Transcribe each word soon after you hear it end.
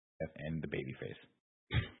and the baby face.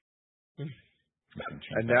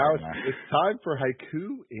 And now it's time for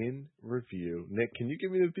Haiku in Review. Nick, can you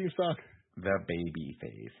give me the theme song? The baby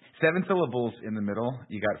face. 7 syllables in the middle.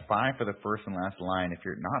 You got 5 for the first and last line. If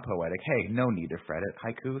you're not poetic, hey, no need to fret it.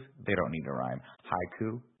 Haikus, they don't need to rhyme.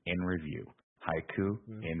 Haiku in review. Haiku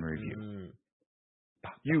in review.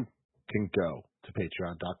 You can go to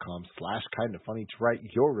patreon.com/kindoffunny to write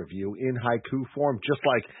your review in haiku form, just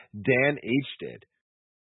like Dan H. did.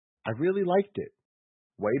 I really liked it.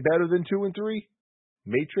 Way better than 2 and 3.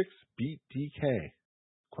 Matrix beat DK?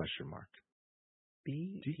 Question mark.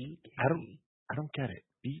 BDK. I don't get it.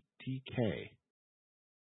 Beat DK.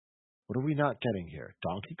 What are we not getting here?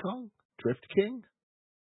 Donkey Kong? Drift King?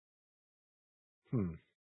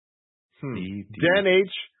 Dan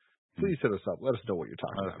H., please hit us up. Let us know what you're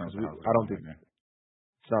talking about. I don't think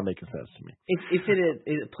it's not making sense to me. Is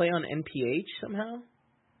it play on NPH somehow?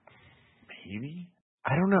 Maybe.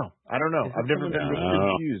 I don't know. I've never been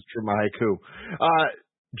confused for my haiku.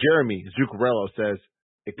 Jeremy Zuccarello says,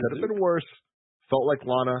 it could have been worse. Felt like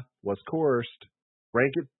Lana was coerced.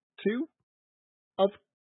 Rank it 2? Of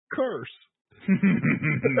course.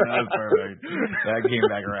 That's perfect. That came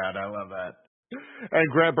back around. I love that.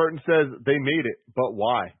 And Grant Burton says, they made it, but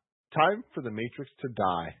why? Time for the Matrix to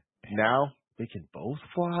die. Now they can both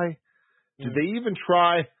fly? Did they even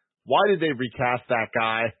try? Why did they recast that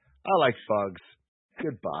guy? I like Bugs.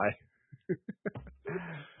 Goodbye.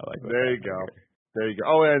 There you go.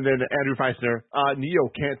 Oh, and then Andrew Feisner. Neo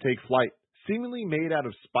can't take flight. Seemingly made out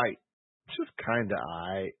of spite. Just kind of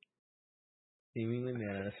aight. Seemingly made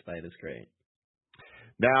out of spite is great.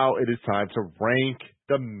 Now it is time to rank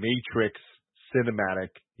the Matrix cinematic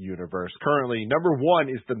universe. Currently, number 1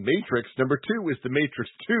 is The Matrix. Number 2 is The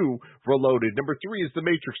Matrix 2 Reloaded. Number 3 is The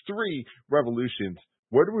Matrix 3 Revolutions.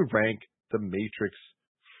 Where do we rank The Matrix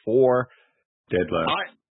 4? Dead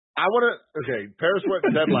last. I want to, okay, Paris went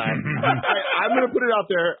dead last. I'm going to put it out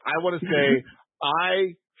there. I want to say,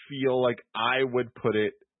 I feel like I would put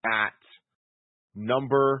it at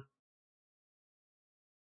number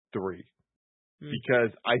 3.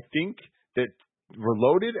 Because I think that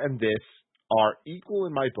Reloaded and this are equal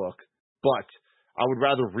in my book, but I would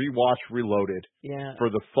rather rewatch Reloaded for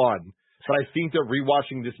the fun. But I think that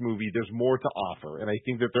rewatching this movie, there's more to offer. And I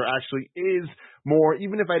think that there actually is more.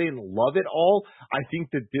 Even if I didn't love it all, I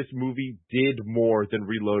think that this movie did more than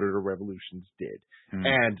Reloaded or Revolutions did. And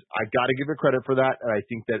I got to give it credit for that. And I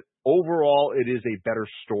think that overall, it is a better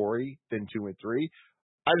story than 2 and 3.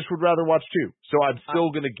 I just would rather watch 2. So I'm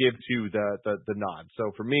still going to give 2 the nod.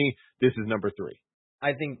 So for me, this is number 3.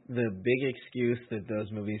 I think the big excuse that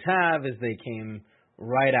those movies have is they came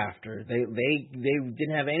right after. They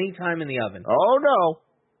didn't have any time in the oven. Oh, no.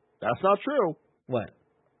 That's not true. What?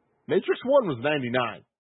 Matrix 1 was 99.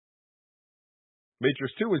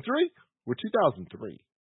 Matrix 2 and 3 were 2003.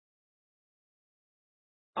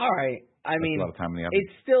 All right. I mean, a lot of time in the oven.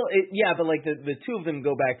 It's still, but like the 2 of them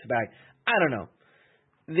go back to back. I don't know.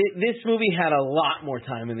 This movie had a lot more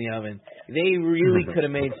time in the oven. They really could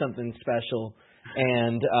have made something special.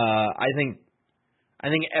 And I think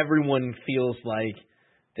everyone feels like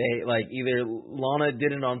they either Lana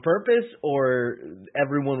did it on purpose or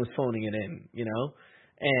everyone was phoning it in, you know.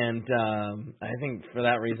 And I think for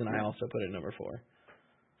that reason, I also put it number 4.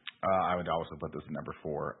 I would also put this at number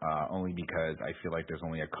 4, only because I feel like there's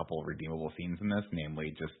only a couple of redeemable scenes in this,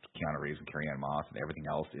 namely just Keanu Reeves and Carrie-Anne Moss, and everything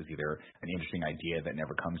else is either an interesting idea that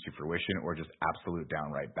never comes to fruition or just absolute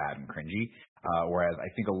downright bad and cringy. Whereas I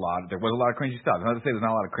think there was a lot of cringy stuff. Not to say there's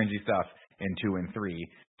not a lot of cringy stuff in 2 and 3,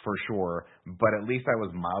 for sure, but at least I was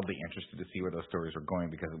mildly interested to see where those stories were going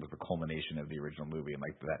because it was the culmination of the original movie and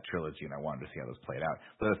like that trilogy, and I wanted to see how those played out.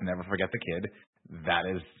 Let us never forget the kid. That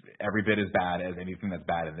is every bit as bad as anything that's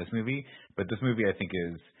bad in this movie, but this movie I think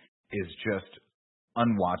is just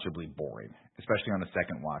unwatchably boring, especially on the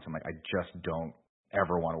second watch. I'm like, I just don't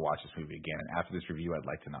ever want to watch this movie again, and after this review, I'd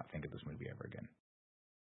like to not think of this movie ever again.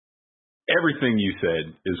 Everything you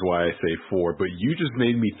said is why I say 4, but you just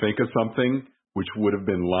made me think of something which would have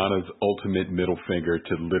been Lana's ultimate middle finger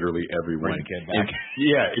to literally everyone. Bring the kid back.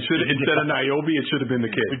 It should instead of Niobe, it should have been the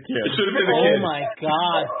kid. It should have been the kid. kid. Oh my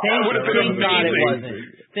God! Thank God it wasn't.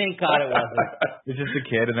 Thank God it wasn't. It's just a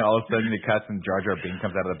kid, and then all of a sudden it cuts, and Jar Jar Binks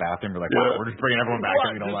comes out of the bathroom. We're like, wow, we're just bringing everyone back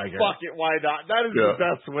that we don't like it. Fuck it, why not? That is the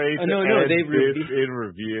best way to end this in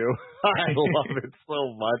review. I love it so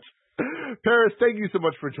much. Paris, thank you so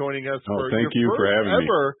much for joining us. Thank you for having me.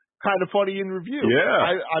 Kind of funny in review. Yeah.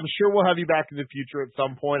 I'm sure we'll have you back in the future at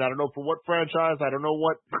some point. I don't know for what franchise. I don't know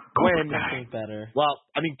when. I think better. Well,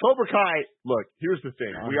 I mean, Cobra Kai, look, here's the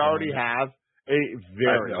thing. We already have a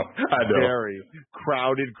very, very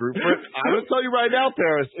crowded group. But I'm going to tell you right now,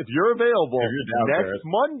 Paris, if you're available next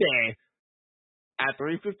Monday at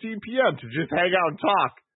 3:15 p.m. to just hang out and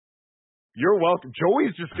talk, you're welcome.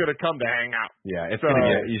 Joey's just going to come to hang out. Yeah, it's going to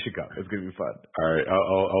be, you should go. It's going to be fun. All right,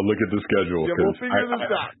 I'll look at the schedule. Yeah, we'll figure this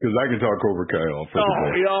out. Because I can talk Cobra Kai all for the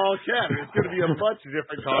day. We all can. It's going to be a bunch of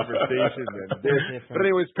different conversations. But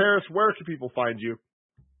anyways, Paris, where can people find you?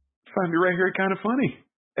 Find me right here at Kind of Funny.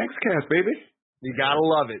 Xcast, baby. You got to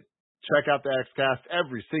love it. Check out the Xcast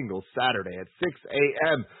every single Saturday at 6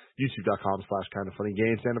 a.m.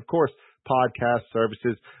 YouTube.com/kindoffunnygames. And, of course, podcast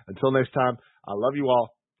services. Until next time, I love you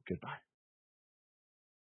all. Goodbye.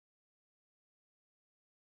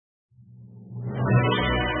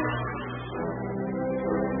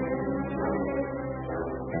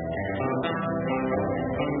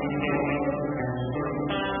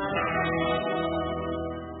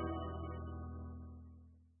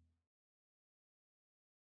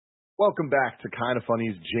 Welcome back to Kind of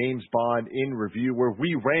Funny's James Bond in Review, where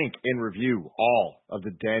we rank and review all of the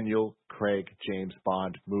Daniel Craig James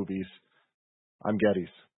Bond movies. I'm Tim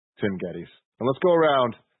Geddes. And let's go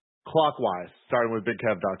around clockwise, starting with Big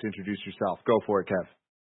Kev Doc to introduce yourself. Go for it, Kev.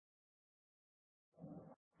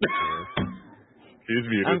 He's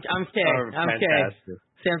muted. I'm Kev. I'm Kev.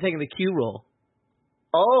 See, I'm taking the Q role.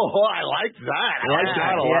 Oh, I like that. I like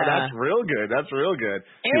that a lot. That's real good.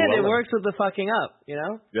 And it works with the fucking up, you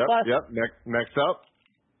know? Yep. Next up.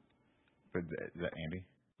 Is that Andy?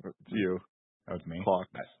 It's you. That was me. Clock.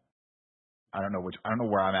 I don't know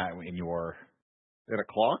where I'm at in your. In a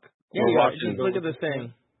clock? Yeah, just look at the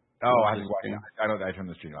thing. Oh, I turned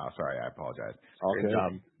the stream off. Sorry, I apologize. Okay. Good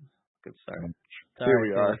job. Good start. Here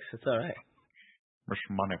we are. It's all right.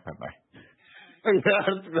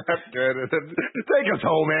 That's good. Take us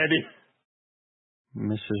home, Andy.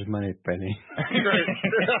 Mrs. Moneypenny.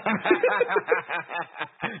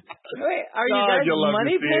 Wait, are you guys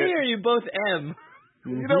Moneypenny or are you both M?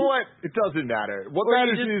 You know what? It doesn't matter. What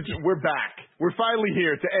matters is we're back. We're finally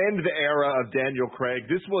here to end the era of Daniel Craig.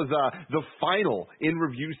 This was the final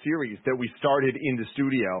in-review series that we started in the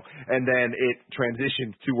studio, and then it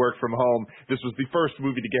transitioned to work from home. This was the first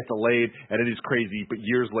movie to get delayed, and it is crazy, but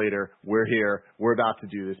years later, we're here. We're about to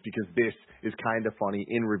do this because this is Kind of Funny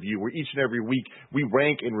in Review, where each and every week we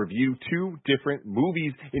rank and review 2 different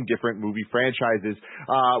movies in different movie franchises.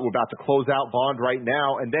 We're about to close out Bond right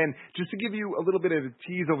now, and then just to give you a little bit of a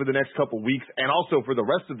tease over the next couple weeks, and also for the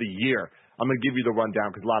rest of the year, I'm going to give you the rundown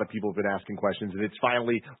because a lot of people have been asking questions, and it's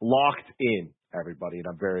finally locked in, everybody, and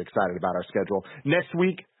I'm very excited about our schedule. Next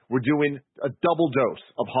week, we're doing a double dose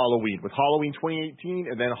of Halloween with Halloween 2018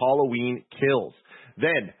 and then Halloween Kills.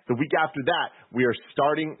 Then, the week after that, we're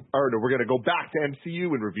going to go back to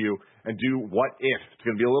MCU in review and do What If. It's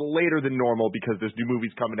going to be a little later than normal because there's new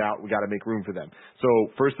movies coming out. We got to make room for them. So,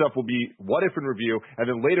 first up will be What If in review, and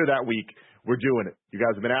then later that week, we're doing it. You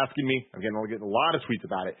guys have been asking me. I'm getting a lot of tweets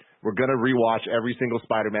about it. We're going to rewatch every single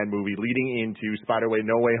Spider-Man movie leading into Spider-Man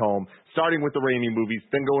No Way Home, starting with the Raimi movies,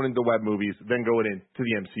 then going into the web movies, then going into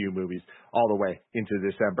the MCU movies, all the way into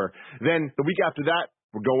December. Then the week after that,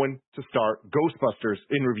 we're going to start Ghostbusters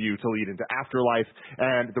in review to lead into Afterlife,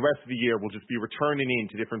 and the rest of the year we'll just be returning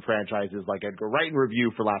into different franchises like Edgar Wright in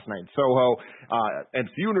review for Last Night in Soho,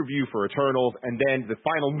 MCU in review for Eternals, and then the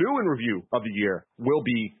final new in review of the year will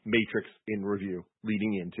be Matrix in review,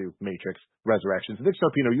 leading into Matrix Resurrections. Nick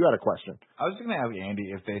Sarpino, you had a question. I was just going to ask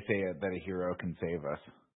Andy if they say that a hero can save us.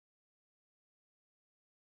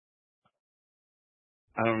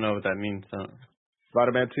 I don't know what that means.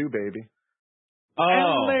 Spider-Man 2, baby. Oh,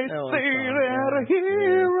 and they say that a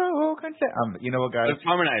hero can save. You know what, guys? Let's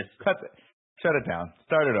harmonize. Shut it down.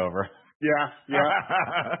 Start it over. Yeah.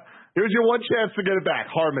 Here's your one chance to get it back.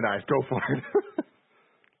 Harmonize. Go for it.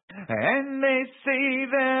 And they say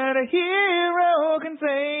that a hero can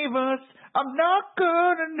save us. I'm not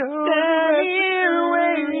gonna know the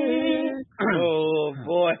hero. Oh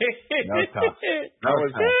boy, that was tough. That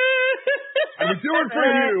was tough. And we do it for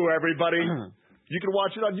you, everybody. You can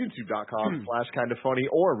watch it on youtube.com/kindoffunny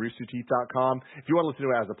or roosterteeth.com. If you want to listen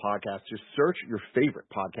to it as a podcast, just search your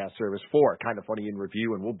favorite podcast service for Kind of Funny in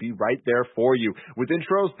Review, and we'll be right there for you with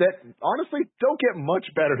intros that honestly don't get much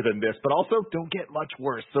better than this, but also don't get much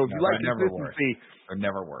worse. So if you like consistency, they're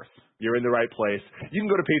never worse. You're in the right place. You can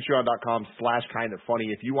go to patreon.com/kindoffunny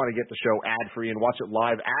if you want to get the show ad-free and watch it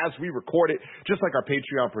live as we record it, just like our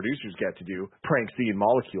Patreon producers get to do, Prank C and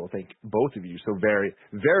Molecule. Thank both of you so very,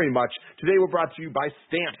 very much. Today we're brought to you by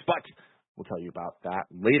Stamps, but we'll tell you about that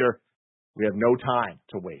later. We have no time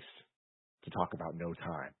to waste to talk about No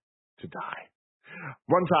Time to Die.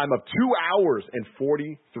 Runtime of 2 hours and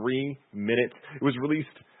 43 minutes. It was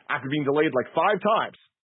released after being delayed like 5 times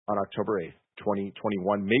on October 8th,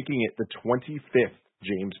 2021, making it the 25th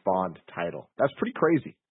James Bond title. That's pretty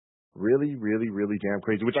crazy. Really, really, really damn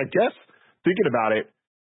crazy, which I guess, thinking about it,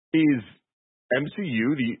 is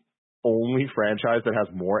MCU the only franchise that has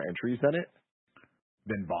more entries than it?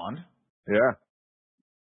 Than Bond? Yeah.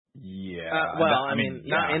 Yeah. I mean,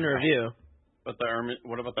 not in review. But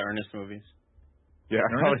what about the Ernest movies? Yeah.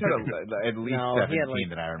 Ernest had at least 17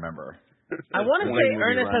 that I remember. I want to say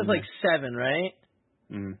Ernest has like 7, right?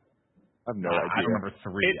 Mm. I have no idea. I remember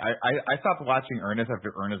 3. I stopped watching Ernest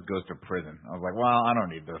after Ernest goes to prison. I was like, well, I don't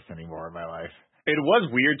need this anymore in my life. It was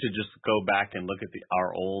weird to just go back and look at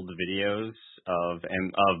our old videos of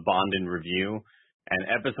Bond in review. And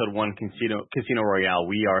episode 1, Casino Royale,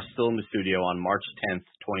 we are still in the studio on March 10th,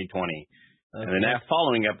 2020. Okay. And the next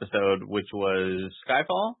following episode, which was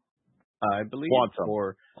Skyfall, I believe,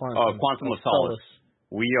 Quantum of Solace.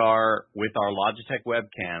 We are with our Logitech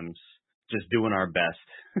webcams, just doing our best.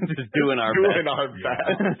 Just doing our best.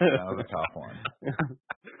 That was a tough one.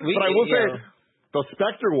 But I will say, the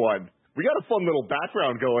Spectre one, we got a fun little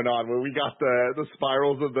background going on where we got the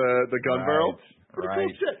spirals of the gun barrel.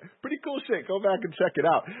 Pretty cool shit. Go back and check it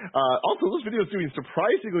out. Also, those videos doing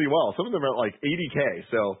surprisingly well. Some of them are like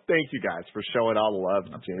 80K. So thank you guys for showing all the love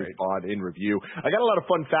to James Bond in review. I got a lot of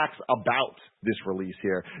fun facts about this release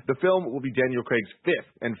here. The film will be Daniel Craig's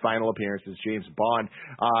 5th and final appearance as James Bond.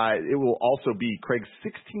 It will also be Craig's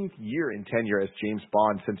 16th year in tenure as James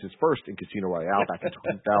Bond since his first in Casino Royale back in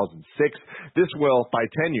 2006. This will, by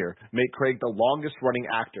tenure, make Craig the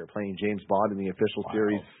longest-running actor playing James Bond in the official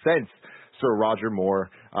series since Sir Roger Moore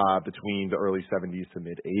between the early 70s to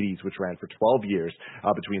mid-80s, which ran for 12 years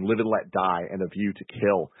between Live and Let Die and A View to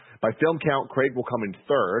Kill. By film count, Craig will come in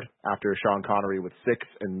 3rd after Sean Connery with 6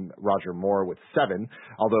 and Roger Moore with 7,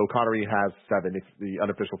 although Connery has 7 if the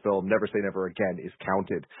unofficial film Never Say Never Again is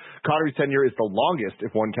counted. Connery's tenure is the longest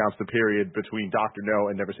if one counts the period between Dr. No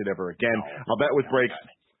and Never Say Never Again. I'll bet with breaks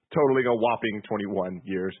totaling a whopping 21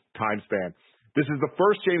 years time span. This is the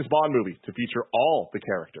first James Bond movie to feature all the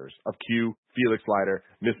characters of Q, Felix Leiter,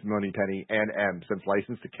 Miss Moneypenny, and M since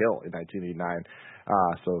License to Kill in 1989.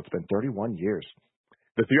 So it's been 31 years.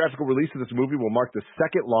 The theatrical release of this movie will mark the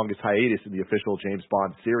second longest hiatus in the official James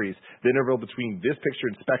Bond series. The interval between this picture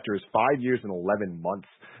and Spectre is 5 years and 11 months.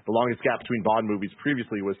 The longest gap between Bond movies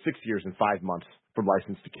previously was 6 years and 5 months from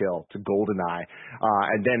License to Kill to GoldenEye.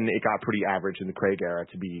 And then it got pretty average in the Craig era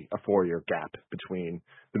to be a 4-year gap between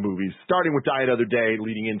the movies, starting with Die Another Day,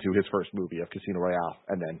 leading into his first movie of Casino Royale,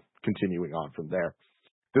 and then continuing on from there.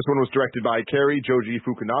 This one was directed by Cary Joji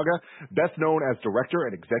Fukunaga, best known as director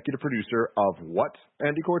and executive producer of what,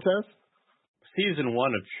 Andy Cortez? Season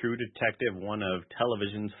 1 of True Detective, one of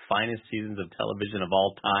television's finest seasons of television of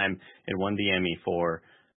all time. It won the Emmy for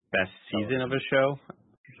best season of a show.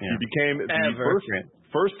 Yeah. He became the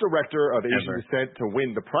first director of Asian descent to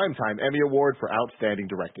win the Primetime Emmy Award for Outstanding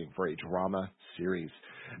Directing for a Drama Series.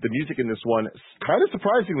 The music in this one, kind of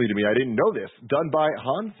surprisingly to me, I didn't know this, done by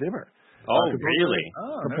Hans Zimmer. Really?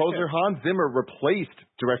 Composer Hans Zimmer replaced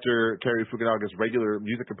director Cary Fukunaga's regular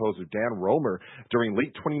music composer Dan Romer during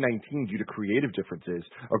late 2019 due to creative differences.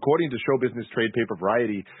 According to show business trade paper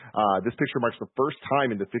Variety, this picture marks the first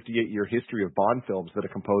time in the 58-year history of Bond films that a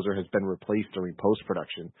composer has been replaced during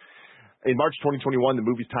post-production. In March 2021, the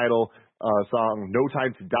movie's title song No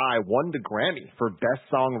Time to Die won the Grammy for Best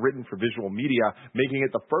Song Written for Visual Media, making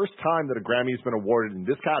it the first time that a Grammy has been awarded in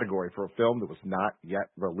this category for a film that was not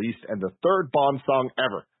yet released, and the third Bond song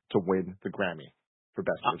ever to win the Grammy for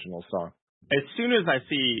Best Original Song. As soon as I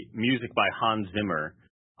see music by Hans Zimmer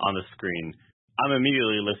on the screen, I'm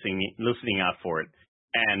immediately listening out for it.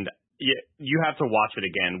 And you have to watch it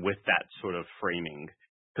again with that sort of framing,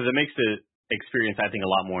 because it makes the experience, I think,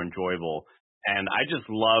 a lot more enjoyable. And I just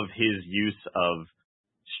love his use of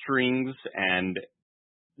strings and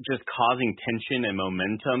just causing tension and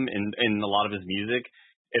momentum in a lot of his music.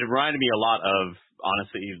 It reminded me a lot of,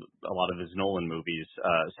 honestly, a lot of his Nolan movies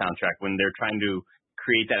soundtrack when they're trying to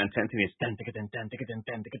create that intensity. It's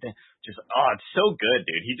just, it's so good,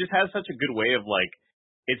 dude. He just has such a good way of, like,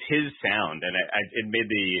 it's his sound, and it made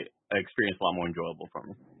the experience a lot more enjoyable for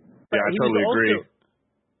me. Yeah, I totally agree.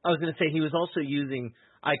 I was going to say he was also using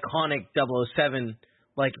iconic 007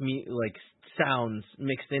 like sounds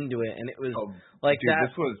mixed into it, and it was dude, that.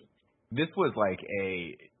 This was like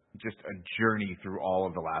a just a journey through all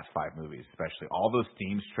of the last 5 movies, especially. All those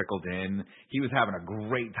themes trickled in. He was having a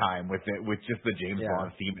great time with it, with just the James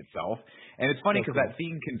Bond theme itself. And it's funny because that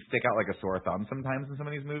theme can stick out like a sore thumb sometimes in some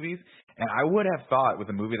of these movies. And I would have thought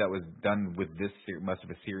with a movie that was done with this much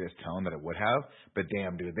of a serious tone that it would have. But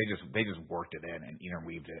damn, dude, they just worked it in and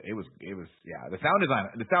interweaved it. It was the sound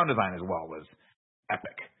design as well was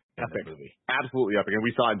epic. Epic. Absolutely epic. And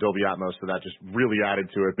we saw it in Dolby Atmos, so that just really added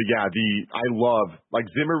to it. But yeah, I love, like,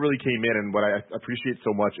 Zimmer really came in, and what I appreciate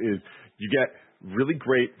so much is you get really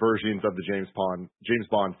great versions of the James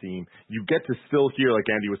Bond theme. You get to still hear, like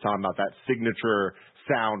Andy was talking about, that signature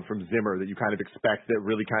sound from Zimmer that you kind of expect that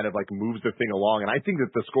really kind of like moves the thing along. And I think that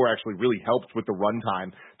the score actually really helped with the runtime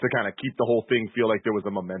to kind of keep the whole thing feel like there was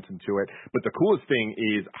a momentum to it. But the coolest thing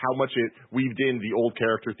is how much it weaved in the old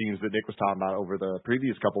character themes that Nick was talking about over the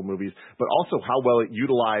previous couple movies, but also how well it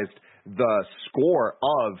utilized the score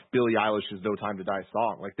of Billie Eilish's No Time to Die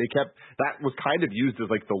song. Like that was kind of used as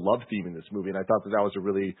like the love theme in this movie. And I thought that was a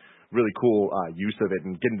really, really cool use of it,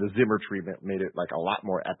 and getting the Zimmer treatment made it like a lot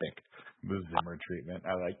more epic. The Zimmer treatment.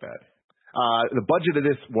 I like that. The budget of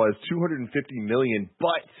this was $250 million,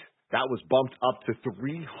 but that was bumped up to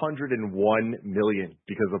 $301 million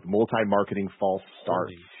because of multi-marketing false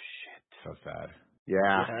starts. Holy shit. So sad.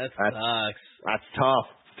 Yeah. That sucks. That's tough.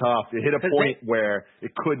 It's tough. It hit a point where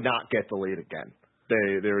it could not get delayed again.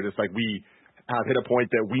 They were just like, we have hit a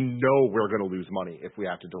point that we know we're going to lose money if we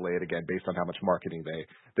have to delay it again based on how much marketing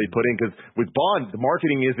they put in. Because with Bond, the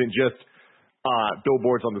marketing isn't just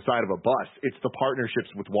billboards on the side of a bus. It's the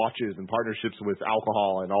partnerships with watches and partnerships with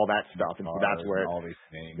alcohol and all that stuff. And so that's where all these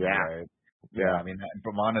things. Yeah. Right? Yeah. I mean,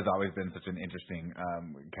 Bond has always been such an interesting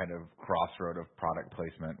kind of crossroad of product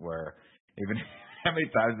placement where even how many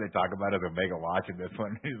times they talk about it, Omega watch in this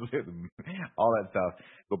one, all that stuff.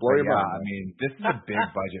 But blow your mind. I mean, this is a big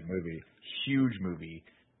budget movie, huge movie.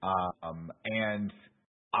 And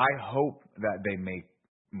I hope that they make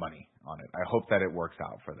money on it. I hope that it works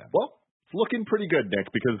out for them. Well, looking pretty good, Nick,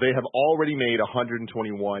 because they have already made $121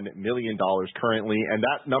 million currently, and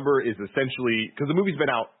that number is essentially because the movie's been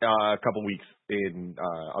out a couple weeks in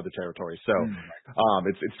other territories, so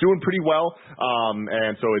it's doing pretty well,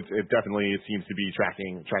 and so it definitely seems to be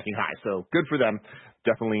tracking high. So good for them,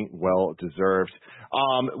 definitely well deserved.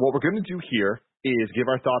 What we're going to do here is give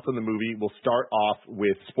our thoughts on the movie. We'll start off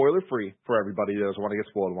with spoiler-free for everybody that doesn't want to get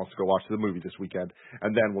spoiled and wants to go watch the movie this weekend.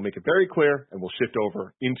 And then we'll make it very clear, and we'll shift over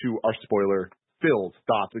into our spoiler-filled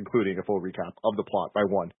thoughts, including a full recap of the plot by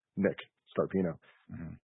one Nick Scarpino.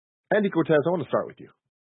 Mm-hmm. Andy Cortez, I want to start with you.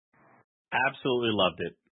 Absolutely loved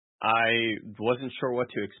it. I wasn't sure what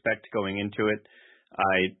to expect going into it.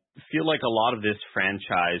 I feel like a lot of this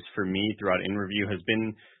franchise, for me, throughout in review, has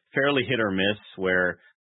been fairly hit or miss, where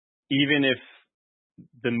even if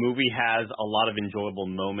the movie has a lot of enjoyable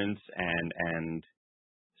moments and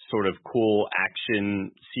sort of cool action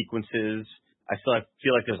sequences, I still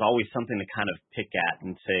feel like there's always something to kind of pick at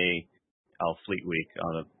and say, oh, Fleet Week,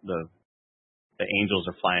 the angels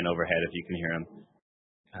are flying overhead if you can hear them.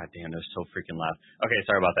 God damn, they're so freaking loud. Okay,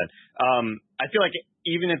 sorry about that. I feel like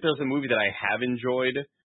even if there's a movie that I have enjoyed,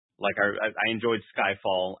 like I enjoyed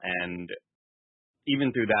Skyfall, and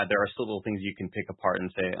even through that, there are still little things you can pick apart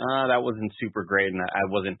and say, that wasn't super great, and I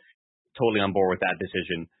wasn't totally on board with that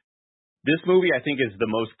decision. This movie, I think, is the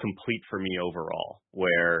most complete for me overall,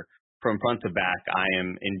 where from front to back, I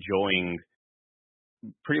am enjoying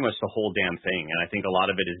pretty much the whole damn thing. And I think a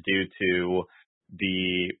lot of it is due to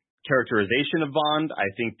the characterization of Bond.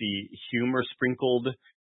 I think the humor sprinkled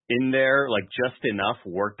in there, like just enough,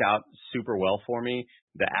 worked out super well for me.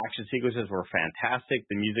 The action sequences were fantastic.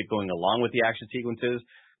 The music going along with the action sequences.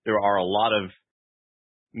 There are a lot of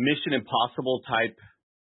Mission Impossible type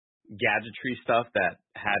gadgetry stuff that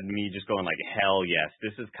had me just going like, hell yes,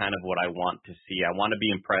 this is kind of what I want to see. I want to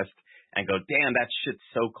be impressed and go, damn, that shit's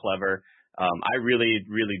so clever. I really,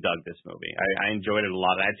 really dug this movie. I enjoyed it a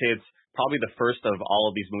lot. And I'd say it's probably the first of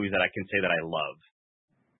all of these movies that I can say that I love.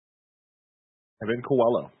 Evan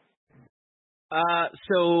Coelho.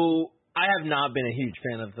 So I have not been a huge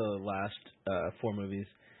fan of the last 4 movies,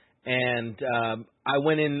 and I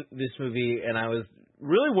went in this movie and I was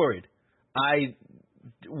really worried. I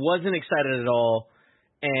wasn't excited at all,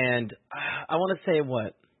 and I want to say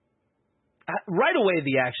right away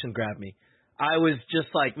the action grabbed me. I was just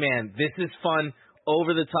like, man, this is fun,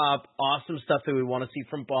 over the top, awesome stuff that we want to see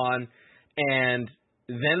from Bond, and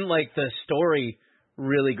then like the story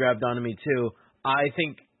really grabbed onto me too. I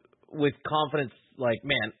think with confidence, like,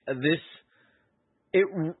 man, it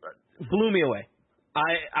blew me away.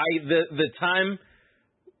 The time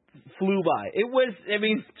flew by. It was, I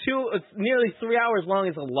mean, nearly 3 hours long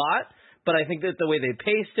is a lot, but I think that the way they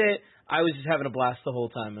paced it, I was just having a blast the whole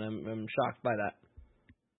time, and I'm shocked by that.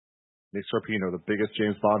 Nick Scarpino, the biggest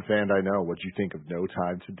James Bond fan I know. What'd you think of No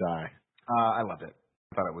Time to Die? I loved it.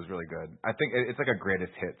 I thought it was really good. I think it's like a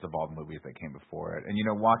greatest hits of all the movies that came before it. And,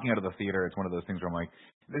 walking out of the theater, it's one of those things where I'm like,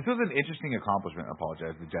 this was an interesting accomplishment. I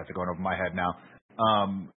apologize, the jets are going over my head now.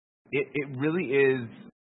 It really is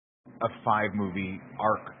a 5-movie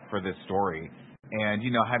arc for this story. And,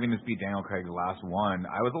 having this be Daniel Craig, the last one,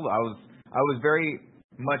 I was very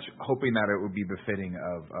much hoping that it would be befitting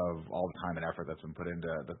of all the time and effort that's been put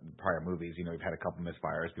into the prior movies. We've had a couple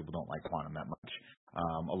misfires. People don't like Quantum that much.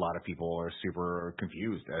 A lot of people are super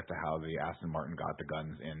confused as to how the Aston Martin got the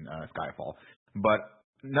guns in Skyfall. But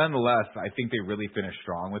nonetheless, I think they really finished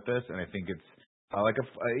strong with this, and I think it's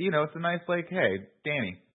it's a nice hey,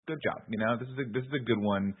 Danny, good job. This is a good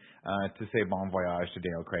one to say bon voyage to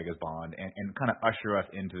Daniel Craig as Bond and kind of usher us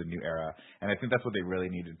into the new era. And I think that's what they really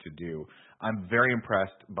needed to do. I'm very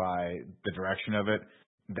impressed by the direction of it.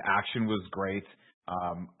 The action was great.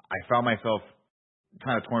 I found myself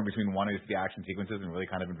kind of torn between wanting to see action sequences and really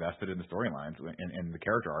kind of invested in the storylines and the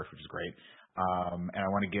character arcs, which is great. And I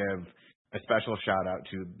want to give a special shout out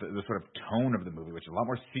to the sort of tone of the movie, which is a lot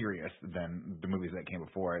more serious than the movies that came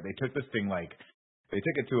before. They took this thing they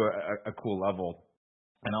took it to a cool level.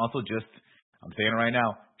 And also I'm saying it right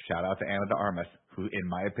now, shout out to Ana de Armas, who, in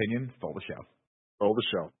my opinion, stole the show. Stole the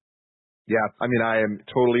show. Yeah, I am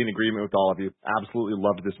totally in agreement with all of you. Absolutely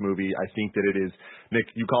loved this movie. I think that it is, Nick,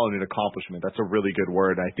 you call it an accomplishment. That's a really good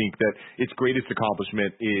word. I think that its greatest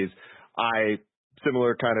accomplishment is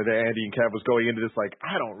similar kind of to Andy and Kev was going into this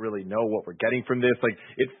I don't really know what we're getting from this.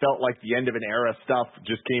 It felt like the end of an era stuff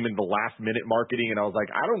just came in the last minute marketing, and I was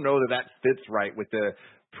like, I don't know that fits right with the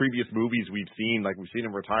previous movies we've seen. We've seen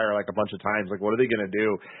him retire a bunch of times. What are they going to do?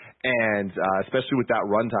 And especially with that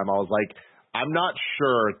runtime, I was like, I'm not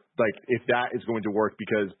sure if that is going to work,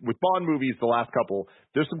 because with Bond movies, the last couple,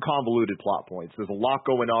 there's some convoluted plot points. There's a lot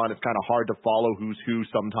going on. It's kind of hard to follow who's who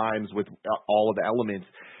sometimes with all of the elements.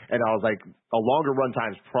 And I was like, a longer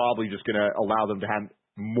runtime is probably just going to allow them to have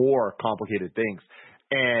more complicated things.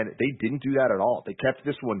 And they didn't do that at all. They kept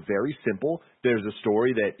this one very simple. There's a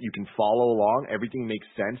story that you can follow along. Everything makes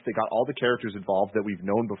sense. They got all the characters involved that we've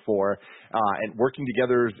known before, and working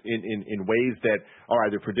together in ways that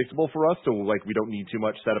are either predictable for us, so we don't need too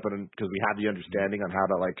much setup because we have the understanding on how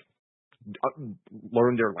to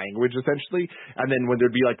learn their language essentially. And then when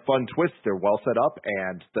there'd be fun twists, they're well set up,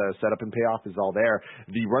 and the setup and payoff is all there.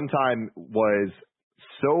 The runtime was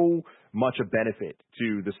so much a benefit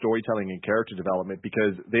to the storytelling and character development,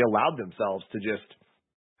 because they allowed themselves to just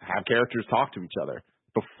have characters talk to each other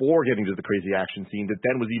before getting to the crazy action scene that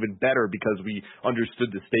then was even better because we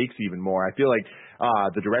understood the stakes even more. I feel like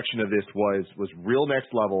the direction of this was real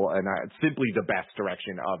next level, and simply the best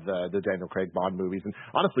direction of the Daniel Craig Bond movies, and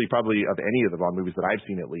honestly probably of any of the Bond movies that I've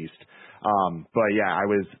seen at least. But yeah, I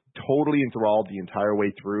was totally enthralled the entire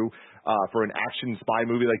way through. For an action spy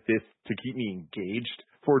movie like this to keep me engaged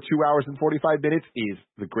for 2 hours and 45 minutes is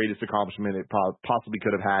the greatest accomplishment it possibly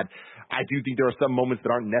could have had. I do think there are some moments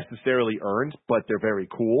that aren't necessarily earned, but they're very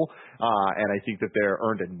cool. And I think that they're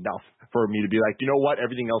earned enough for me to be like, you know what?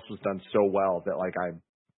 Everything else was done so well that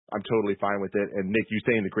I'm totally fine with it. And Nick, you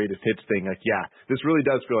saying the greatest hits thing, yeah, this really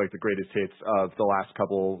does feel like the greatest hits of the last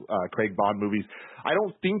couple Craig Bond movies. I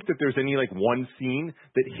don't think that there's any one scene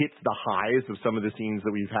that hits the highs of some of the scenes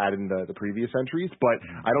that we've had in the previous entries, but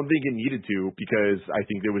I don't think it needed to, because I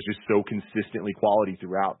think there was just so consistently quality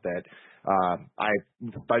throughout that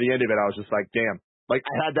by the end of it, I was just like, damn.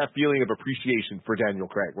 I had that feeling of appreciation for Daniel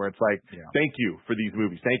Craig, where it's thank you for these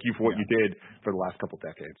movies. Thank you for what you did for the last couple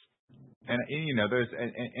decades. And there's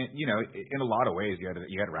in a lot of ways you had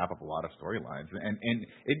to wrap up a lot of storylines, and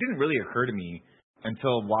it didn't really occur to me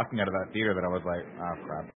until walking out of that theater that I was like, oh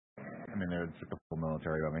crap. I mean, there's the full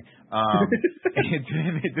military about me. It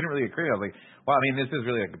didn't really occur to me. I was like, wow. I mean, this is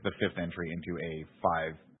really the 5th entry into a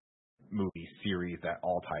 5-movie series that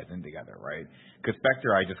all ties in together, right? Because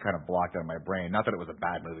Spectre, I just kind of blocked out of my brain. Not that it was a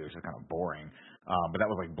bad movie; it was just kind of boring. But that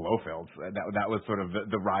was Blofeld. That was sort of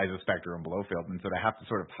the rise of Spectre and Blofeld, and so to have to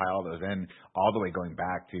sort of tie all those in, all the way going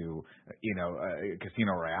back to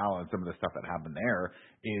Casino Royale and some of the stuff that happened there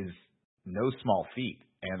is no small feat.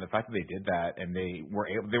 And the fact that they did that, and they were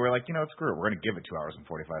like, screw it, we're going to give it 2 hours and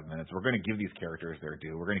 45 minutes. We're going to give these characters their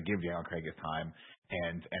due. We're going to give Daniel Craig his time,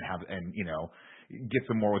 and get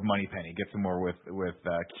some more with Moneypenny, get some more with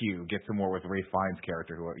Q, get some more with Ray Fiennes'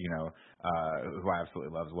 character, who I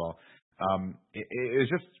absolutely love as well. It was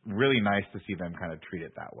just really nice to see them kind of treat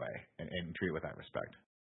it that way and treat it with that respect.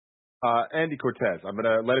 Andy Cortez, I'm going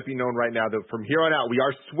to let it be known right now that from here on out, we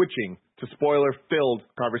are switching to spoiler-filled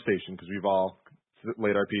conversation because we've all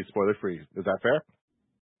laid our piece spoiler-free. Is that fair?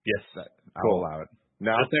 Yes. I'll allow it.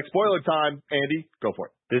 Now, spoiler time. Andy, go for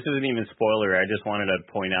it. This isn't even spoiler. I just wanted to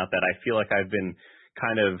point out that I feel like I've been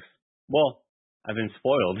I've been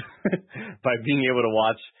spoiled by being able to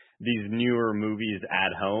watch these newer movies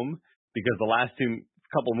at home, because the last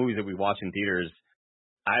couple movies that we watched in theaters,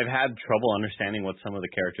 I've had trouble understanding what some of the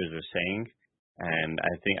characters are saying, and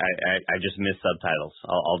I think I just miss subtitles.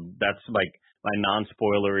 That's like my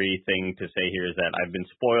non-spoilery thing to say here is that I've been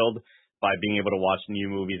spoiled by being able to watch new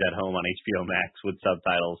movies at home on HBO Max with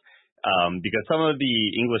subtitles, because some of the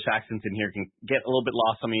English accents in here can get a little bit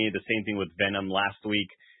lost on me. The same thing with Venom last week,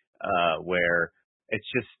 where it's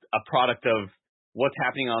just a product of what's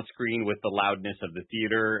happening on screen with the loudness of the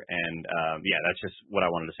theater, and that's just what I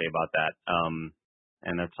wanted to say about that.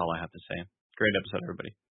 And that's all I have to say. Great episode,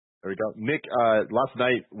 everybody. There we go. Nick, last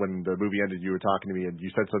night when the movie ended, you were talking to me and you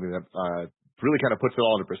said something that really kind of puts it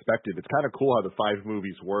all into perspective. It's kind of cool how the 5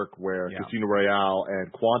 movies work, where Casino Royale and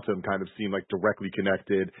Quantum kind of seem like directly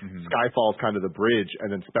connected. Mm-hmm. Skyfall's kind of the bridge,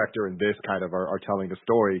 and then Spectre and this kind of are telling a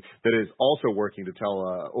story that is also working to tell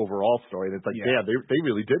an overall story. And it's like, they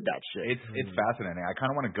really did that shit. It's fascinating. I kind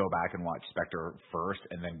of want to go back and watch Spectre first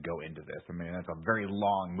and then go into this. I mean, it's a very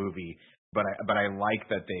long movie, but I like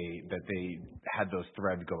that they had those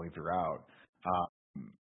threads going throughout.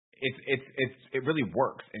 It really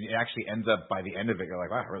works, and it actually ends up by the end of it, you're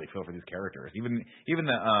like, wow, I really feel for these characters. Even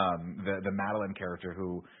the Madeline character,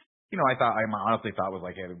 who, I honestly thought was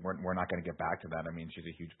like, hey, we're not going to get back to that. I mean, she's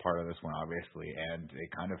a huge part of this one, obviously, and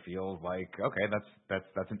it kind of feels like, okay,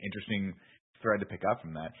 that's an interesting thread to pick up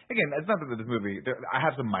from that. Again, it's not that this movie. I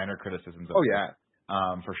have some minor criticisms of it,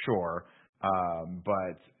 for sure,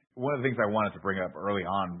 but one of the things I wanted to bring up early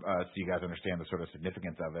on, so you guys understand the sort of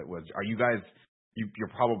significance of it, was, are you guys?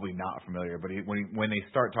 You're probably not familiar, but when they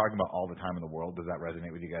start talking about all the time in the world, does that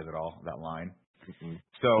resonate with you guys at all, that line? Mm-hmm.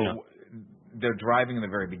 So they're driving in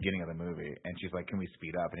the very beginning of the movie, and she's like, can we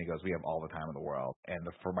speed up? And he goes, we have all the time in the world. And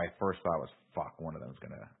for my first thought was, fuck, one of them's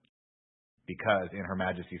going to. Because in Her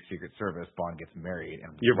Majesty's Secret Service, Bond gets married.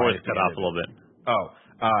 And your voice cut off a little bit.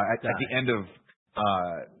 At the end of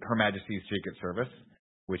Her Majesty's Secret Service,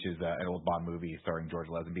 which is an old Bond movie starring George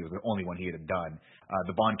Lazenby. It was the only one he had done.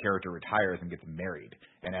 The Bond character retires and gets married.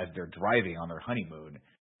 And as they're driving on their honeymoon,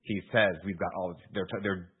 he says, we've got all this,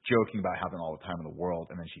 they're joking about having all the time in the world,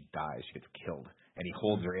 and then she dies. She gets killed. And he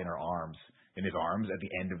holds her in his arms at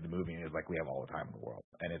the end of the movie, and he's like, we have all the time in the world.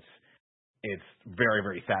 And it's very,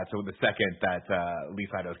 very sad. So the second that Lee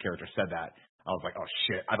Seido's character said that, I was like, oh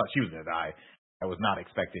shit, I thought she was going to die. I was not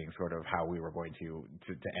expecting sort of how we were going to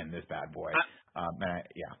end this bad boy.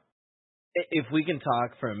 If we can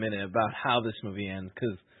talk for a minute about how this movie ends,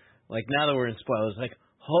 because like now that we're in spoilers, like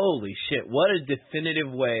holy shit, what a definitive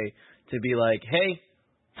way to be like, hey,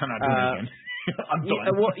 I'm not doing it again. I'm done.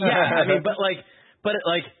 I mean, but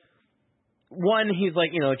one, he's like,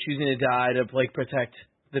 choosing to die to like protect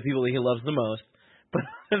the people that he loves the most. But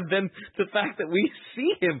then the fact that we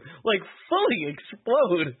see him like fully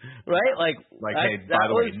explode, right? Hey, by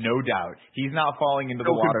the way, no doubt, he's not falling into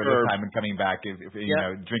the water this time and coming back. If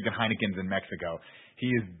drinking Heinekens in Mexico, he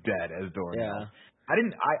is dead as Dorian. Yeah.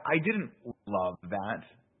 I didn't love that.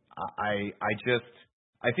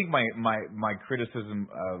 I think my criticism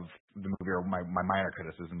of the movie, or my minor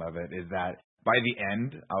criticism of it, is that by the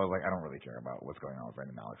end, I was like, I don't really care about what's going on with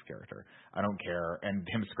Rami Malek's character. I don't care. And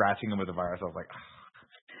him scratching him with the virus, I was like,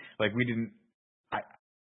 like we didn't.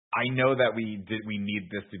 I know that we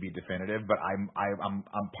need this to be definitive, but I'm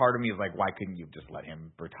part of me is like, why couldn't you just let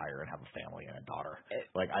him retire and have a family and a daughter?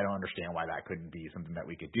 Like, I don't understand why that couldn't be something that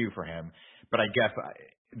we could do for him. But I guess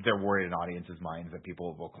they're worried in audience's minds that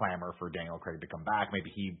people will clamor for Daniel Craig to come back.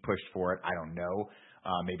 Maybe he pushed for it. I don't know.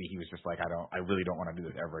 Maybe he was just like, I really don't want to do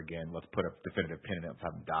this ever again. Let's put a definitive pin in it. Let's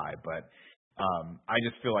have him die. But I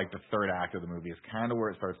just feel like the third act of the movie is kind of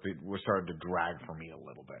where we're starting to drag for me a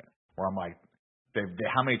little bit. Where I'm like,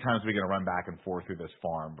 how many times are we going to run back and forth through this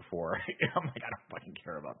farm before? I'm like, I don't fucking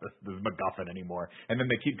care about this MacGuffin anymore. And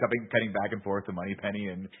then they keep cutting back and forth to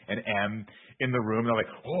Moneypenny and M in the room. And I'm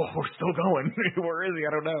like, oh, we're still going. Where is he?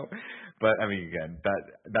 I don't know. But I mean, again,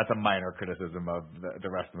 that's a minor criticism of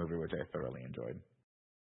the rest of the movie, which I thoroughly enjoyed.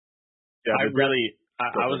 Yeah, I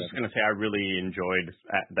was just going to say I really enjoyed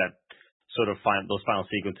that sort of those final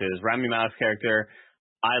sequences. Rami Malek's character,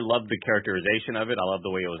 I loved the characterization of it. I loved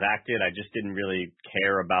the way it was acted. I just didn't really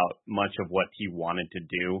care about much of what he wanted to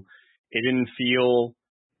do. It didn't feel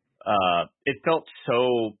it felt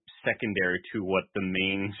so secondary to what the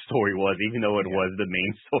main story was, even though it was the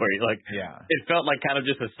main story. Like, it felt like kind of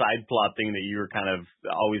just a side plot thing that you were kind of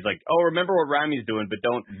always like, oh, remember what Rami's doing, but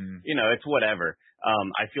don't, it's whatever.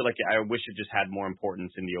 I feel like I wish it just had more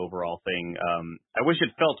importance in the overall thing. I wish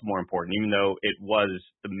it felt more important, even though it was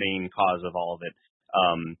the main cause of all of it.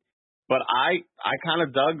 But I kind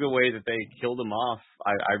of dug the way that they killed him off.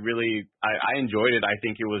 I really enjoyed it. I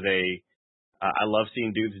think it was I love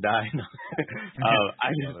seeing dudes die.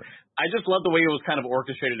 I just love the way it was kind of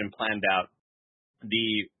orchestrated and planned out.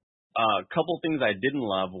 The couple things I didn't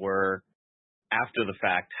love were after the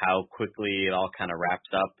fact how quickly it all kind of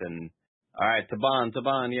wraps up and all right, Taban,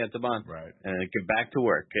 right, and get back to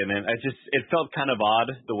work. And then it felt kind of odd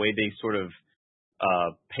the way they sort of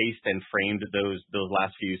paced and framed those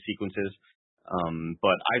last few sequences.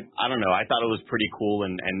 But I don't know. I thought it was pretty cool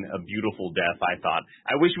and a beautiful death. I thought.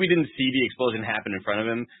 I wish we didn't see the explosion happen in front of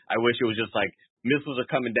him. I wish it was just like missiles are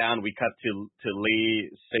coming down. We cut to Lee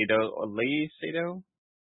Sado.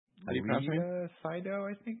 How do you pronounce it? Sado,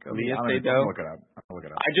 I think. Lee Sado. I'll look it up.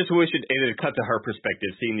 I just wish it had cut to her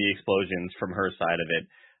perspective, seeing the explosions from her side of it.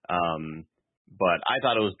 But I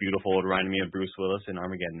thought it was beautiful. It reminded me of Bruce Willis in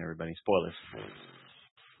Armageddon. Everybody, spoilers.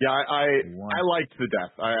 Yeah, I liked the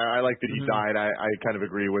death. I liked that he died. I kind of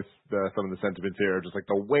agree with some of the sentiments here. Just like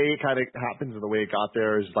the way it kind of happens and the way it got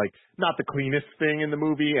there is like not the cleanest thing in the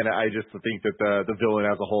movie. And I just think that the villain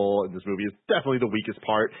as a whole in this movie is definitely the weakest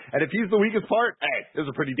part. And if he's the weakest part, hey, it was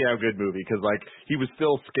a pretty damn good movie because like he was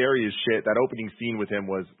still scary as shit. That opening scene with him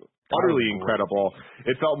was utterly incredible.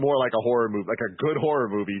 It felt more like a horror movie, like a good horror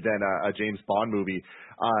movie than a James Bond movie.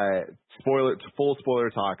 Full spoiler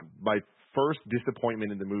talk. My first disappointment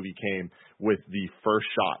in the movie came with the first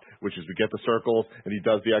shot, which is we get the circles and he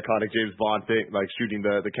does the iconic James Bond thing, like shooting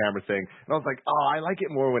the camera thing. And I was like, oh, I like it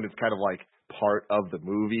more when it's kind of like part of the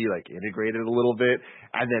movie, like integrated a little bit.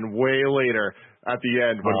 And then way later at the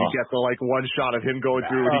end when we get the like one shot of him going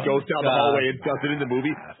through and he goes down the hallway and does it in the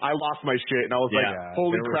movie, I lost my shit and I was like,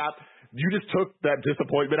 holy crap. You just took that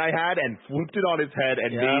disappointment I had and flipped it on its head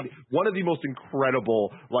and made one of the most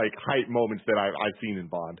incredible like hype moments that I've seen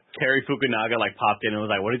in Bond. Cary Fukunaga like popped in and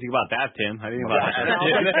was like, "What do you think about that, Tim? How do you think about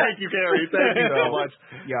that?" Thank you, Cary. Thank you so much.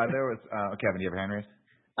 Yeah, there was Kevin. Do you have a hand raised?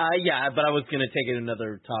 Yeah, but I was gonna take it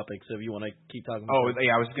another topic. So if you want to keep talking.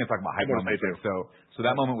 Yeah, I was just gonna talk about hype moments. So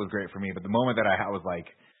that moment was great for me, but the moment that I had was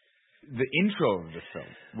like the intro of this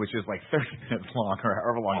film, which is like 30 minutes long or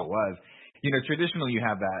however long it was. You know, traditionally you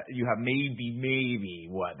have maybe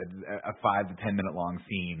a 5 to 10 minute long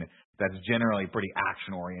scene that's generally pretty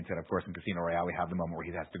action oriented. Of course, in Casino Royale we have the moment where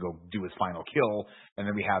he has to go do his final kill, and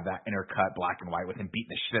then we have that intercut black and white with him beating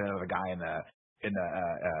the shit out of the guy in the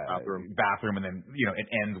bathroom, and then it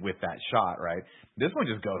ends with that shot, right? This one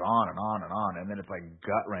just goes on and on and on, and then it's like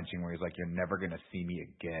gut wrenching where he's like, "You're never gonna see me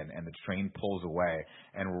again," and the train pulls away,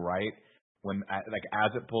 and right when like as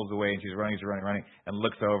it pulls away and she's running and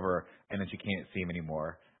looks over and then she can't see him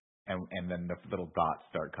anymore and then the little dots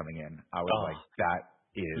start coming in. I was like, that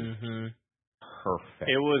is perfect.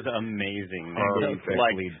 It was amazing.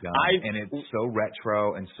 Perfectly done. And it's so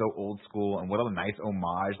retro and so old school and what a nice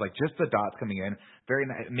homage. Like just the dots coming in, very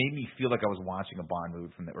nice. It made me feel like I was watching a Bond movie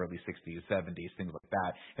from the early 60s, 70s, things like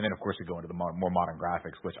that. And then of course we go into the more modern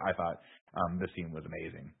graphics, which I thought this scene was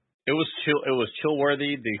amazing. It was chill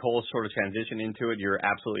worthy. The whole sort of transition into it. You're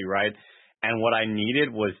absolutely right. And what I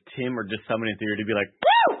needed was Tim or just someone in theater to be like,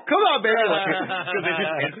 "Woo! Come on, baby!"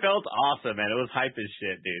 It felt awesome, man. It was hype as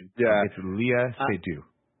shit, dude. Yeah, it's Léa Seydoux.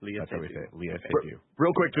 That's how we say it. Léa Seydoux.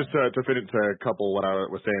 Real quick, just to fit into a couple what I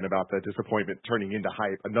was saying about the disappointment turning into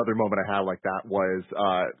hype. Another moment I had like that was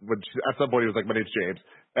when at some point he was like, "My name's James,"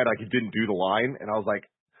 and like he didn't do the line, and I was like,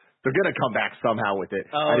 "They're gonna come back somehow with it."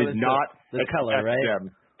 I did not the color, right?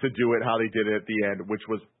 Them to do it how they did it at the end, which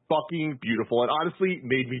was fucking beautiful and honestly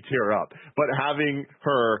made me tear up. But having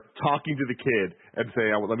her talking to the kid and say,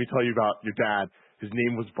 "Let me tell you about your dad. His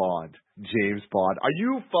name was Bond, James Bond." Are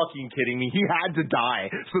you fucking kidding me? He had to die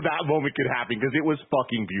so that moment could happen because it was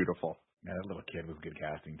fucking beautiful. Man, that little kid was good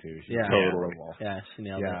casting too. She she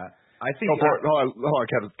nailed it. I think. Hold on.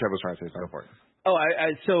 Kevin was trying to say something for it. Oh,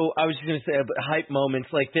 so I was just gonna say hype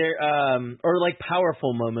moments, like there, or like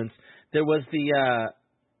powerful moments. There was the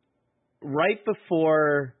right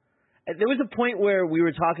before, there was a point where we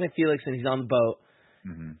were talking to Felix and he's on the boat,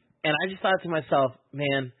 and I just thought to myself,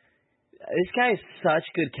 man, this guy is such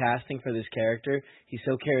good casting for this character. He's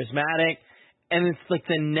so charismatic, and it's like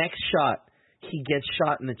the next shot he gets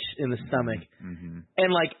shot in the stomach,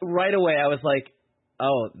 and like right away I was like,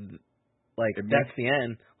 oh, like that's the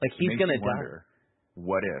end. Like he's gonna die.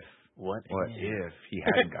 What if What if he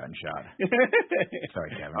hadn't gotten shot? Sorry,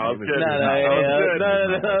 Kevin. That was good.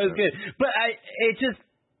 That was good. But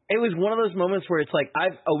it was one of those moments where it's like,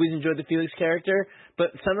 I've always enjoyed the Felix character, but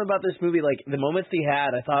something about this movie, like the moments he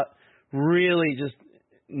had, I thought really just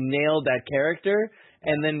nailed that character.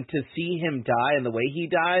 And then to see him die and the way he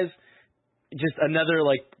dies, just another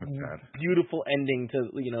like beautiful ending to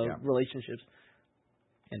relationships.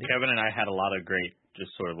 Kevin and I had a lot of great,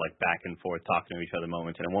 just sort of like back and forth talking to each other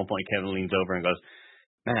moments. And at one point, Kevin leans over and goes,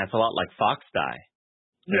 "Man, it's a lot like Fox die."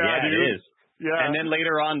 Yeah, it is. Yeah. And then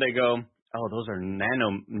later on, they go, "Oh, those are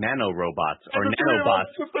nano robots or nanobots."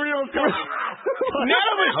 I was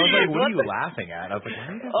like, "What are you laughing at?" I was like,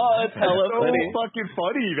 "Oh, it's hella funny." So fucking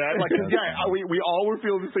funny, man. Like, we all were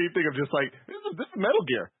feeling the same thing of just like, this is Metal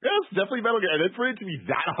Gear. Yeah, it's definitely Metal Gear. And then for it to be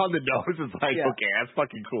that on the nose, it's like, okay, that's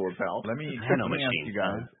fucking cool as hell. Let me ask you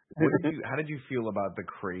guys. How did you feel about the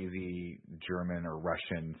crazy German or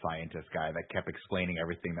Russian scientist guy that kept explaining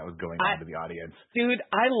everything that was going on to the audience? Dude,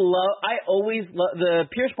 I always love the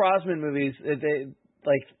Pierce Brosnan movies. They,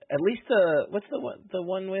 like, at least what's the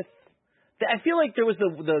one with? I feel like there was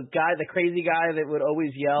the guy, the crazy guy that would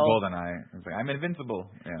always yell. GoldenEye. It's like, I'm invincible.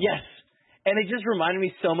 Yeah. Yes, and it just reminded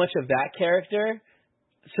me so much of that character.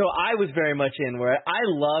 So I was very much in where I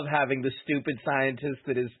love having the stupid scientist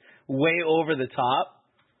that is way over the top.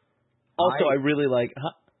 Also, I really like.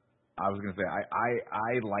 I was gonna say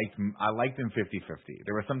I liked him 50-50.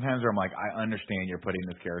 There were some times where I'm like, I understand you're putting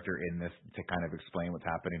this character in this to kind of explain what's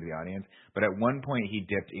happening to the audience, but at one point he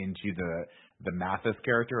dipped into the Mathis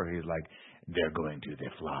character where he's like, they're going to the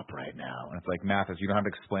flop right now, and it's like, Mathis, you don't have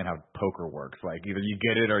to explain how poker works. Like, either you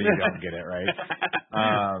get it or you don't get it, right?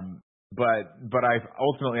 But I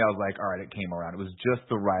was like, all right, it came around. It was just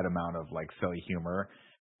the right amount of like silly humor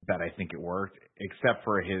that I think it worked, except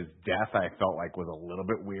for his death. I felt like was a little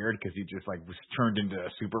bit weird because he just like was turned into a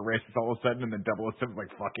super racist all of a sudden, and then 007 like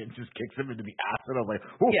fucking just kicks him into the acid. I was like,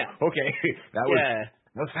 okay, that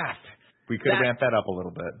was fast. We could have ramped that up a little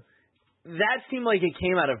bit. That seemed like it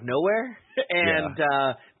came out of nowhere, and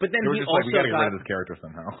but then he we also got to get rid of this character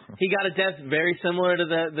somehow. He got a death very similar to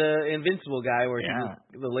the Invincible guy, where he was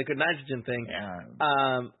the liquid nitrogen thing.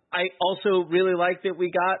 Yeah. I also really liked that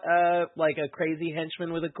we got like a crazy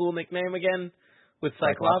henchman with a cool nickname again with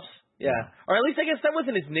Cyclops. Yeah. Or at least I guess that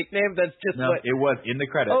wasn't his nickname. That's just it was in the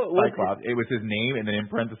credits. Cyclops. It was his name and then in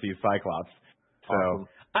parentheses Cyclops. So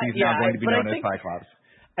he's now going to be known as Cyclops.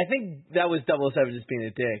 I think that was 007 just being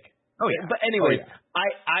a dick. Oh yeah. But anyway,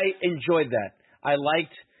 I enjoyed that. I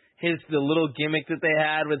liked the little gimmick that they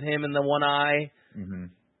had with him and the one eye.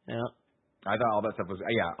 Mhm. Yeah. I thought all that stuff was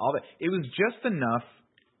all that. It was just enough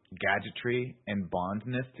gadgetry and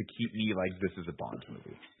Bondness to keep me like, this is a Bond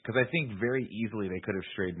movie. Because I think very easily they could have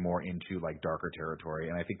strayed more into like darker territory,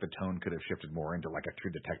 and I think the tone could have shifted more into like a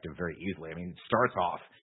True Detective very easily. I mean, it starts off,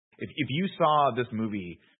 if you saw this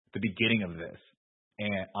movie, the beginning of this,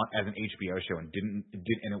 and as an HBO show and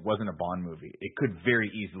and it wasn't a Bond movie, it could very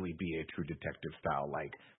easily be a True Detective style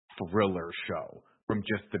like thriller show from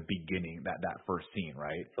just the beginning, that first scene,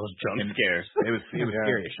 right? Those jump scares. It was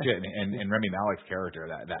scary as shit. And Rami Malek's character,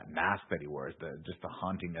 that mask that he wears, just the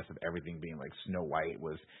hauntingness of everything being like Snow White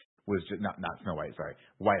was just not Snow White, sorry,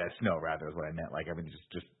 white as snow rather is what I meant. Like everything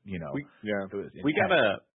just we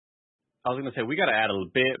gotta add a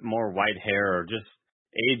bit more white hair or just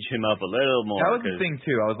age him up a little more. That was the thing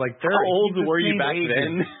too. I was like, how old were you back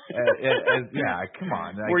then? Come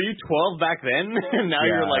on. Like, were you 12 back then? Now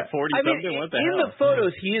you're like 40 something. What the hell? In the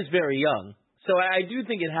photos, he is very young. So I do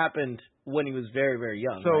think it happened when he was very, very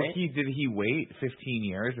young. So right? did he wait 15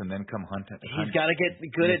 years and then come hunt? He's got to get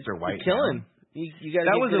good Mr. White at killing. You got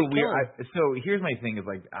to. That was a weird. So here's my thing: is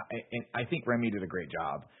like I think Remy did a great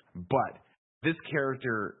job, but this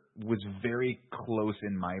character was very close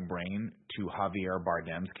in my brain to Javier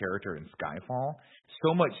Bardem's character in Skyfall,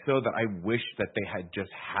 so much so that I wish that they had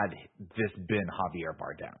just had this been Javier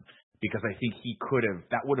Bardem, because I think he could have,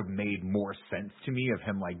 that would have made more sense to me of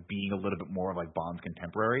him like being a little bit more like Bond's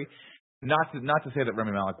contemporary. Not to say that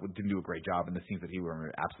Rami Malek didn't do a great job in the scenes that he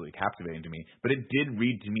were absolutely captivating to me, but it did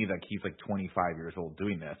read to me like he's like 25 years old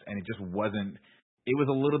doing this, and it just wasn't. It was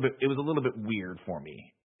a little bit weird for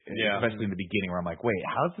me. Yeah, especially in the beginning where I'm like, wait,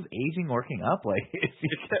 how's this aging working up? Like,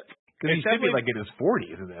 because he should be like in his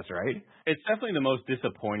 40s in this, right? It's definitely the most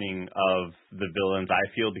disappointing of the villains, I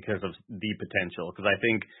feel, because of the potential. Because I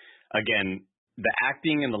think, again, the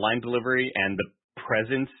acting and the line delivery and the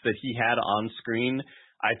presence that he had on screen,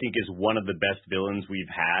 I think, is one of the best villains we've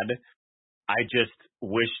had. I just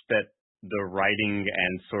wish that the writing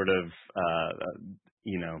and sort of,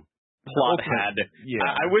 plot had. Yeah.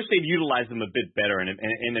 I wish they'd utilized him a bit better and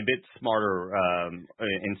in a bit smarter,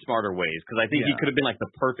 in smarter ways. Because I think he could have been like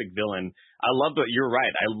the perfect villain. I loved what you're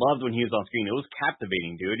right. I loved when he was on screen. It was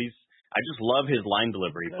captivating, dude. I just love his line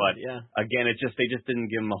delivery, but again, they just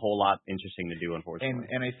didn't give him a whole lot interesting to do, unfortunately.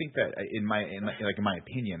 And I think that in my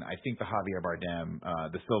opinion, I think the Javier Bardem,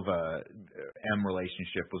 the Silva M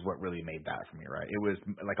relationship was what really made that for me, right? It was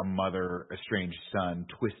like a mother, estranged son,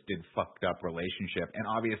 twisted, fucked up relationship, and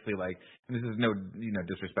obviously, like, and this is no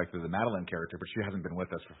disrespect to the Madeline character, but she hasn't been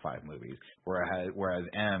with us for 5 movies, whereas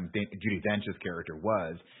Judi Dench's character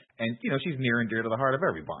was. And, she's near and dear to the heart of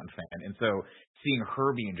every Bond fan. And so seeing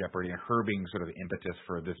her be in jeopardy and her being sort of the impetus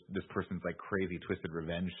for this person's, like, crazy, twisted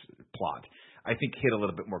revenge plot, I think hit a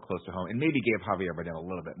little bit more close to home and maybe gave Javier Bardem a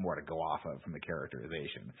little bit more to go off of from the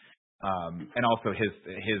characterization. And also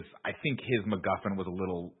I think his MacGuffin was a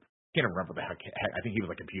little, I can't remember the heck, I think he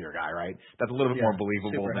was a computer guy, right? That's a little bit more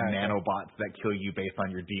believable than nanobots that kill you based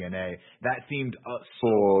on your DNA. That seemed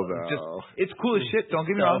it's cool as shit, don't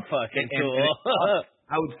get me wrong. Fucking cool.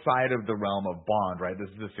 Outside of the realm of Bond, right?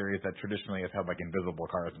 This is a series that traditionally has had like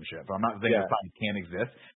invisible cars and shit. So I'm not saying that Bond can't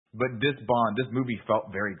exist, but this movie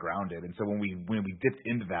felt very grounded. And so when we dipped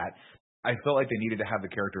into that, I felt like they needed to have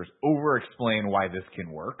the characters over-explain why this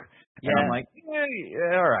can work. And I'm like,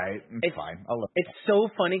 all right, it's fine. It's so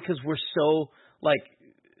funny because we're so like,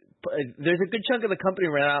 there's a good chunk of the company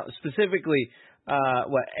right now, specifically.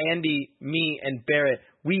 Andy, me, and Barrett,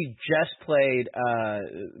 we just played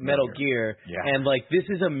Metal Gear, and like this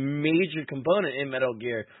is a major component in Metal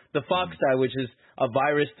Gear. The Fox Die, which is a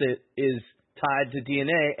virus that is tied to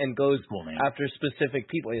DNA and goes after specific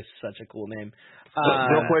people. It's such a cool name.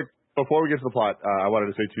 Real quick, before we get to the plot, I wanted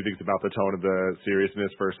to say 2 things about the tone of the seriousness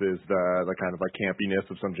versus the kind of like campiness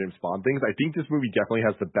of some James Bond things. I think this movie definitely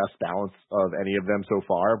has the best balance of any of them so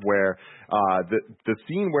far, where the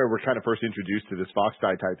scene where we're kind of first introduced to this Fox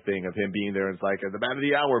Die type thing of him being there and it's like at the man of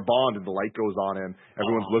the hour Bond and the light goes on and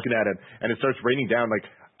everyone's looking at him and it starts raining down. Like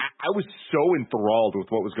I was so enthralled with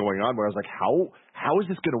what was going on where I was like, how is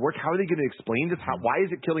this going to work? How are they going to explain this? Why is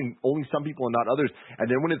it killing only some people and not others? And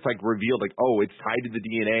then when it's like revealed, like, oh, it's tied to the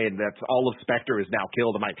DNA and that's all of Spectre is now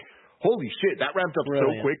killed. I'm like, holy shit, that ramped up so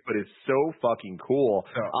quick, but it's so fucking cool.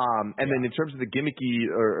 And then in terms of the gimmicky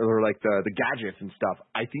or like the gadgets and stuff,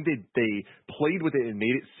 I think they played with it and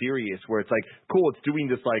made it serious where it's like, cool, it's doing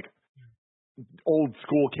this like old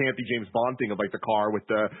school campy James Bond thing of like the car with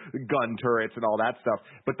the gun turrets and all that stuff,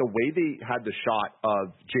 but the way they had the shot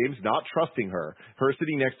of James not trusting her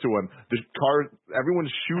sitting next to him, the car,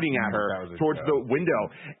 everyone's shooting at her towards the window,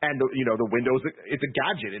 and the window's it's a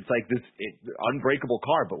gadget. It's like this unbreakable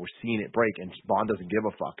car, but we're seeing it break, and Bond doesn't give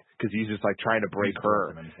a fuck because he's just like trying to break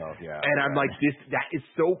her. And I'm like, that is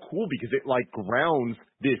so cool because it like grounds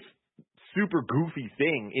this super goofy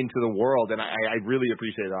thing into the world, and I really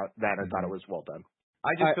appreciate that. I thought it was well done.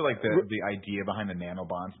 I just feel like the idea behind the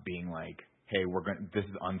nanobots being like, hey, this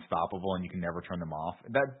is unstoppable and you can never turn them off.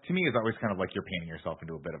 That to me is always kind of like you're painting yourself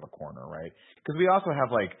into a bit of a corner, right? Because we also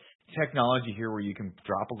have like technology here where you can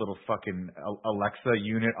drop a little fucking Alexa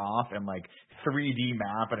unit off and like 3D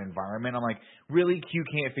map an environment. I'm like, really? Q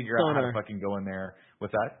can't figure out how to fucking go in there.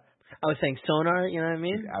 What's that? I was saying sonar, you know what I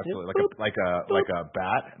mean? Absolutely, like a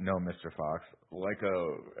bat. No, Mr. Fox, like a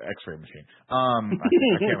X-ray machine. I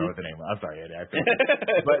can't remember what the name was. I'm sorry, Eddie.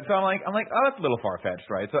 But so I'm like, oh, that's a little far fetched,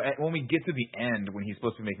 right? So when we get to the end, when he's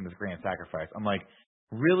supposed to be making this grand sacrifice, I'm like,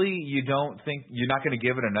 really? You don't think you're not going to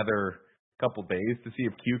give it another couple days to see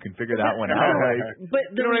if Q can figure that one out?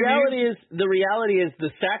 But the reality is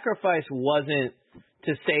the sacrifice wasn't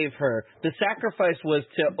to save her. The sacrifice was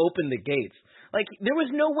to open the gates. Like, there was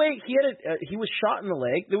no way he was shot in the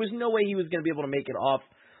leg. There was no way he was going to be able to make it off.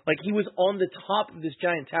 Like, he was on the top of this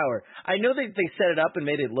giant tower. I know that they set it up and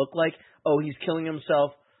made it look like, oh, he's killing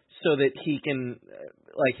himself so that he can,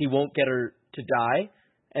 he won't get her to die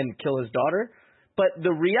and kill his daughter. But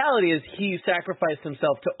the reality is he sacrificed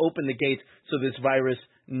himself to open the gates so this virus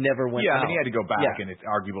never went out. Yeah, I mean, he had to go back, and it's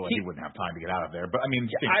arguable that he wouldn't have time to get out of there. But, I mean,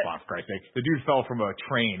 for Christ's sake. The dude fell from a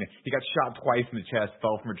train. He got shot twice in the chest,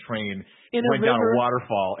 fell from a train, went down a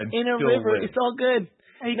waterfall, and in a still river. lived. It's all good.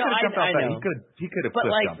 He could have jumped off that. He could have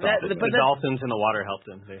jumped off it. The dolphins in the water helped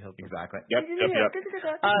him. They helped him. Exactly.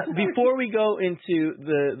 Yep. Before we go into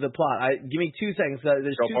the plot, give me 2 seconds.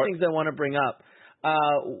 There's two things I want to bring up.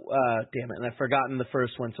 Damn it, and I've forgotten the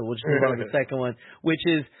first one, so we'll just move on to the second one, which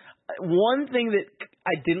is one thing that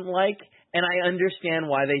I didn't like, and I understand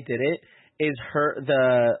why they did it, is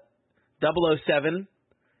the 007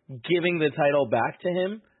 giving the title back to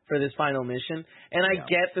him for this final mission. And I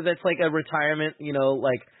get that that's like a retirement,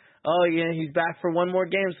 oh yeah, he's back for one more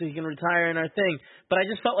game so he can retire in our thing. But I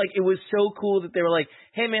just felt like it was so cool that they were like,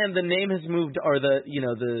 hey man, the name has moved, or the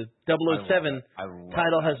 007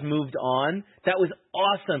 title has moved on. That was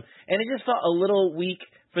awesome. And it just felt a little weak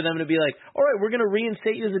for them to be like, all right, we're going to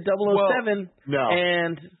reinstate you as a 007. Well, no.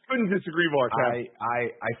 And couldn't disagree more, Kev.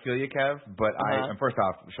 I feel you, Kev, but and first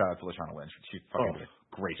off, shout out to Lashana Lynch. She fucking did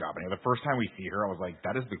a great job. And the first time we see her, I was like,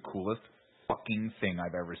 that is the coolest fucking thing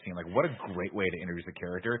I've ever seen. Like, what a great way to introduce a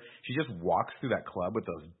character. She just walks through that club with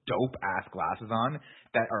those dope ass glasses on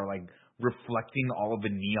that are like reflecting all of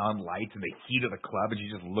the neon lights and the heat of the club, and she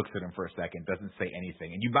just looks at him for a second, doesn't say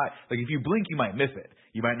anything, and you might, like, if you blink, you might miss it.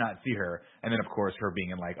 You might not see her, and then of course her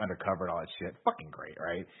being in like undercover and all that shit, fucking great,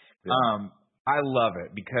 right? Yeah. I love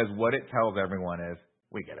it because what it tells everyone is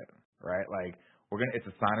we get it, right? Like, it's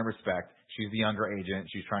a sign of respect. She's the younger agent.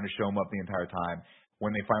 She's trying to show him up the entire time.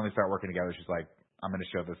 When they finally start working together, she's like, I'm going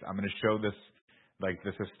to show this like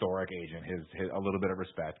this historic agent his a little bit of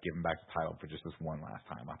respect, give him back the title for just this one last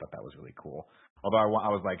time. I thought that was really cool. Although I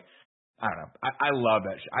was like, I don't know. I love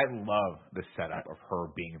that. I love the setup of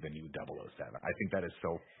her being the new 007. I think that is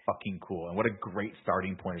so fucking cool. And what a great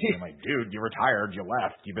starting point of being like, dude, you retired, you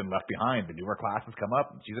left, you've been left behind. The newer classes come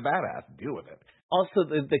up. She's a badass. Deal with it. Also,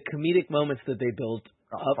 the comedic moments that they built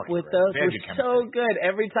up with those were so good.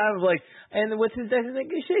 Every time, I was like, and what's his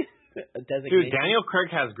designation? Dude, Daniel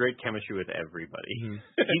Craig has great chemistry with everybody.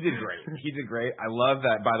 He did great. I love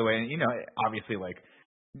that, by the way. And, obviously, like,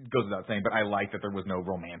 goes without saying, but I like that there was no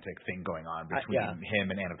romantic thing going on between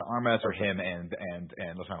him and Ana de Armas or him and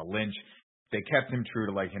Lashana Lynch. They kept him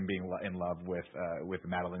true to like him being in love with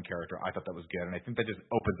the Madeline character. I thought that was good, and I think that just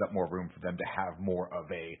opens up more room for them to have more of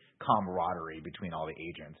a camaraderie between all the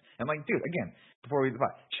agents. And like, dude, again, before we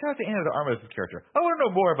shout out to Ana de Armas' character. I want to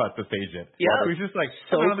know more about this agent. Yeah, he's just like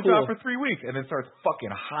so on the cool. job for 3 weeks, and then starts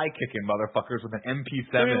fucking high kicking motherfuckers with an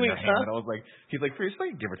MP7 in their hand. And I was like, he's like,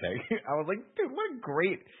 seriously, give or take. I was like, dude, what a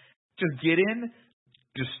great. Just get in,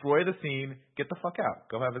 destroy the scene, get the fuck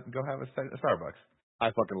out. Go have a Starbucks. I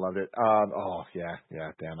fucking loved it.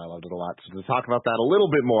 Damn, I loved it a lot. So to talk about that a little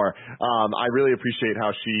bit more, I really appreciate how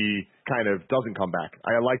she kind of doesn't come back.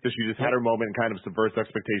 I like that she just had her moment and kind of subverts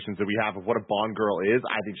expectations that we have of what a Bond girl is.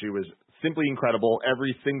 I think she was simply incredible. Every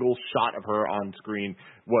single shot of her on screen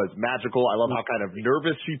was magical. I love how kind of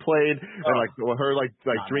nervous she played and like her like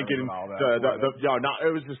drinking it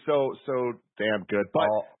was just so damn good. But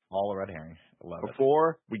all a red herring. I love it.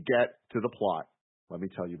 Before we get to the plot, let me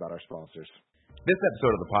tell you about our sponsors. This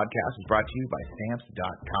episode of the podcast is brought to you by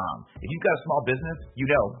Stamps.com. If you've got a small business, you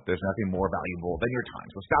know there's nothing more valuable than your time,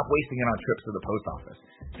 so stop wasting it on trips to the post office.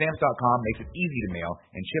 Stamps.com makes it easy to mail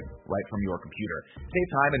and ship right from your computer. Save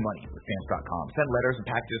time and money with Stamps.com. Send letters and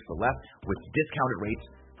packages to the left with discounted rates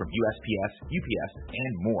from USPS, UPS,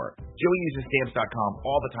 and more. Joey uses Stamps.com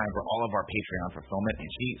all the time for all of our Patreon fulfillment, and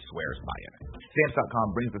she swears by it. Stamps.com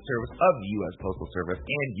brings the service of the U.S. Postal Service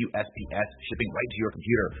and USPS shipping right to your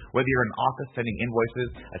computer. Whether you're in an office sending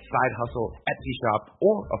invoices, a side hustle, Etsy shop,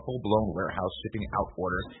 or a full-blown warehouse shipping out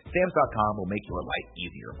orders, Stamps.com will make your life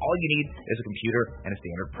easier. All you need is a computer and a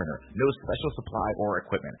standard printer. No special supply or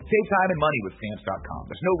equipment. Save time and money with Stamps.com.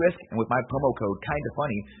 There's no risk, and with my promo code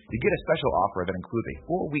KINDAFUNNY, you get a special offer that includes a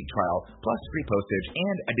 4-week trial plus free postage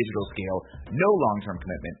and a digital scale. No long-term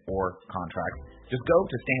commitment or contract. Just go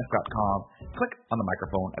to Stamps.com, click on the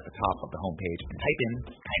microphone at the top of the homepage, and type in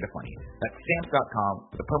Kinda Funny. That's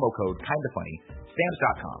Stamps.com with the promo code Kinda Funny.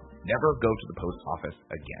 Stamps.com. Never go to the post office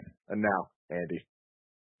again. And now, Andy,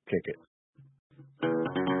 kick it.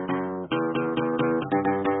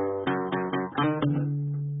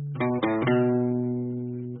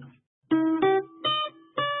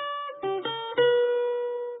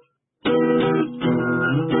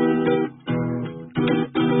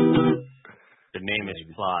 The name is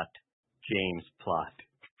Plot. James Plot.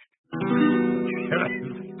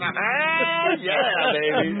 Yeah,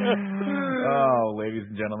 baby. Oh, ladies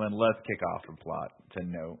and gentlemen, let's kick off the plot to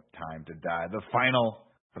No Time to Die. The final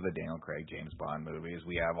for the Daniel Craig James Bond movies.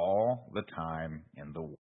 We have all the time in the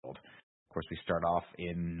world. Of course, we start off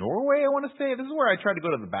in Norway, I want to say. This is where I tried to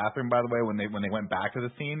go to the bathroom, by the way, when they went back to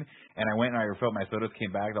the scene. And I went and I refilled my sodas,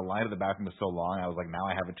 came back. The line to the bathroom was so long, I was like, now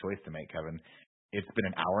I have a choice to make, Kevin. It's been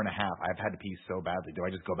an hour and a half. I've had to pee so badly. Do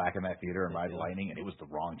I just go back in that theater and ride Lightning? And it was the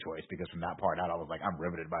wrong choice because from that part out, I was like, I'm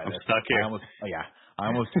riveted by this. I'm stuck here.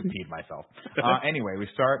 I almost peed myself. Anyway,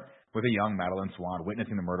 we start with a young Madeline Swan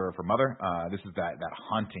witnessing the murder of her mother. This is that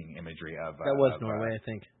haunting imagery of that was Norway, I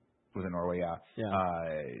think. Was it Norway? Yeah.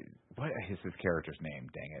 What is his character's name?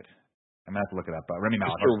 Dang it! I'm gonna have to look it up. Remy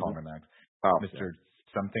Malek. Mr.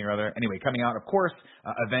 something or other. Anyway, coming out, of course,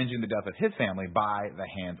 avenging the death of his family by the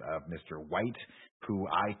hands of Mr. White, who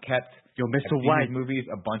I kept. Mr. I've seen White. these movies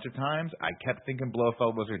a bunch of times. I kept thinking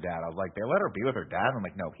Blofeld was her dad. I was like, they let her be with her dad. I'm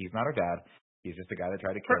like, no, he's not her dad. He's just the guy that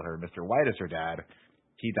tried to kill her. Mr. White is her dad.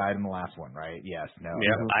 He died in the last one, right? Yes. No.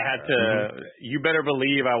 Yeah. No, I had to. You better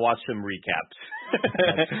believe I watched some recaps.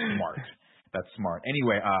 That's smart. That's smart.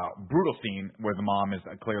 Anyway, brutal scene where the mom is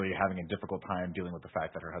clearly having a difficult time dealing with the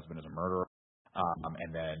fact that her husband is a murderer.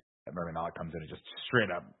 And then Murray Malik comes in and just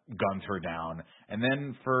straight up guns her down. And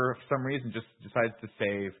then for some reason just decides to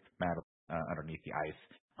save Madeline underneath the ice.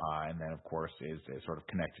 And then, of course, is sort of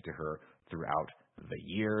connected to her throughout the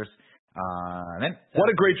years. And then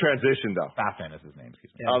what a great transition, though. Safin is his name,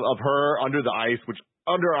 excuse me. Of her under the ice, which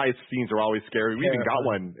under ice scenes are always scary. We even got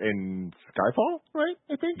one in Skyfall, right?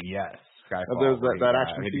 I think. Yes. Skyfall. There's that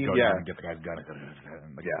action scene, go down and get the guy's gun,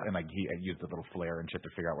 and he used the little flare and shit to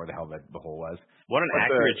figure out where the hell the hole was. What an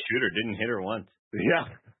accurate shooter! Didn't hit her once. Yeah,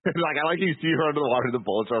 I like you see her under the water, the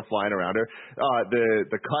bullets are flying around her.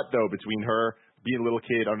 The cut though between her being a little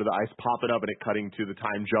kid under the ice, popping up and it cutting to the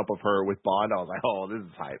time jump of her with Bond, I was like, oh, this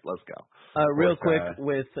is hype. Let's go. Real quick,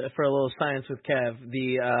 for a little science with Kev,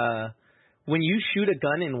 when you shoot a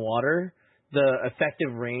gun in water, the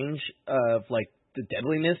effective range of like the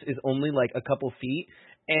deadliness is only like a couple feet,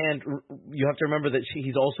 and you have to remember that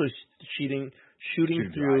he's also shooting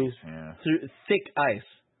through thick ice.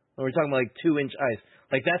 We're talking about like 2-inch ice.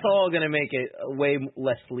 Like that's all going to make it way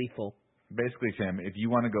less lethal. Basically, Tim, if you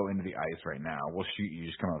want to go into the ice right now, we'll shoot you.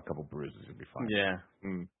 Just come out with a couple bruises. You'll be fine. Yeah.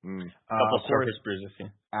 Couple surface bruises, yeah.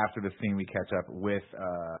 After the scene, we catch up with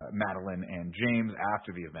Madeline and James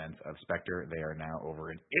after the events of Spectre. They are now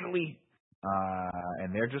over in Italy.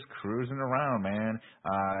 And they're just cruising around, man.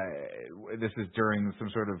 This is during some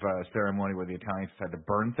sort of ceremony where the Italians decide to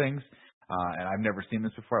burn things. And I've never seen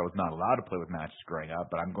this before. I was not allowed to play with matches growing up,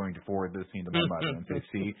 but I'm going to forward this scene to my mother and say,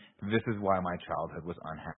 see, this is why my childhood was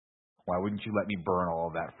unhappy. Why wouldn't you let me burn all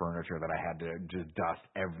of that furniture that I had to just dust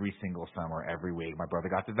every single summer, every week? My brother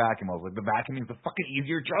got the vacuum. I was like, the vacuuming is a fucking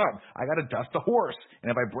easier job. I got to dust a horse. And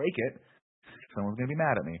if I break it, someone's going to be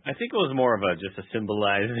mad at me. I think it was more of just a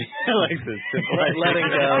symbolizing, like the symbolize letting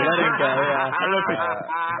go, yeah.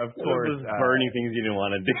 Of course, burning things you didn't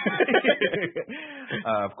want to do.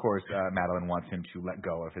 Of course, Madeline wants him to let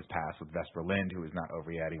go of his past with Vesper Lind, who is not over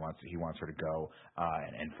yet. He wants her to go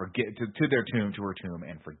and forget to her tomb,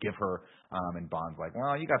 and forgive her. And Bond's like,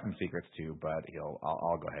 well, you got some secrets too, but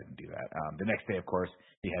I'll go ahead and do that. The next day, of course,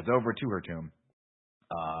 he heads over to her tomb.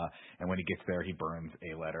 And when he gets there, he burns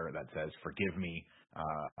a letter that says, forgive me.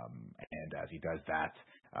 And as he does that,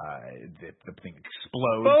 the thing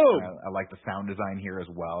explodes. I like the sound design here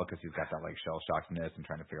as well, because he's got that like shell shockedness and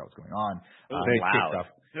trying to figure out what's going on. Loud.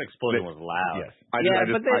 The explosion was loud. Yes.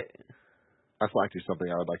 I flagged you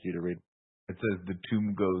something I would like you to read. It says, the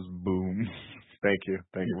tomb goes boom. Thank you.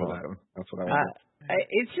 You're welcome. That's what I wanted.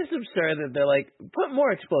 It's just absurd that they're like, put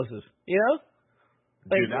more explosives, you know?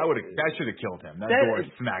 Like, dude, that should have killed him. That door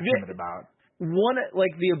smacked him at about. One, like,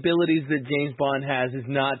 the abilities that James Bond has is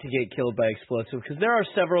not to get killed by explosives, because there are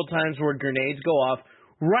several times where grenades go off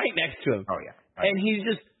right next to him. Oh, yeah. And he's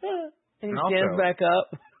just, and he stands back up.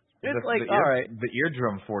 It's all right. The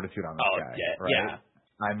eardrum fortitude on this guy. Right? Yeah.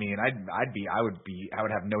 I mean, I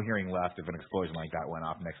would have no hearing left if an explosion like that went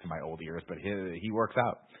off next to my old ears, but he works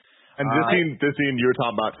out. And this scene you were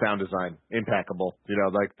talking about sound design, impeccable. You know,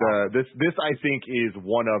 like this I think is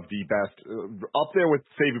one of the best up there with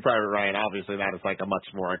Saving Private Ryan. Obviously, that is like a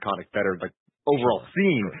much more iconic, better like overall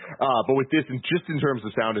scene. But with this, and just in terms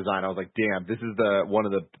of sound design, I was like, damn, this is one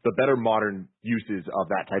of the better modern uses of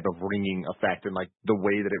that type of ringing effect, and like the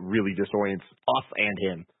way that it really disorients us and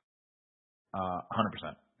him.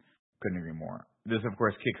 100%. Couldn't agree more. This, of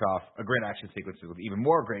course, kicks off a great action sequence with even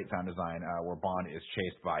more great sound design, where Bond is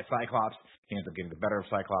chased by Cyclops. He ends up getting the better of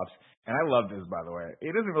Cyclops. And I love this, by the way. He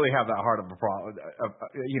doesn't really have that hard of a problem.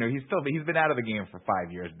 He's been out of the game for 5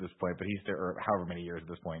 years at this point, but he's still, or however many years at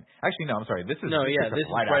this point. Actually, no, I'm sorry. This is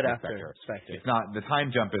right after Spectre. It's not. The time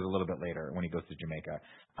jump is a little bit later when he goes to Jamaica.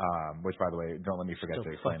 Which, by the way, don't let me forget to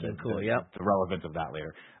explain the relevance of that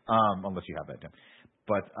later. Unless you have that, Tim.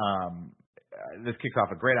 But this kicks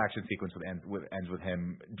off a great action sequence that ends with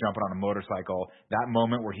him jumping on a motorcycle. That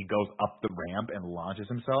moment where he goes up the ramp and launches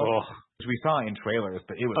himself, which we saw in trailers,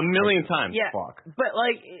 but it was a million times. Yeah, fuck. But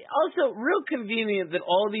like also real convenient that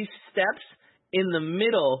all these steps in the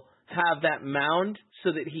middle have that mound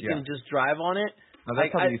so that he can just drive on it. No,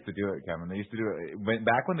 that's how they used to do it, Kevin. They used to do it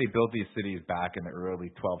back when they built these cities back in the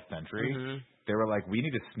early 12th century. Mm-hmm. They were like, we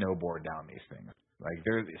need to snowboard down these things. Like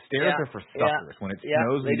stairs are for suckers. When it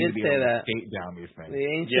snows, they we need did to be say able that. to skate down these things. The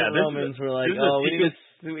ancient Romans were like, we need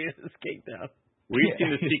to skate down. We've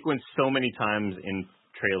seen the sequence so many times in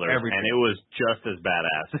trailers, and it was just as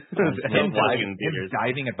badass. him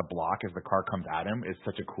diving at the block as the car comes at him is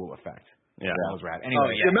such a cool effect. Yeah, that was rad.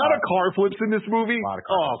 Anyway, the amount of car flips in this movie.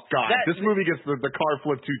 God, this movie gets the car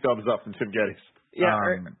flip 2 thumbs up from Tim Geddes. Yeah.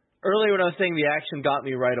 Earlier when I was saying the action got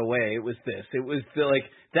me right away, it was this. It was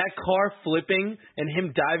that car flipping and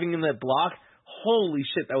him diving in that block. Holy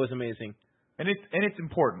shit, that was amazing. And it's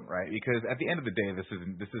important, right? Because at the end of the day, this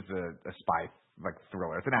is a spy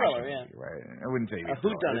thriller. It's an action movie, right? I wouldn't say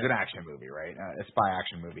it's an action movie, right? A spy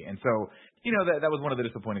action movie. And so, that was one of the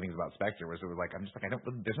disappointing things about Spectre was it was like I'm just like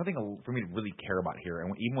there's nothing for me to really care about here. And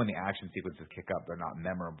even when the action sequences kick up, they're not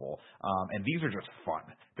memorable. And these are just fun.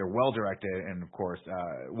 They're well directed and of course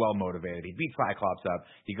well motivated. He beats Cyclops up.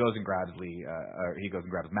 He goes and grabs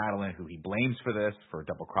Madeline, who he blames for this, for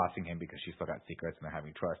double crossing him because she's still got secrets and they're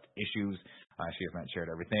having trust issues. She has not shared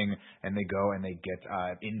everything, and they go and they get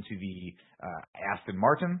into the Aston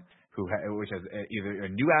Martin, which has either a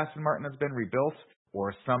new Aston Martin that's been rebuilt,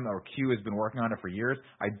 or Q has been working on it for years.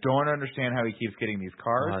 I don't understand how he keeps getting these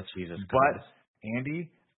cars. Oh, Jesus but Christ.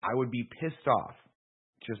 Andy, I would be pissed off,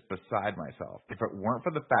 just beside myself, if it weren't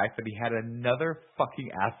for the fact that he had another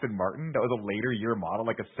fucking Aston Martin that was a later year model,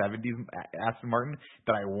 like a 70s Aston Martin,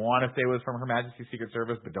 that I want to say was from Her Majesty's Secret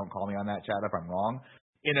Service, but don't call me on that, Chad, if I'm wrong.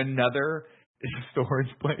 In another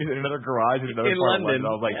storage place, in another garage, in another part of London.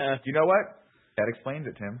 I was like, you know what? That explains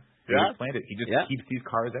it, Tim. That explained it. He just keeps these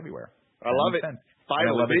cars everywhere. I love it.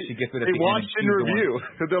 Finally, I love it. She gets it at the end. They watched in review.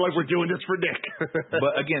 They're like, we're doing this for Nick.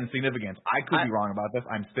 But again, significance. I could be wrong about this.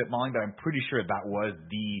 I'm spitballing, but I'm pretty sure that was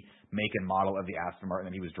the make and model of the Aston Martin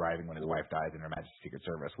that he was driving when his wife dies in Her Majesty's Secret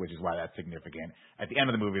Service, which is why that's significant at the end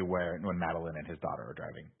of the movie when Madeline and his daughter are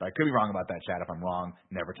driving. But I could be wrong about that, Chad. If I'm wrong,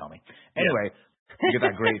 never tell me. Anyway, you get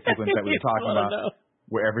that great sequence that we were talking about,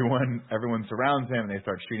 where everyone surrounds him and they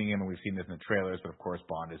start shooting him, and we've seen this in the trailers. But of course,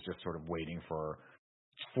 Bond is just sort of waiting for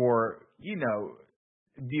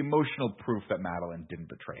the emotional proof that Madeline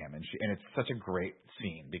didn't betray him, and it's such a great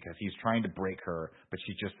scene because he's trying to break her, but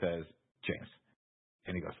she just says, "James,"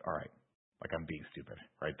 and he goes, "All right," like I'm being stupid,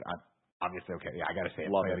 right? Obviously, okay, yeah, I gotta say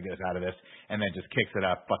it. I gotta get us out of this, and then just kicks it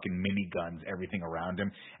up, fucking miniguns everything around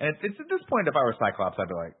him. And it's at this point, if I were Cyclops,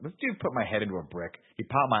 I'd be like, this dude put my head into a brick, he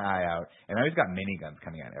popped my eye out, and now he's got miniguns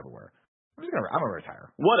coming out everywhere. I'm gonna retire.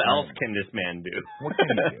 What else can this man do? What can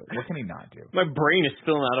he do? What can he not do? My brain is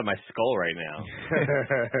spilling out of my skull right now.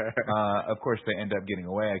 Of course, they end up getting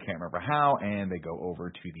away. I can't remember how, and they go over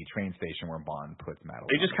to the train station where Bond puts Madeline.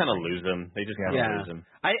 They just kind of lose him. They just kind of lose him.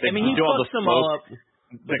 I mean, he fucks them all up.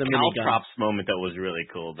 The caltrops moment that was really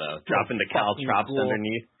cool, though. Dropping the caltrops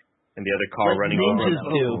underneath, and the other car running over. Ninjas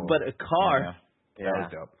do, but a car. Yeah. That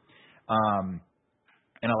was dope.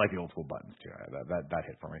 And I like the old school buttons too. That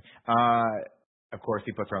hit for me. Of course,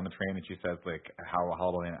 he puts her on the train and she says like, "How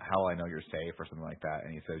will I know you're safe?" or something like that.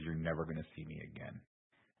 And he says, "You're never going to see me again."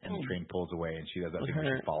 And the train pulls away and she does that thing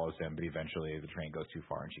where she follows him, but eventually the train goes too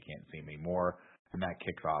far and she can't see him anymore. And that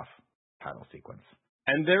kicks off title sequence.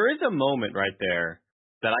 And there is a moment right there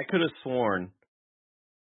that I could have sworn.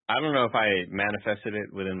 I don't know if I manifested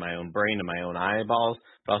it within my own brain and my own eyeballs,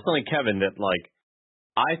 but I was telling Kevin that like.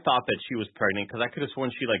 I thought that she was pregnant because I could have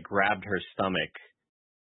sworn she like grabbed her stomach.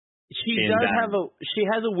 She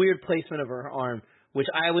has a weird placement of her arm,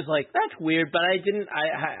 which I was like, that's weird, but I didn't.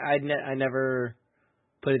 I never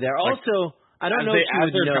put it there. Like, also, I don't know if she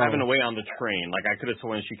as would they're know. driving away on the train. Like I could have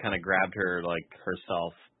sworn she kind of grabbed her like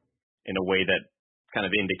herself in a way that kind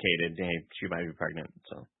of indicated, hey, she might be pregnant.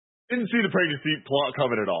 So. Didn't see the pregnancy plot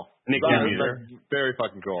coming at all. Nick didn't either. Very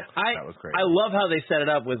fucking cool. That was great. I love how they set it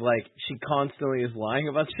up with like she constantly is lying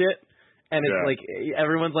about shit, and it's like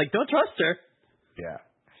everyone's like, don't trust her. Yeah.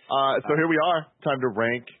 So here we are. Time to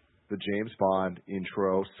rank the James Bond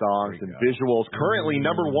intro songs and visuals. Currently,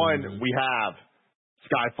 number one we have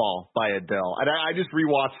Skyfall by Adele, and I just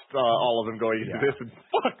rewatched all of them going into this, and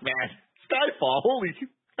fuck man, Skyfall, holy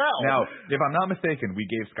hell! Now, if I'm not mistaken, we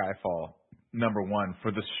gave Skyfall number one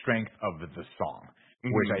for the strength of the song,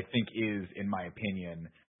 which I think is, in my opinion,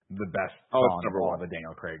 the best song of all the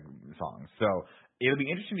Daniel Craig songs. So it'll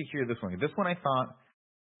be interesting to hear this one. This one I thought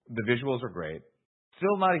the visuals are great.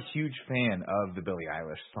 Still not a huge fan of the Billie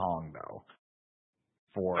Eilish song though,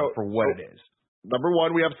 for what it is. Number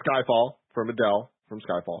one, we have Skyfall from Adele from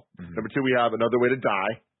Skyfall. Number two, we have Another Way to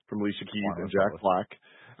Die from Alicia Keys and Jack Black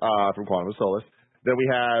from Quantum of Solace. Then we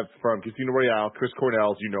have from Casino Royale, Chris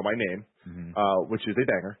Cornell's You Know My Name, which is a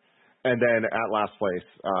banger. And then at last place,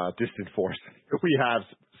 Distant Force, we have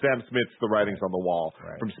Sam Smith's The Writings on the Wall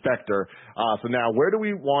Right. from Spectre. So now, where do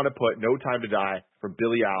we want to put No Time to Die from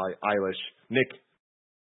Billie Eilish? Nick,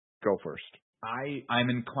 go first. I'm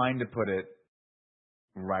inclined to put it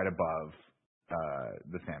right above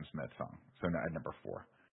the Sam Smith song, so at number 4.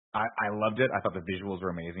 I loved it. I thought the visuals were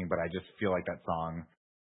amazing, but I just feel like that song,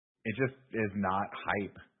 it just is not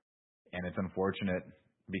hype, and it's unfortunate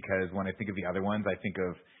because when I think of the other ones, I think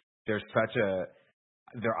of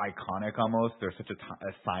they're iconic almost. They're such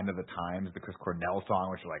a sign of the times. The Chris Cornell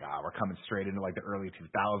song, which is like, we're coming straight into like the early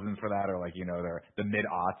 2000s for that, or like, they're the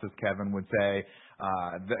mid-aughts, as Kevin would say.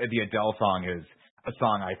 The Adele song is a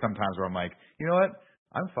song I sometimes where I'm like, you know what?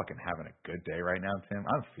 I'm fucking having a good day right now, Tim.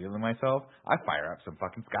 I'm feeling myself. I fire up some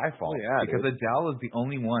fucking Skyfall. Because dude. Adele is the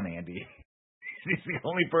only one, Andy. She's the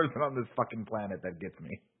only person on this fucking planet that gets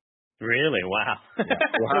me. Really? Wow. Yeah.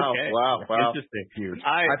 Wow. Okay. Wow. Interesting. Huge.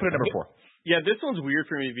 I put it number 4. Yeah, this one's weird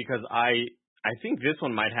for me because I think this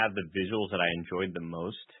one might have the visuals that I enjoyed the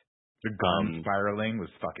most. The gun spiraling was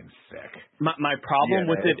fucking sick. My problem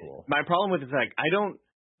with it, cool. my problem with it is like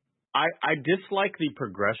I dislike the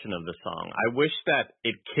progression of the song. I wish that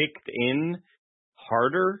it kicked in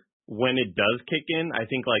harder when it does kick in. I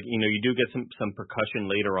think like, you do get some percussion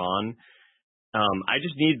later on. I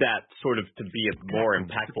just need that sort of to be a more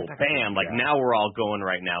impactful bam. Like now we're all going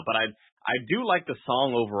right now. But I do like the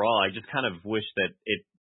song overall. I just kind of wish that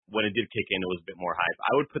when it did kick in, it was a bit more hype.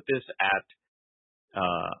 I would put this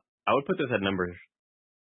at number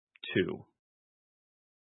 2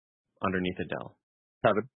 underneath Adele.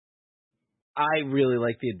 Kevin? I really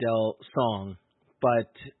like the Adele song,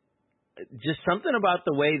 but just something about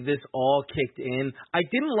the way this all kicked in. I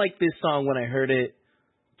didn't like this song when I heard it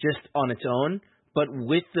just on its own, but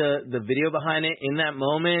with the video behind it in that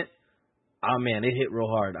moment, oh man, it hit real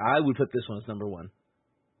hard. I would put this one as number 1.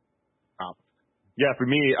 Yeah, for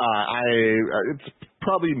me, it's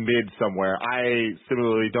probably mid somewhere. I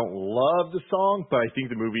similarly don't love the song, but I think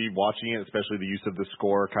the movie, watching it, especially the use of the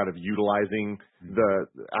score, kind of utilizing the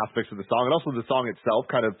aspects of the song, and also the song itself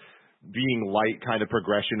kind of being light kind of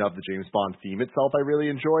progression of the James Bond theme itself, I really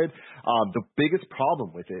enjoyed. The biggest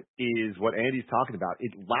problem with it is what Andy's talking about.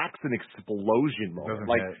 It lacks an explosion moment.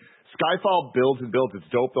 Like, Skyfall builds and builds. It's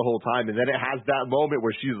dope the whole time. And then it has that moment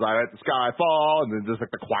where she's like, at the Skyfall, and then there's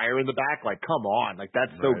like the choir in the back. Like, come on. Like,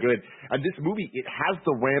 that's so good. And this movie, it has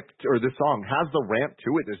the ramp, or this song has the ramp to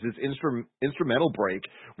it. There's this instrumental break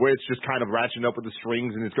where it's just kind of ratcheting up with the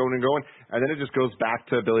strings and it's going and going. And then it just goes back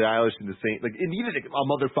to Billie Eilish and the same. Like, it needed a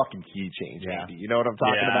motherfucking key change, Andy. You know what I'm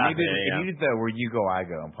talking about? It needed the where you go, I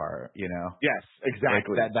go part, Yes,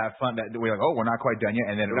 exactly. Like that fun, that we're like, we're not quite done yet.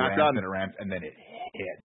 And then it ramps, and then it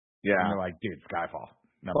hit. Yeah. And they're like, dude, Skyfall,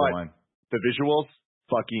 number 1. The visuals,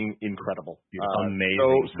 fucking incredible.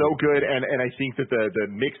 Amazing. So good. And I think that the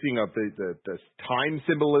mixing of the time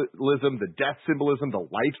symbolism, the death symbolism, the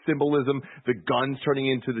life symbolism, the guns turning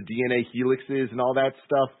into the DNA helixes and all that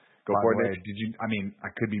stuff. Go for it, Nick. I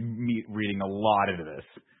could be reading a lot into this.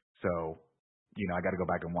 So, I got to go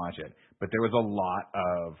back and watch it. But there was a lot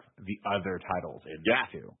of the other titles in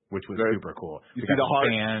this too, which was super cool. We got the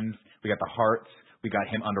fans, we got the hearts, we got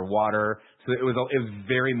him underwater. So it was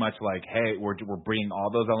very much like, hey, we're bringing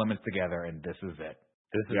all those elements together, and this is it.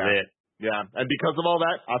 This is it. Yeah, and because of all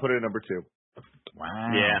that, I put it at number 2.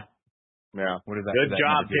 Wow. Yeah. What is that? Good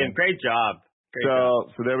job, Tim. Great job.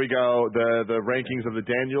 So there we go. The rankings of the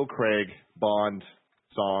Daniel Craig Bond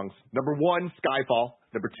songs. Number 1, Skyfall.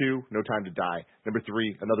 Number 2, No Time to Die. Number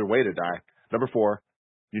 3, Another Way to Die. Number 4,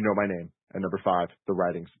 You Know My Name. And number 5, The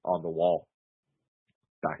Writings on the Wall.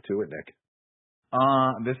 Back to it, Nick.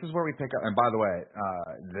 This is where we pick up. And by the way,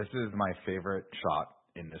 this is my favorite shot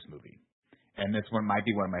in this movie. And this one might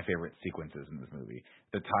be one of my favorite sequences in this movie.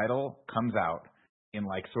 The title comes out in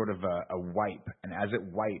like sort of a wipe. And as it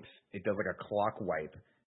wipes, it does like a clock wipe.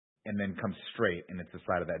 And then comes straight, and it's the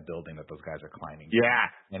side of that building that those guys are climbing. Yeah.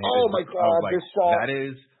 And my God, like, this shot. That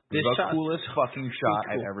is the coolest fucking shot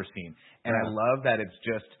I've ever seen. And I love that it's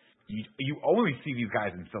just, you only see these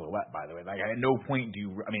guys in silhouette, by the way. Like, at no point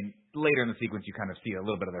later in the sequence, you kind of see a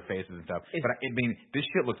little bit of their faces and stuff. But this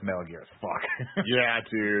shit looks Metal Gear as fuck. Yeah,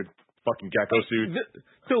 dude. Fucking gecko suit.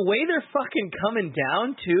 The way they're fucking coming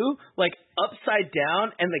down, too, like, upside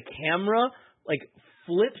down, and the camera, like,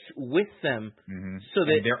 flips with them, so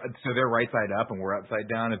that they're right side up and we're upside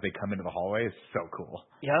down as they come into the hallway. It's so cool.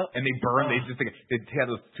 Yeah, and they burn. They have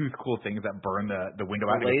those 2 cool things that burn the window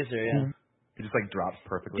out. Laser, It just like drops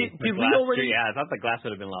perfectly. Did we already? Yeah, I thought the glass would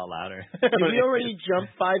have been a lot louder. Did we already jump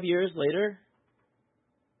 5 years later?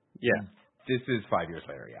 Yeah, this is 5 years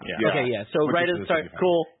later. Yeah. Okay, yeah. So right at the start,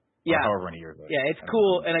 cool. Yeah. However many years later. Yeah, it's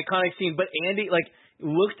cool, an iconic scene. But Andy, like,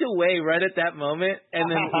 looked away right at that moment and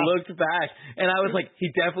then looked back. And I was like,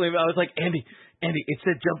 I was like, Andy, it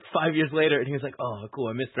said jump 5 years later. And he was like, oh, cool,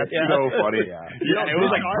 I missed that. That's so funny. Yeah, it was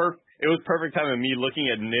like it was perfect time of me looking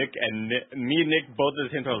at Nick, and me and Nick both at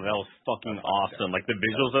the same time. That was fucking awesome. Like the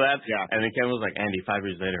visuals of that. Yeah. And then Kevin was like, Andy, 5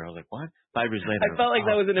 years later. I was like, what? 5 years later. I felt like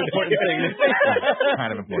that was an important thing.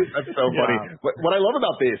 Kind of important. That's so funny. What I love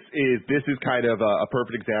about this is kind of a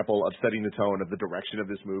perfect example of setting the tone of the direction of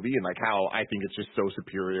this movie, and like how I think it's just so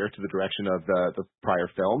superior to the direction of the prior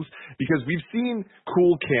films, because we've seen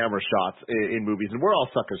cool camera shots in movies, and we're all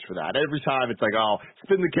suckers for that. Every time it's like, oh,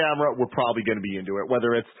 spin the camera, we're probably going to be into it,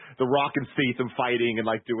 whether it's The Rock and Statham fighting and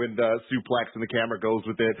like doing the suplex and the camera goes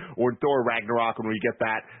with it, or Thor Ragnarok when we get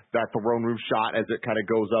that throne room shot as it kind of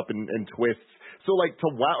goes up and twists. So like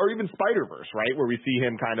or even Spider-Verse, right, where we see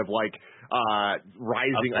him kind of like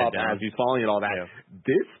rising upside up down as he's falling and all that. Yeah.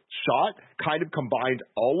 This shot kind of combined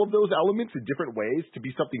all of those elements in different ways to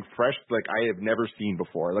be something fresh like I have never seen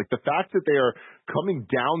before. Like the fact that they are coming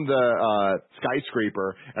down the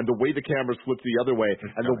skyscraper and the way the camera flips the other way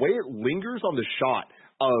and the way it lingers on the shot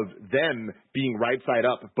of them being right side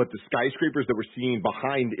up, but the skyscrapers that we're seeing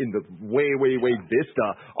behind in the way vista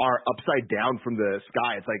are upside down from the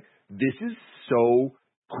sky. It's like, this is so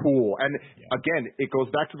cool. And again, it goes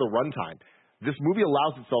back to the runtime. This movie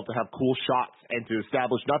allows itself to have cool shots and to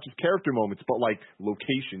establish not just character moments, but like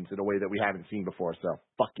locations in a way that we haven't seen before. So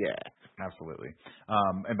fuck yeah. Absolutely.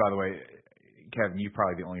 And by the way, Kevin, you're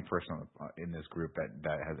probably the only person in this group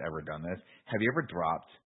that has ever done this. Have you ever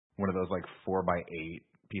dropped one of those like 4x8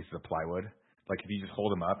 pieces of plywood? Like if you just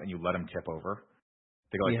hold them up and you let them tip over,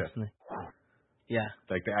 they go like this. Yeah.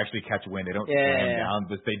 Like they actually catch wind. They don't slam down,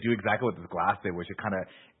 but they do exactly what this glass did, which it kind of,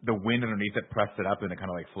 the wind underneath it pressed it up and it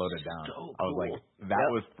kind of like floated down. So cool. I was like, that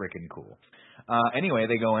was freaking cool.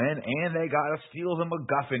 Anyway, they go in and they got a steal the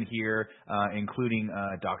MacGuffin here, including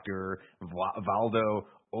Dr. Valdo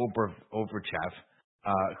Overchev.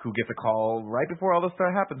 Who gets a call right before all this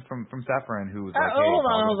stuff happens from Saffron, who's like, hey, hold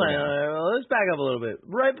on. Let's back up a little bit.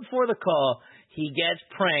 Right before the call, he gets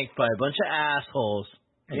pranked by a bunch of assholes.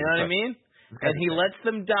 You know what I mean? And he lets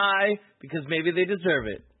them die because maybe they deserve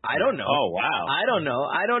it. I don't know. Oh, wow. I don't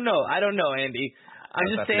know, Andy. I'm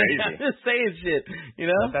just saying shit.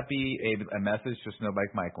 You know? Let that be a message to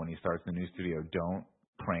Snowbike Mike when he starts the new studio. Don't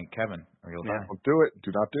prank Kevin or he'll die. Don't do it.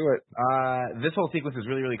 Do not do it. This whole sequence is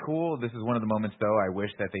really, really cool. This is one of the moments, though, I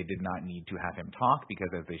wish that they did not need to have him talk,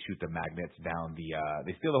 because as they shoot the magnets down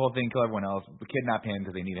they steal the whole thing, kill everyone else, kidnap him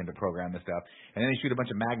because they need him to program this stuff, and then they shoot a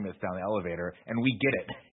bunch of magnets down the elevator, and we get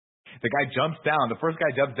it. The guy jumps down. The first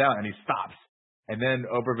guy jumps down, and he stops. And then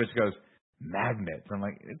Obrovich goes, magnets. I'm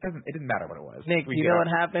like, it didn't matter what it was. Nick, do you know what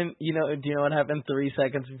happened? Do you know what happened 3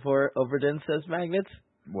 seconds before Overton says magnets?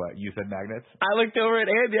 What, you said magnets? I looked over at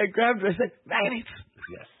Andy, I grabbed her, I said, magnets.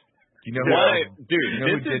 Yes. Do you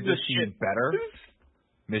know who did this scene better?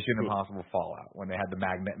 Mission Impossible Fallout, when they had the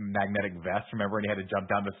magnetic vest, remember, and he had to jump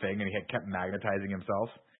down the thing and he kept magnetizing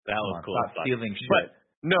himself? That was cool. Stop stealing shit.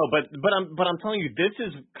 But I'm telling you, this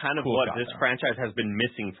is kind of cool what this franchise has been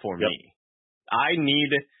missing for me. I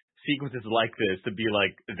need sequences like this to be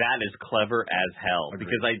like, that is clever as hell. Agreed.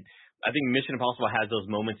 Because I think Mission Impossible has those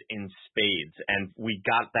moments in spades, and we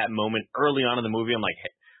got that moment early on in the movie. I'm like,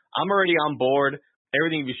 hey, I'm already on board.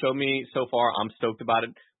 Everything you showed me so far, I'm stoked about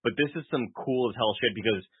it. But this is some cool as hell shit,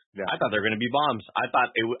 because I thought they were going to be bombs. I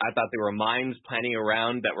thought they were mines planning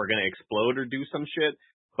around that were going to explode or do some shit.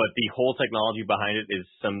 But the whole technology behind it is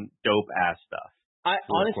some dope ass stuff. I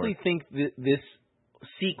honestly think this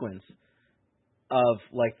sequence of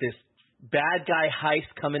like this bad guy heist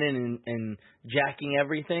coming in and jacking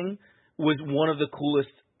everything was one of the coolest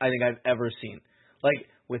I think I've ever seen. Like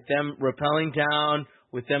with them rappelling down,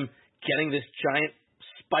 with them getting this giant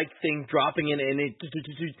spike thing dropping in,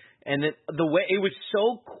 and then the way it was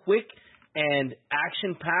so quick and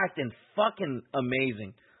action packed and fucking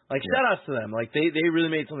amazing. Like, shout outs to them. Like, they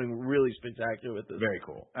really made something really spectacular with this. Very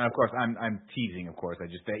cool. And, of course, I'm teasing, of course.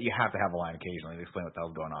 You have to have a line occasionally to explain what the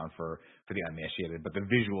hell's going on for the uninitiated. But the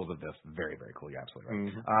visuals of this, very, very cool. You're absolutely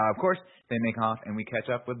right. Mm-hmm. Of course, they make off, and we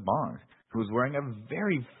catch up with Bond, who's wearing a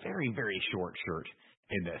very, very, very short shirt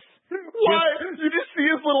in this. Why? You just see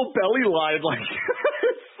his little belly line, like...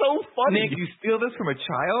 So funny. Nick, you steal this from a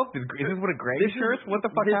child? Is this what a gray shirt? What the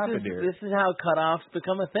fuck happened here? This is how cutoffs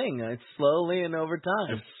become a thing. It's slowly and over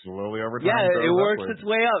time. Just slowly over time. Yeah, it works its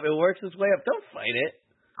way up. Don't fight it.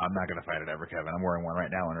 I'm not going to fight it ever, Kevin. I'm wearing one right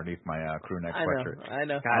now underneath my crew neck sweatshirt. I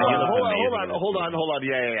know. Hold on.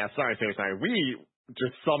 Yeah. Sorry. We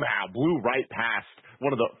just somehow blew right past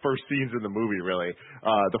one of the first scenes in the movie, really.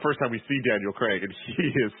 The first time we see Daniel Craig, and he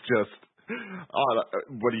is just,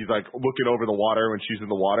 when he's like looking over the water when she's in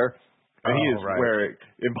the water. And he is wearing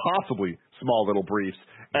impossibly small little briefs.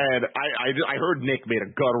 And I heard Nick made a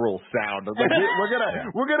guttural sound. Like,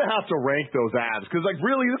 we're gonna have to rank those abs because like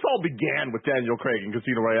really this all began with Daniel Craig in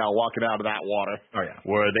Casino Royale walking out of that water. Oh yeah.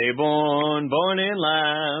 Were they born in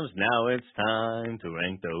labs? Now it's time to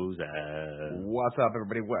rank those abs. What's up,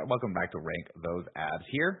 everybody? Welcome back to Rank Those Abs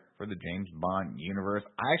here for the James Bond universe.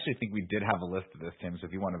 I actually think we did have a list of this, Tim. So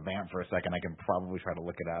if you want to vamp for a second, I can probably try to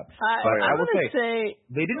look it up. But I will say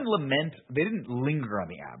they didn't linger on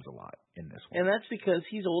the abs a lot in this one, and that's because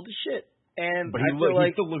he's old as shit. But he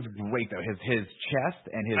still looks great though. His chest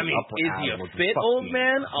and his upper is abs. He a fit old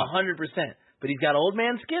man? 100%. But he's got old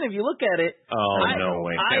man skin if you look at it. Oh no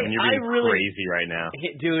way, Kevin! You're being crazy right now,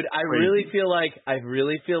 dude. I really feel like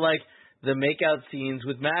the makeout scenes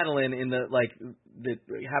with Madeline in the that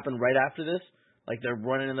happened right after this. Like they're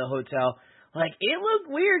running in the hotel. Like it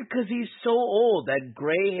looked weird because he's so old. That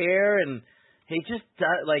gray hair and he just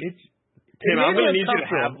like. Tim, I'm gonna need you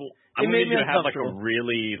to have. I'm gonna need you to have like a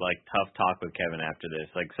really tough talk with Kevin after this,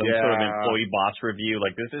 like some sort of employee boss review.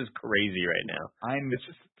 Like this is crazy right now. It's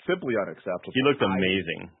just simply unacceptable. He looked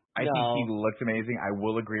amazing. I think he looked amazing. I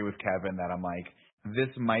will agree with Kevin that I'm like, this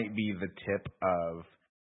might be the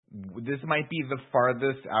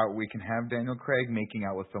farthest out we can have Daniel Craig making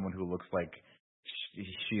out with someone who looks like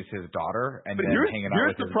she's his daughter and then hanging out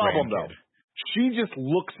with his grandkid. Here's the problem though. She just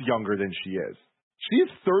looks younger than she is.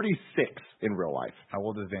 She's 36 in real life. How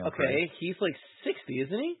old is Daniel Okay, Craig? he's like 60,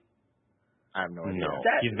 isn't he? I have no idea. No,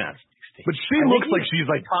 he's not 60. But she looks like she's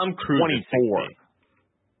like Tom Cruise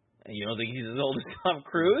 24. You don't think he's as old as Tom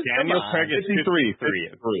Cruise? Daniel Craig is 53.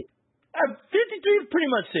 53 is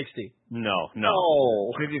pretty much 60. No.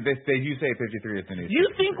 Oh. You say 53 is the new.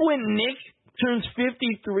 You think when Nick turns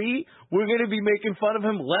 53, we're going to be making fun of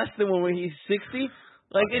him less than when he's 60?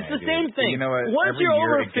 Like, it's the same thing. You know what? Once you're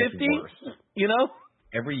over 50, you know?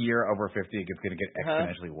 Every year over 50, it's going to get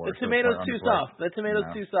exponentially worse. The tomato's too soft. The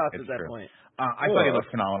tomato's too soft at that point. I thought he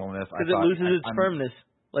looked phenomenal in this. Because it loses its firmness,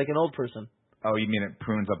 like an old person. Oh, you mean it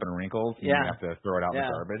prunes up and wrinkles? And you have to throw it out in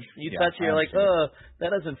the garbage? You touch it, you're like,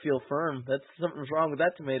 that doesn't feel firm. Something's wrong with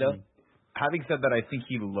that tomato. Having said that, I think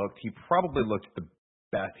he probably looked the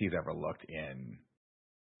best he's ever looked in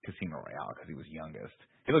Casino Royale because he was youngest.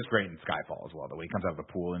 He looks great in Skyfall as well, though. When he comes out of the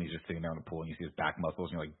pool and he's just sitting there in the pool and you see his back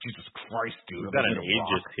muscles and you're like, Jesus Christ, dude. We've got an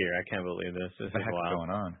ageist here. I can't believe this. This is wild.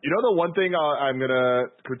 Going on? You know the one thing I'm going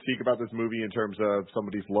to critique about this movie in terms of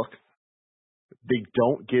somebody's look? They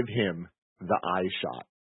don't give him the eye shot.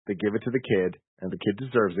 They give it to the kid, and the kid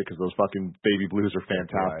deserves it because those fucking baby blues are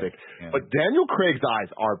fantastic. Yeah. But Daniel Craig's eyes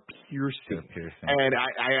are piercing. And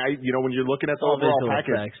I when you're looking at the overall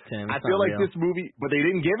package, I feel like this movie, but they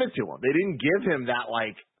didn't give it to him. They didn't give him that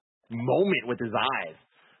moment with his eyes.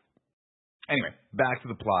 Anyway, back to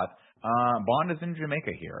the plot. Bond is in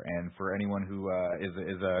Jamaica here, and for anyone who is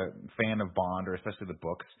a fan of Bond or especially the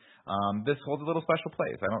books, this holds a little special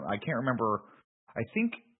place. I can't remember. I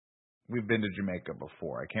think we've been to Jamaica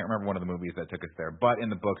before. I can't remember one of the movies that took us there, but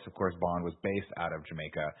in the books, of course, Bond was based out of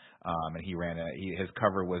Jamaica, and his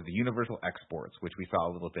cover was the Universal Exports, which we saw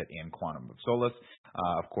a little bit in Quantum of Solace.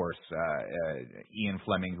 Of course, Ian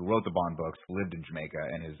Fleming, who wrote the Bond books, lived in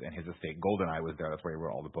Jamaica, and his estate Goldeneye was there. That's where he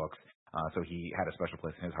wrote all the books. So he had a special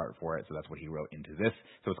place in his heart for it. So that's what he wrote into this.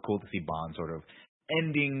 So it's cool to see Bond sort of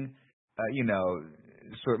ending,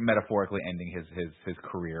 sort of metaphorically ending his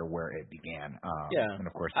career where it began. And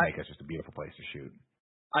of course, Jamaica is just a beautiful place to shoot.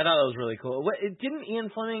 I thought that was really cool. Didn't Ian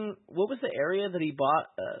Fleming? What was the area that he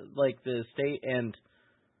bought, the estate, and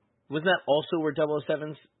wasn't that also where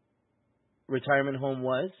 007's retirement home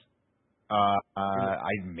was?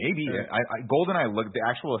 Goldeneye the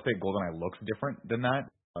actual estate Goldeneye looks different than that.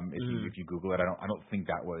 If you Google it, I don't think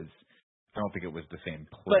it was the same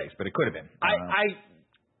place, but it could have been. I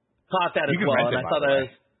thought that as well, and I thought that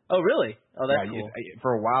was. Oh, really? Oh, that's cool.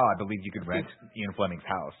 For a while, I believe you could rent Ian Fleming's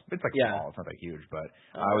house. It's small. It's not that huge, but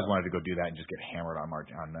I always wanted to go do that and just get hammered on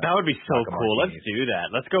that would be so cool. Let's do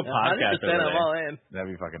that. Let's go podcast over there. I'm all in. That'd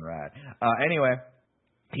be fucking rad. Anyway,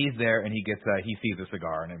 he's there and he sees a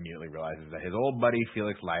cigar and immediately realizes that his old buddy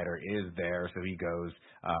Felix Leiter is there, so he goes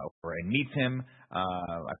over and meets him.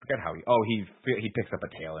 I forget how he picks up a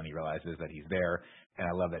tail and he realizes that he's there. And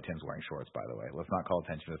I love that Tim's wearing shorts, by the way. Let's not call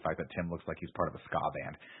attention to the fact that Tim looks like he's part of a ska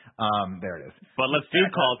band. There it is. But let's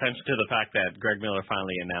call attention to the fact that Greg Miller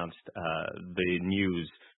finally announced the news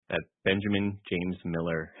that Benjamin James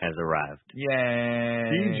Miller has arrived.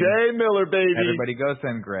 Yay! DJ Miller, baby! Everybody go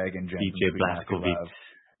send Greg and Jensen DJ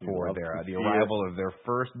Blazkowicz. for the arrival of their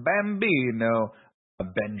first Bambino,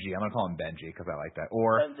 Benji. I'm gonna call him Benji because I like that,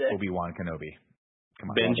 or Obi-Wan Kenobi. Come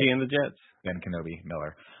on, Benji and the Jets. Ben Kenobi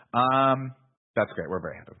Miller. That's great. We're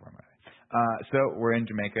very happy for him. So we're in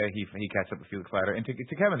Jamaica. He catches up with Felix Leiter, and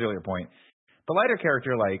to Kevin's earlier point, the Leiter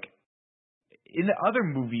character, like in the other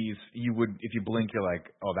movies, you would, if you blink, you're like,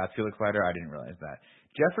 oh, that's Felix Leiter. I didn't realize that.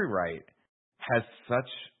 Jeffrey Wright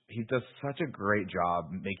does such a great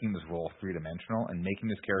job making this role three-dimensional and making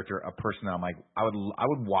this character a person that I'm like, I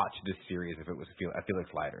would watch this series if it was a Felix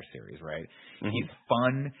Leiter series, right? Mm-hmm. He's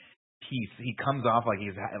fun. He comes off like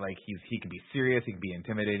he can be serious, he can be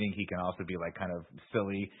intimidating, he can also be like kind of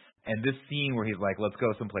silly. And this scene where he's like, let's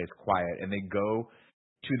go someplace quiet, and they go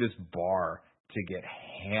to this bar to get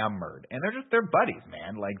hammered, and they're buddies,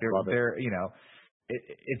 man. Like they're you know.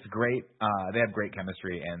 It's great. They have great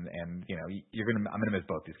chemistry, and you know I'm gonna miss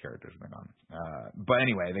both these characters when they're gone. But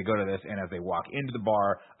anyway, they go to this, and as they walk into the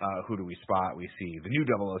bar, who do we spot? We see the new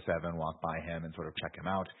 007 walk by him and sort of check him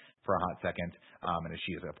out for a hot second. And as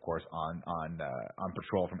she is, of course, on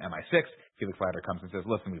patrol from MI6, Felix Leiter comes and says,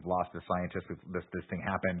 "Listen, we've lost this scientist. This thing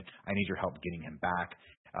happened. I need your help getting him back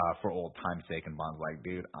for old time's sake." And Bond's like,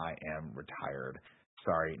 "Dude, I am retired.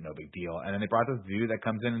 Sorry, no big deal." And then they brought this dude that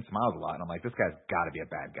comes in and smiles a lot. And I'm like, this guy's got to be a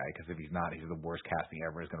bad guy, because if he's not, he's the worst casting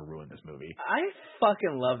ever. He's going to ruin this movie. I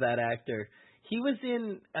fucking love that actor. He was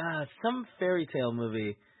in some fairy tale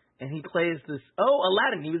movie, and he plays this. Oh,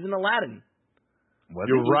 Aladdin. He was in Aladdin.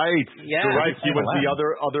 You're right. Yeah. You're right. He was the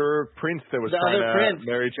other prince that was trying to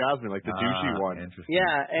marry Jasmine, like the douchey one.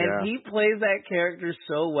 Yeah, and he plays that character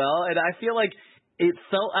so well. And I feel like it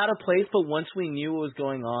felt out of place, but once we knew what was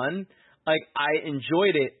going on, like, I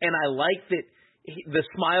enjoyed it, and I liked that the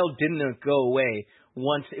smile didn't go away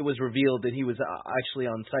once it was revealed that he was actually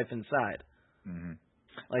on Siphon's side. Mm-hmm.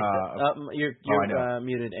 Like, you're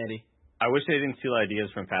muted, Eddie. I wish they didn't steal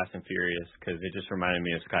ideas from Fast and Furious, because it just reminded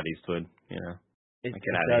me of Scott Eastwood, you know. Get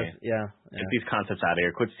out of here. Yeah. Get these concepts out of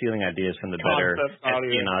here. Quit stealing ideas from the better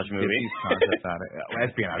espionage movie. Get these concepts out of here.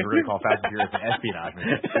 Espionage. We're going to call Fast and Furious an espionage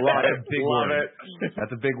movie. Love it.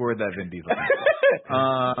 That's a big word that Vin Diesel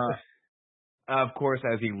Of course,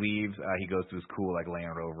 as he leaves, he goes to his cool, like,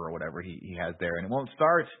 Land Rover or whatever he has there, and it won't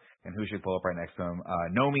start. And who should pull up right next to him?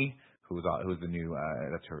 Nomi, who's the new,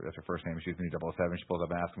 that's her first name. She's the new 007. She pulls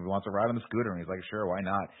up and asks him if he wants to ride on the scooter, and he's like, sure, why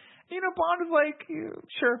not? You know, Bond is like,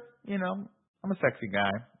 sure, you know, I'm a sexy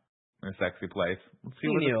guy in a sexy place. Let's see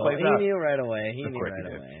what this plays out. He knew right away.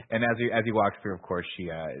 And as he walks through, of course, she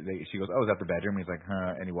goes, oh, is that the bedroom? And he's like,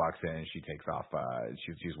 huh? And he walks in, and she takes off.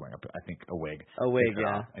 She's wearing a wig. A wig,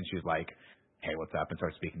 yeah. And she's like, hey, what's up? And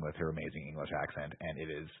starts speaking with her amazing English accent, and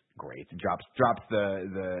it is great. And drops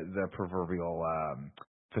the proverbial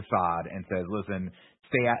facade and says, listen,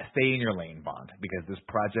 stay in your lane, Bond, because this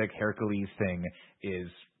Project Hercules thing is.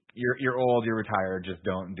 You're old, you're retired, just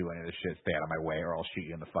don't do any of this shit, stay out of my way, or I'll shoot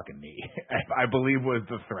you in the fucking knee, I believe was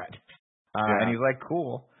the threat. And he's like,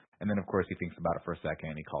 cool. And then, of course, he thinks about it for a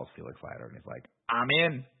second, and he calls Felix Leiter, and he's like, I'm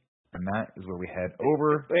in. And that is where we head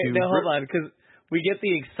over to... Wait, hold on, because we get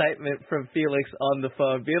the excitement from Felix on the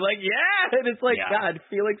phone, being like, yeah! And it's like, God,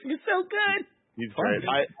 Felix, you're so good! He's great.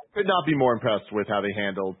 I could not be more impressed with how they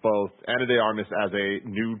handled both Ana de Armas as a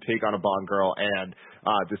new take on a Bond girl and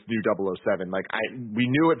this new 007. Like, we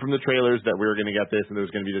knew it from the trailers that we were going to get this, and there was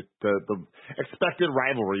going to be the expected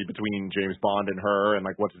rivalry between James Bond and her, and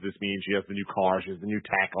like, what does this mean? She has the new car, she has the new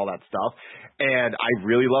tech, all that stuff. And I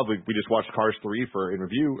really love, like, we just watched Cars 3 in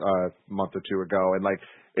review a month or two ago, and like,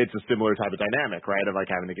 it's a similar type of dynamic, right? Of like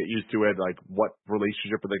having to get used to it, like what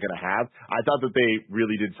relationship are they going to have? I thought that they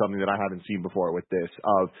really did something that I haven't seen before with this,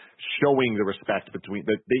 of showing the respect that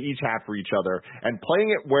they each have for each other and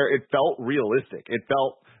playing it where it felt realistic. It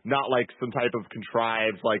felt not like some type of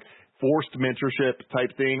contrived, like forced mentorship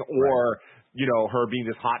type thing, or, you know, her being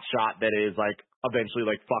this hot shot that is like eventually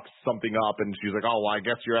like fucks something up and she's like, oh, well, I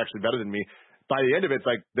guess you're actually better than me. By the end of it, it's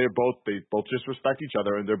like they both just respect each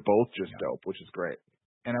other, and they're both just dope, which is great.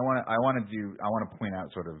 And I want to point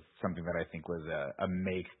out sort of something that I think was a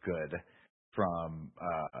make good from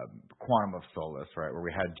Quantum of Solace, right, where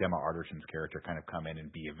we had Gemma Arterton's character kind of come in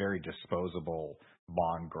and be a very disposable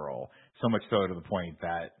Bond girl, so much so to the point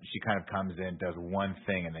that she kind of comes in, does one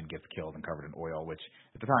thing, and then gets killed and covered in oil, which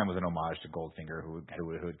at the time was an homage to Goldfinger, who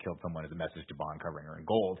had killed someone as a message to Bond, covering her in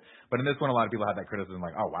gold. But in this one, a lot of people had that criticism,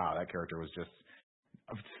 like, oh wow, that character was just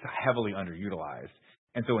heavily underutilized.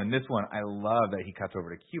 And so in this one, I love that he cuts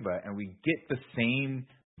over to Cuba, and we get the same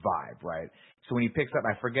vibe, right? So when he picks up,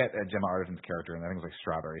 I forget Gemma Arterton's character, and I think it was like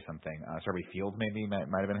Strawberry something. Strawberry Fields, maybe,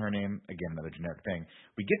 might have been her name. Again, another generic thing.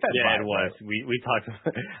 We get that vibe. Yeah, it was. Right? We talked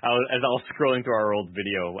about, as I was scrolling through our old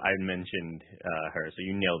video, I mentioned her, so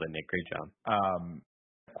you nailed it, Nick. Great job.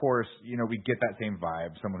 Of course, we get that same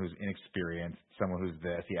vibe. Someone who's inexperienced, someone who's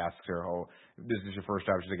this. He asks her, "Oh, this is your first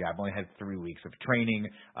job?" She's like, "Yeah, I've only had 3 weeks of training."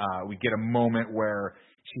 We get a moment where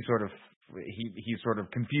he's sort of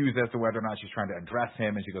confused as to whether or not she's trying to address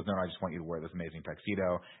him, and she goes, "No, I just want you to wear this amazing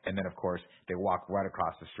tuxedo." And then, of course, they walk right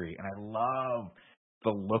across the street, and I love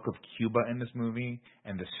the look of Cuba in this movie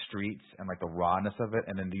and the streets and like the rawness of it,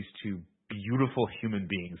 and then these two beautiful human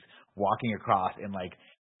beings walking across in like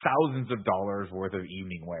thousands of dollars worth of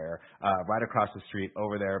evening wear, right across the street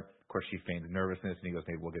over there. Of course, she feigns nervousness, and he goes,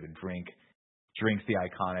 "Maybe we'll get a drink." Drinks the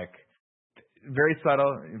iconic, very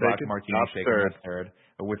subtle vodka martini, shaken not stirred,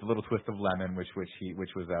 with a little twist of lemon, which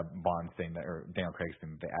was a Bond thing or Daniel Craig's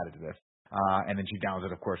thing that they added to this. And then she downs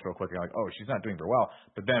it, of course, real quick. You're like, oh, she's not doing very well.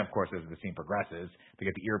 But then, of course, as the scene progresses, they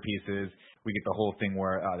get the earpieces. We get the whole thing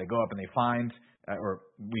where they go up and they find, or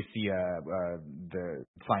we see the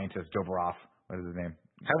scientist Dobrov. What is his name?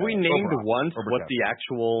 Have we named once Oberchev. what the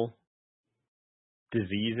actual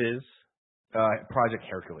disease is? Project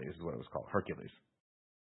Hercules is what it was called. Hercules.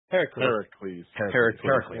 Heracles.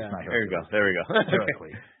 Yeah. Not Hercules. There we go.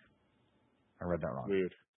 Heracles. I read that wrong.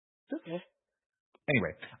 Weird. Okay.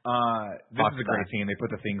 Anyway, this is a great scene. They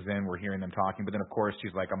put the things in. We're hearing them talking. But then, of course,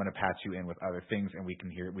 she's like, "I'm going to patch you in with other things." And we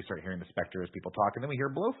start hearing the Spectre as people talk. And then we hear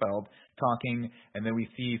Blofeld talking. And then we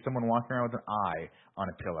see someone walking around with an eye on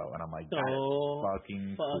a pillow. And I'm like, that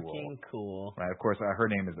is fucking cool. Right, of course, her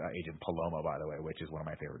name is Agent Paloma, by the way, which is one of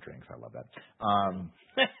my favorite drinks. I love that.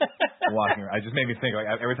 Walking around. I just made me think, like,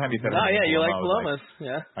 every time you said it. Oh, yeah, you like Palomas.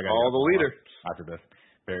 Palomas. Yeah. I got the leader. After this.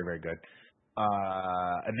 Very, very good.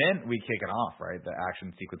 And then we kick it off, right? The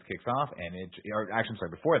action sequence kicks off, and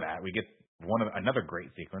before that, we get another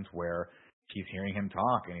great sequence where he's hearing him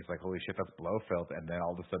talk, and he's like, "Holy shit, that's Blofeld!" And then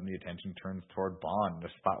all of a sudden, the attention turns toward Bond. The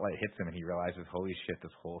spotlight hits him, and he realizes, "Holy shit,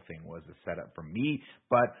 this whole thing was a setup for me."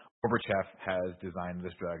 But Gorbachev has designed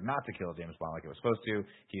this drug not to kill James Bond like it was supposed to.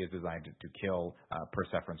 He has designed it to kill, per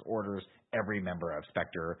Safran's orders, every member of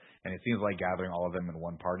Spectre. And it seems like gathering all of them in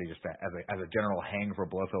one party just as a general hang for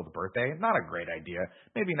Blofeld's birthday, not a great idea.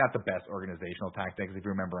 Maybe not the best organizational tactics. If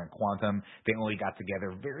you remember in Quantum, they only got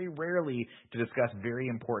together very rarely to discuss very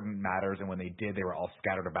important matters. And when they did, they were all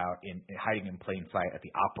scattered about hiding in plain sight at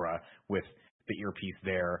the opera with the earpiece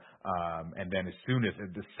there, and then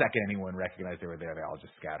the second anyone recognized they were there, they all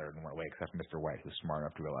just scattered and went away, except for Mr. White, who's smart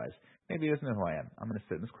enough to realize, maybe this isn't who I am. I'm going to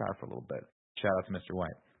sit in this crowd for a little bit. Shout out to Mr.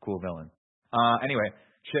 White. Cool villain. Anyway,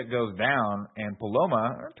 shit goes down, and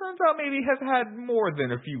Paloma, it turns out, maybe has had more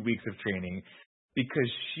than a few weeks of training, because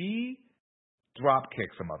she drop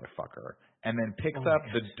kicks a motherfucker, and then picks up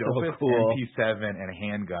the dopest MP7 and a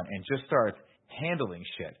handgun, and just starts handling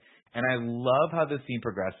shit. And I love how this scene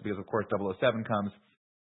progresses because, of course, 007 comes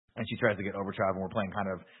and she tries to get Overchild, and we're playing kind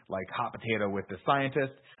of like hot potato with the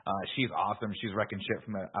scientist. She's awesome. She's wrecking shit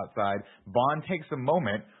from the outside. Bond takes a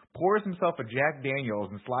moment, pours himself a Jack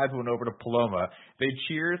Daniels, and slides one over to Paloma. They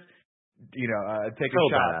cheers. Take a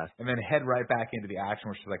shot, and then head right back into the action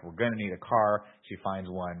where she's like, "We're gonna need a car." She finds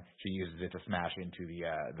one. She uses it to smash into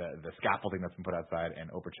the scaffolding that's been put outside,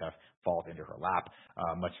 and Oberchev falls into her lap,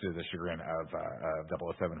 much to the chagrin of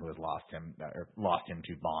 007, who has lost him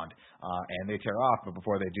to Bond. And they tear off, but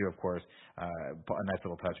before they do, of course, a nice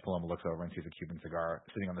little touch. Paloma looks over and sees a Cuban cigar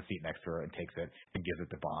sitting on the seat next to her, and takes it and gives it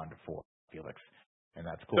to Bond for Felix, and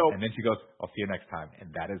that's cool. So, and then she goes, "I'll see you next time,"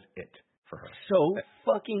 and that is it for her. So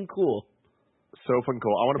fucking cool. So fucking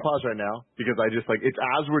cool. I want to pause right now because I just it's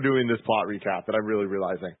as we're doing this plot recap that I'm really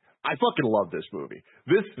realizing I fucking love this movie.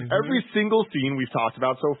 Every single scene we've talked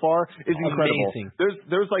about so far is incredible. Amazing.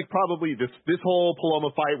 There's like probably this whole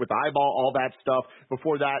Paloma fight with the eyeball, all that stuff.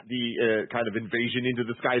 Before that, the kind of invasion into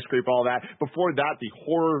the skyscraper, all that. Before that, the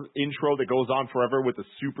horror intro that goes on forever with the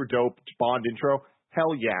super dope Bond intro.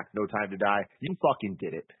 Hell yeah, No Time to Die. You fucking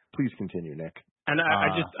did it. Please continue, Nick. And I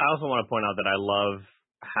also want to point out that I love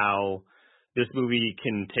how this movie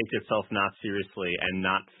can take itself not seriously and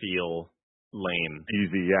not feel lame.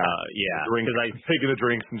 Easy, yeah. Taking the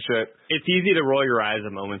drinks and shit. It's easy to roll your eyes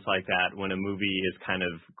at moments like that when a movie is kind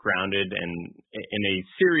of grounded and in a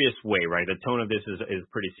serious way, right? The tone of this is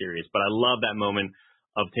pretty serious. But I love that moment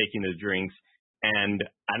of taking the drinks, and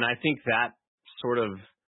I think that sort of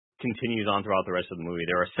continues on throughout the rest of the movie.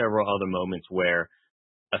 There are several other moments where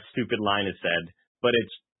a stupid line is said, but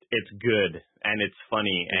it's good and it's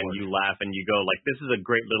funny, and you laugh and you go like, this is a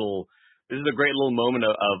great little This is a great little moment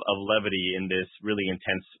of levity in this really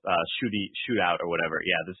intense shootout or whatever.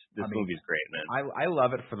 Yeah, this movie's great, man. I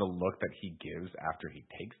love it for the look that he gives after he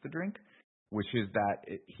takes the drink, which is that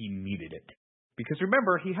he needed it. Because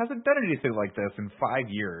remember, he hasn't done anything like this in 5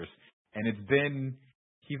 years, and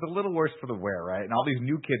he's a little worse for the wear, right? And all these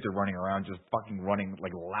new kids are running around just fucking running,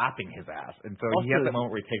 like lapping his ass. And so he has that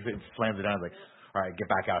moment where he takes it and slams it down. He's like, all right, get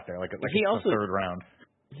back out there, like it's the third round.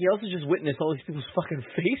 He also just witnessed all these people's fucking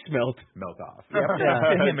face melt off.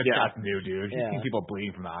 Him and that's new, dude. He's seen people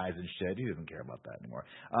bleeding from the eyes and shit. He doesn't care about that anymore.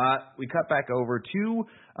 We cut back over to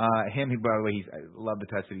him. By the way, I love the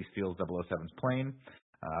touch that he steals 007's plane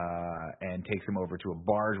and takes him over to a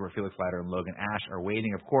barge where Felix Leiter and Logan Ash are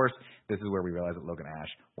waiting. Of course, this is where we realize that Logan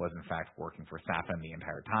Ash was in fact working for Safin the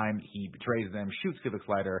entire time. He betrays them, shoots Felix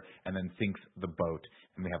Leiter, and then sinks the boat.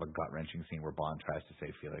 And we have a gut-wrenching scene where Bond tries to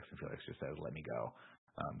save Felix, and Felix just says, "Let me go.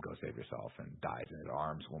 Go save yourself," and dies in his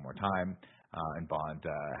arms one more time. And Bond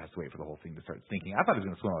has to wait for the whole thing to start sinking. I thought he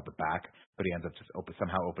was going to swim out the back, but he ends up just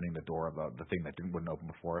somehow opening the door of the thing that wouldn't open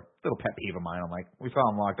before. Little pet peeve of mine. I'm like, we saw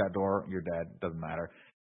him lock that door. You're dead. Doesn't matter.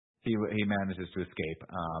 He manages to escape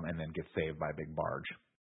and then gets saved by a big barge.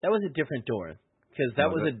 That was a different door. Because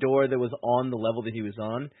that was a door that was on the level that he was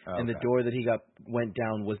on, and the door that he went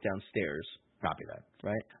down was downstairs. Copy that.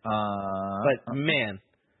 Right? But, man,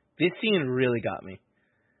 this scene really got me.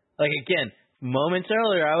 Like, again, moments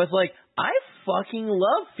earlier, I was like, I fucking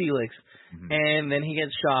love Felix. Mm-hmm. And then he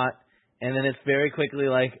gets shot, and then it's very quickly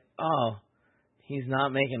like, oh, he's not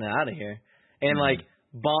making it out of here. And, like,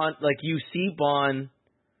 Bond, like, you see Bond,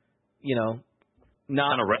 you know,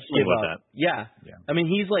 not kind of wrestling with that. Yeah. I mean,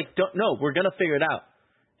 he's like, no, we're going to figure it out.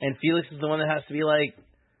 And Felix is the one that has to be like,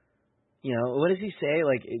 you know, what does he say?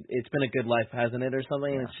 Like, it's been a good life, hasn't it, or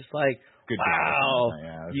something? And it's just like, good wow,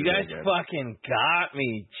 you guys fucking got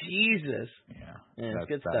me. Jesus. Yeah, it's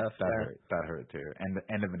good stuff. That hurt too. And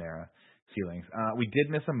the end of an era. Feelings. We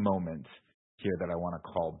did miss a moment here that I want to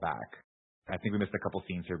call back. I think we missed a couple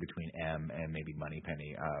scenes here between M and maybe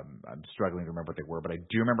Moneypenny. I'm struggling to remember what they were, but I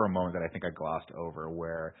do remember a moment that I think I glossed over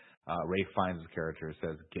where Ray Fiennes' character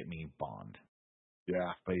says, "Get me Bond."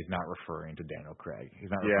 Yeah. But he's not referring to Daniel Craig. He's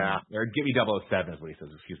not referring or "Give me 007" is what he says.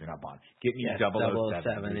 Excuse me, not Bond. "Get me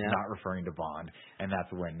 007. He's not referring to Bond. And that's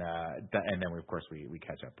when and then of course we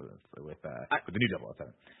catch up with the new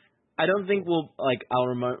 007. I don't think I'll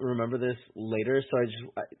remember this later, so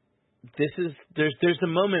there's a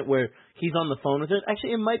moment where he's on the phone with her.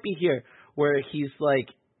 Actually, it might be here where she's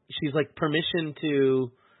like permission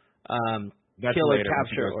to That's kill later,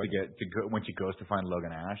 or capture when she goes to find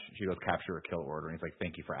Logan Ash, she goes capture or kill order, and he's like,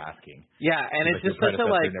 "Thank you for asking." Yeah, and it's just such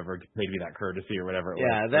a never paid me that courtesy or whatever.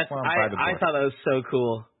 Yeah, I thought that was so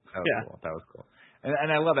cool. That was cool.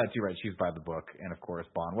 And I love that too, right? She's by the book, and of course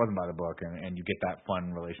Bond wasn't by the book, and you get that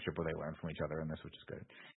fun relationship where they learn from each other in this, which is good.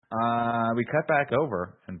 We cut back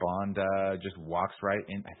over, and Bond just walks right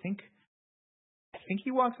in. I think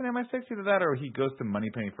he walks in MI6, either that or he goes to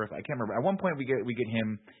Moneypenny first. I can't remember. At one point we get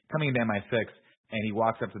him coming into MI6, and he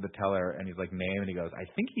walks up to the teller, and he's like, "Name," and he goes, "I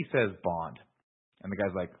think he says Bond," and the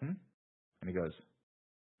guy's like, "Hmm," and he goes,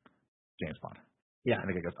 "James Bond." Yeah. And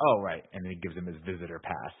the guy goes, "Oh, right," and then he gives him his visitor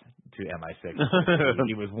pass to MI6.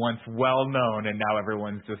 He was once well known, and now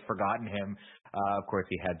everyone's just forgotten him. Of course,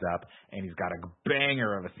 he heads up, and he's got a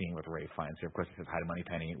banger of a scene with Ray Fiennes. Here, of course, he says hi to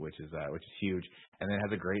Moneypenny, which is huge, and then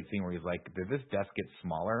has a great scene where he's like, "Did this desk get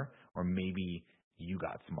smaller, or maybe you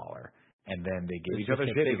got smaller?" And then they give each other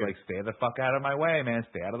shit. He's like, "Stay the fuck out of my way, man.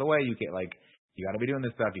 Stay out of the way. You can't you got to be doing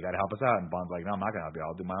this stuff. You got to help us out." And Bond's like, "No, I'm not gonna help you.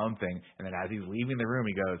 I'll do my own thing." And then as he's leaving the room,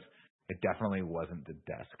 he goes, "It definitely wasn't the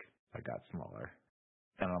desk that got smaller."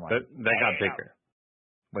 And I'm like, that got bigger.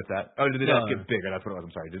 What's that? Oh, did the desk get bigger? That's what it was.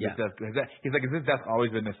 I'm sorry. Did this desk, he's like, "Has this desk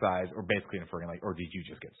always been this size?" Or basically inferring like, "Or did you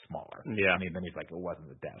just get smaller?" Yeah. And then he's like, "It wasn't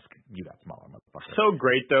the desk. You got smaller, motherfucker." So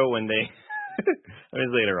great though when they. I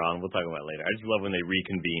mean, later on, we'll talk about it later. I just love when they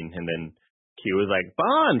reconvene and then Q was like,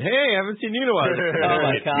 "Bond, hey, I haven't seen you in a while." Oh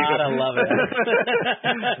my god, I love it.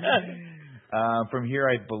 From here,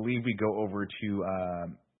 I believe we go over to.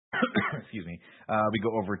 Excuse me.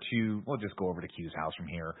 We'll just go over to Q's house from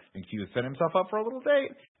here. And Q has set himself up for a little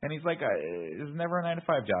date. And he's like, "It's never a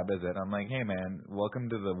 9-to-5 job, is it?" I'm like, "Hey, man, welcome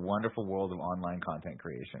to the wonderful world of online content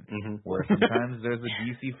creation, where sometimes there's a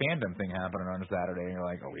DC fandom thing happening on a Saturday, and you're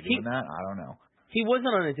like, are we doing that? I don't know." He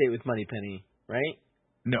wasn't on a date with Moneypenny, right?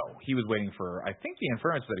 No, he was waiting for, I think the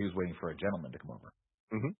inference said he was waiting for a gentleman to come over.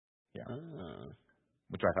 Mm-hmm. Yeah.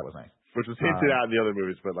 Which I thought was nice. Which was hinted at in the other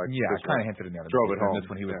movies, but like kind of hinted in the other drove movies. it home. And this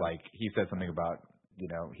one he was like, he said something about,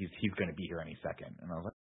 he's going to be here any second, and I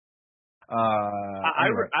was like, I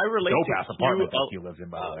relate dope to ass Q. apartment that Q lives in,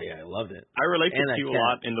 by the way. Yeah, I loved it. I relate to And Q a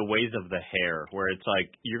lot in the ways of the hair, where it's like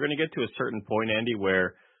you're going to get to a certain point, Andy,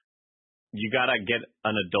 where you got to get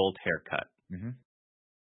an adult haircut. Mm-hmm.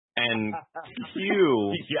 And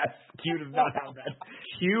Q, yes, Q does not have that.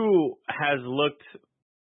 Q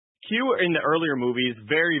in the earlier movies,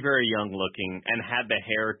 very, very young looking and had the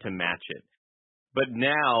hair to match it. But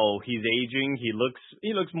now he's aging. He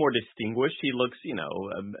looks more distinguished. He looks,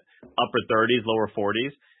 upper 30s, lower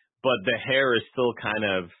 40s, but the hair is still kind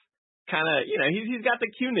of, he's got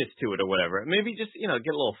the cuteness to it or whatever. Maybe just, get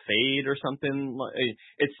a little fade or something.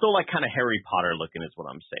 It's still like kind of Harry Potter looking is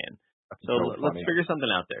what I'm saying. So let's figure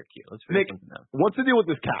something out there, Q. Let's figure something out. What's the deal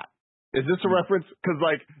with this cat? Is this a reference? Because,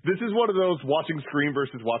 this is one of those watching Scream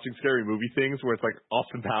versus watching Scary Movie things where it's like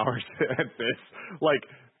Austin Powers and this.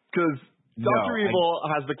 Because Dr. Evil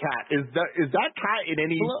has the cat. Is that cat in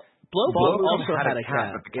any... Blofeld also had a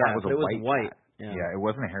cat. But the cat was but it was white. Cat. Yeah, it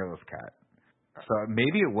wasn't a hairless cat. So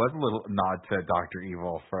maybe it was a little nod to Dr.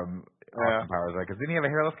 Evil from Austin Powers. Because didn't he have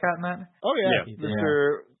a hairless cat in that? Oh, yeah.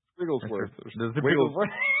 Mr. Wigglesworth.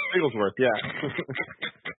 Wigglesworth, yeah.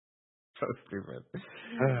 So stupid.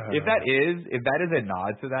 If that is a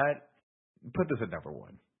nod to that, put this at number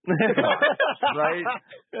 1. Right?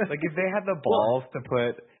 If they had the balls to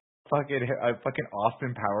put fucking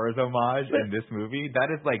Austin Powers homage in this movie,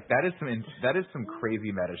 that is some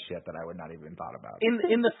crazy meta shit that I would not even thought about.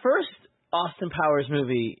 In the first Austin Powers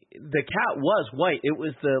movie, the cat was white. It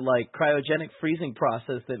was the cryogenic freezing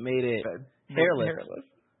process that made it hairless.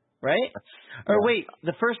 Right? Or wait,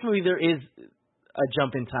 the first movie there is a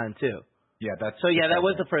jump in time too. Yeah, that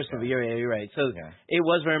was the first movie. You're right. So it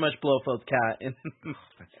was very much Blofeld's cat.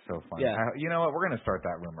 That's so funny. Yeah. You know what? We're going to start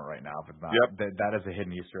that rumor right now. If it's not, that is a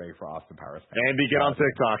hidden Easter egg for Austin Powers. Andy, get on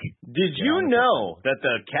TikTok. Did you know that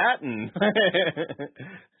the cat and...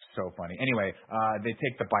 So funny. Anyway, they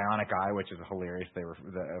take the bionic eye, which is hilarious. They were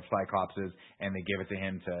the Cyclopses, and they give it to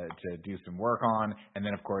him to do some work on. And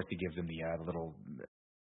then, of course, he gives him the little,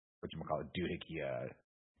 doohickey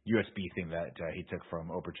USB thing that he took from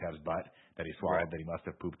Oberchev's butt that he swallowed that he must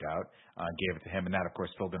have pooped out. Gave it to him, and that, of course,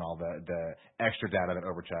 filled in all the extra data that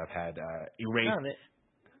Oberchev had erased.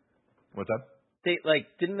 What's up?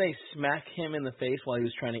 Didn't they smack him in the face while he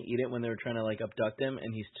was trying to eat it when they were trying to abduct him,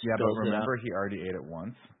 and he spilled but remember, it out? He already ate it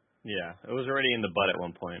once. Yeah, it was already in the butt at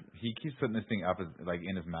one point. He keeps putting this thing up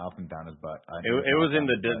in his mouth and down his butt. It was in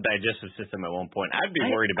the digestive system at one point. I'd be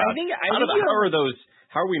worried about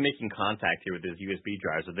how are we making contact here with these USB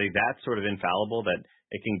drives? Are they that sort of infallible that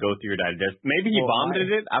it can go through your digestive? Maybe he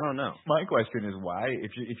vomited it. I don't know. My question is why?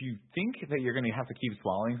 If you think that you're going to have to keep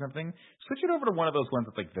swallowing something, switch it over to one of those ones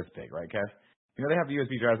that's this big, right, Kev? They have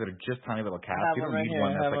USB drives that are just tiny little caps. You don't need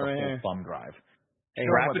one that's a full thumb drive. Hey,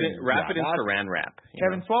 wrap it in saran wrap.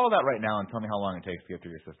 Kevin, swallow that right now and tell me how long it takes to get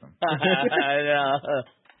through your system.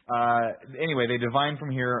 Anyway, they divine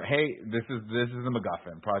from here. Hey, this is the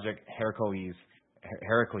MacGuffin Project Hercules.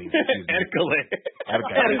 Hercules.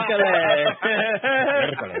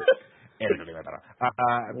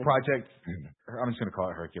 Project. I'm just going to call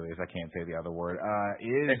it Hercules. I can't say the other word.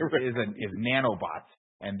 Is nanobots.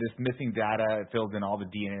 And this missing data fills in all the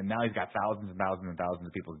DNA. And now he's got thousands and thousands and thousands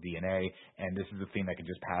of people's DNA. And this is the thing that can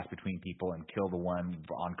just pass between people and kill the one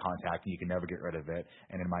on contact. And you can never get rid of it.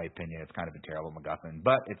 And in my opinion, it's kind of a terrible MacGuffin.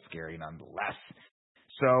 But it's scary nonetheless.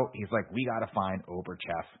 So he's like, we got to find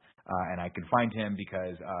Oberchev. And I can find him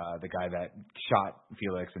because the guy that shot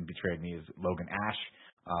Felix and betrayed me is Logan Ash.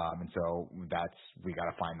 And so we got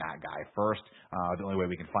to find that guy first. The only way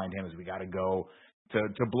we can find him is we got to go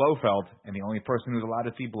to Blofeld, and the only person who's allowed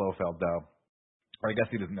to see Blofeld, though, or I guess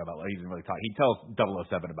he doesn't know about, he doesn't really talk. He tells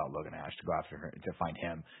 007 about Logan Ash to go after her, to find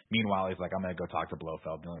him. Meanwhile, he's like, I'm going to go talk to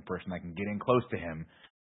Blofeld. The only person that can get in close to him,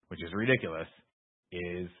 which is ridiculous,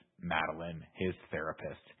 is Madeline, his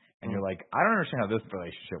therapist. And you're like, I don't understand how this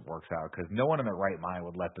relationship works out, because no one in their right mind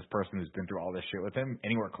would let this person who's been through all this shit with him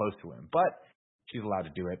anywhere close to him. But she's allowed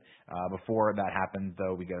to do it. Before that happens,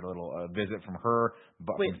 though, we get a little visit from her,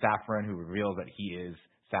 from Saffron, who reveals that he is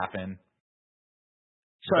Safin.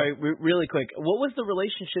 Sorry, really quick. What was the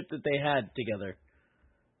relationship that they had together,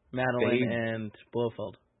 Madeline and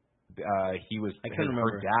Blofeld? Her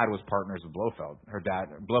dad was partners with Blofeld.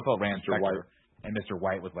 Blofeld ran Spectre, and Mr.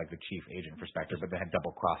 White was the chief agent for Spectre, but they had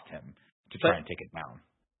double-crossed him to try and take it down.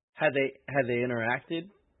 Had they interacted?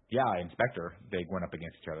 Yeah, in Spectre, they went up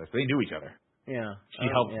against each other, so they knew each other. Yeah. She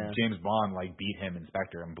helped James Bond beat him in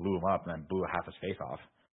Spectre and blew him up and then blew half his face off.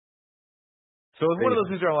 So it's one of those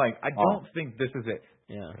things where I'm like, I don't think this is it.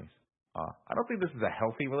 Yeah. I don't think this is a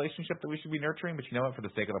healthy relationship that we should be nurturing, but you know what? For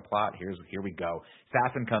the sake of the plot, here we go.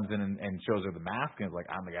 Safin comes in and shows her the mask and is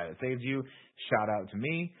like, I'm the guy that saved you. Shout out to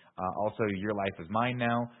me. Also, your life is mine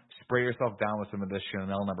now. Spray yourself down with some of this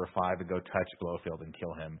Chanel No. 5 and go touch Blofeld and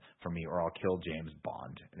kill him for me, or I'll kill James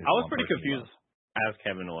Bond. I was pretty confused as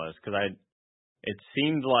Kevin was, because it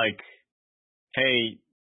seemed like, hey,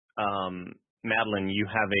 Madeline, you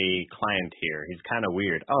have a client here. He's kind of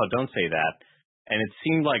weird. Oh, don't say that. And it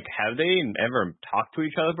seemed like, have they ever talked to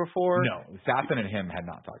each other before? No, Safin and him had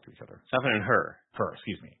not talked to each other. Safin and her. Her,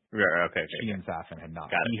 excuse me. Yeah, okay. She and Safin had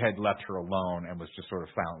not. Got it. He had left her alone and was just sort of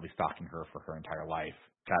silently stalking her for her entire life.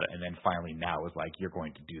 Got it. And then finally now was like, you're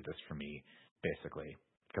going to do this for me, basically,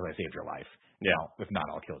 because I saved your life. Yeah. Now, if not,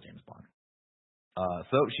 I'll kill James Bond.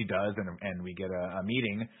 So she does, and we get a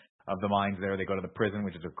meeting of the minds there. They go to the prison,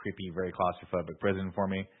 which is a creepy, very claustrophobic prison for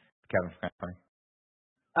me. Kevin, funny.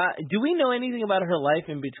 Do we know anything about her life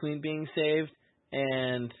in between being saved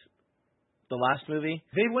and the last movie?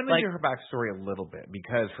 They went into her backstory a little bit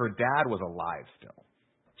because her dad was alive still.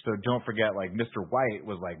 So don't forget, like, Mr. White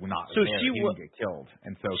was like not so there. He didn't get killed,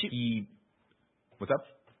 and so what's up?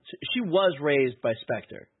 She was raised by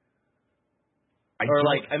Spectre. So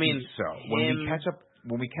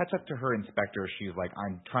when we catch up to her in Spectre, she's like,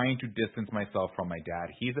 I'm trying to distance myself from my dad.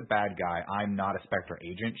 He's a bad guy. I'm not a Spectre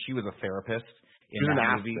agent. She was a therapist in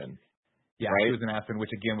that movie. Aspen. Yeah, right? She was in Aspen,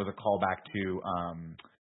 which again was a callback to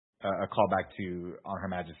On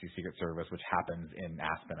Her Majesty's Secret Service, which happens in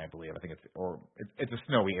Aspen, I believe. I think it's a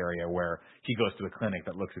snowy area where he goes to a clinic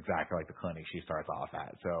that looks exactly like the clinic she starts off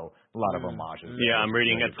at. So a lot of homages. Yeah, I'm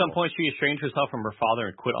reading. At some point, she estranged herself from her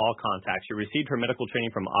father and quit all contact. She received her medical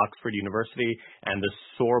training from Oxford University and the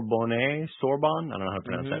Sorbonne. I don't know how to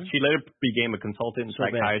pronounce that. She later became a consultant in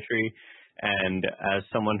psychiatry, and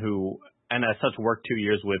as such worked 2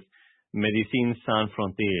 years with Médecins Sans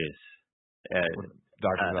Frontières.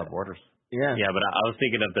 Doctors Without Borders. Yeah. Yeah, but I was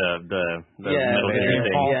thinking of the middle finger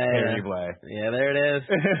thing. Yeah, there it is.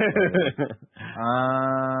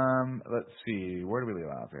 Let's see. Where do we leave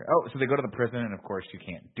off here? Oh, so they go to the prison, and of course she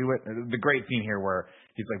can't do it. The great scene here where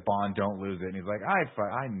he's like, Bond, don't lose it. And he's like,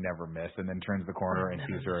 I never miss. And then turns the corner and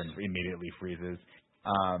sees her and immediately freezes.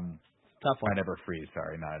 Tough one. I never freeze.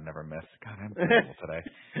 Sorry, no, I never miss. God, I'm terrible today.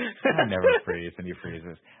 I never freeze, and he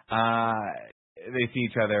freezes. They see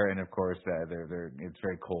each other, and of course, it's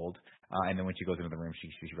very cold. And then when she goes into the room, she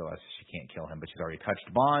realizes she can't kill him, but she's already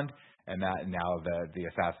touched Bond, and now the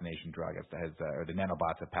assassination drug or the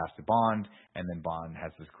nanobots have passed to Bond, and then Bond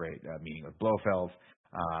has this great meeting with Blofeld.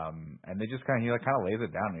 And they just he lays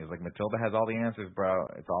it down. And he's like, Matilda has all the answers, bro.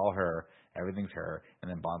 It's all her. Everything's her. And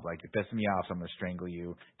then Bond's like, you're pissing me off, so I'm gonna strangle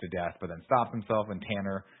you to death. But then stops himself, and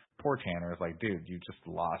poor Tanner is like, dude, you just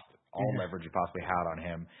lost all leverage you possibly had on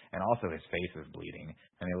him, and also his face is bleeding.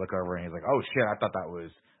 And they look over, and he's like, oh shit, I thought that was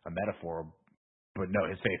a metaphor, but no,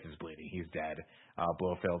 his face is bleeding. He's dead.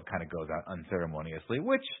 Blofeld kind of goes out unceremoniously,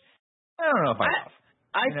 which I don't know if I love.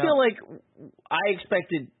 I feel like I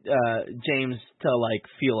expected James to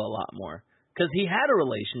feel a lot more because he had a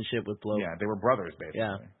relationship with Blofeld. Yeah, they were brothers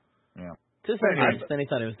basically. Yeah. To some extent, then he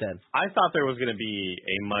thought he was dead. I thought there was going to be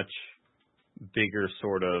a much bigger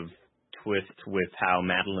sort of twist with how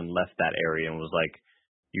Madeline left that area and was like,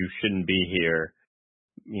 you shouldn't be here,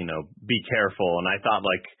 be careful. And I thought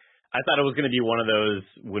it was going to be one of those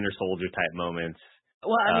Winter Soldier type moments.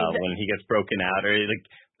 Well, I mean, when he gets broken out, or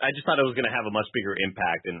I just thought it was going to have a much bigger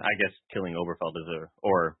impact. And I guess killing Blofeld.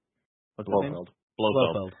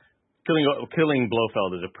 Killing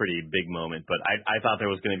Blofeld is a pretty big moment, but I thought there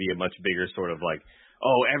was going to be a much bigger sort of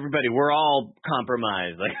everybody, we're all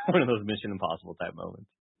compromised, one of those Mission Impossible type moments.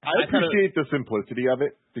 I appreciate the simplicity of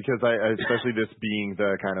it because especially this being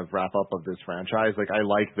the kind of wrap up of this franchise. I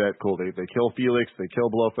like that. Cool. They kill Felix, they kill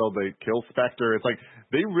Blofeld, they kill Spectre. It's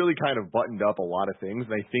they really kind of buttoned up a lot of things.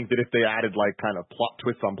 And I think that if they added kind of plot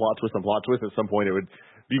twist on plot twist on plot twist, at some point it would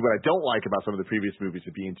be what I don't like about some of the previous movies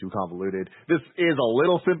of being too convoluted. This is a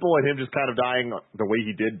little simple, and him just kind of dying the way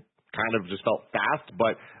he did kind of just felt fast.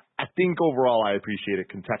 But I think overall I appreciate it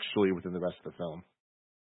contextually within the rest of the film.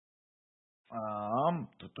 I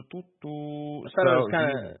thought it was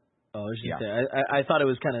kind of. Oh, I was just saying. I thought it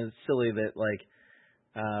was kind of silly that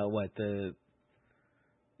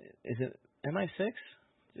is it MI6?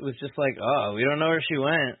 It was just we don't know where she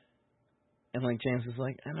went, and James was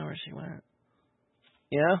like, I know where she went.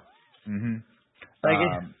 Mm-hmm.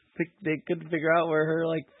 They couldn't figure out where her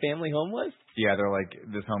family home was. Yeah, they're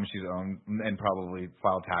this home she's owned and probably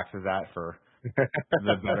filed taxes at for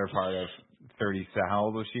the better part of 30. How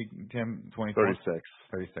old was she, Tim? 24? 36.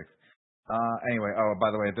 36. Anyway,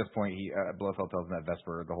 by the way, at this point, Blofeld tells him that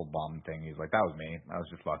Vesper, the whole bomb thing, he's like, that was me. I was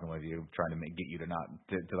just fucking with you, trying to get you to not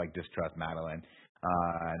to like distrust Madeline.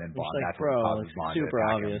 And then Bond, like, that's what causes Bond super to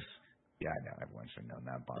attack obvious. him. Yeah, I know. Everyone should have known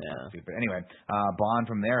that. Bond's not stupid. Anyway, Bond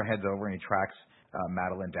from there heads over and he tracks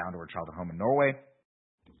Madeline down to her childhood home in Norway.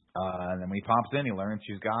 And then when he pops in, he learns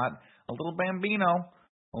she's got a little bambino.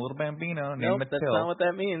 A little bambino named Matilda. That's not what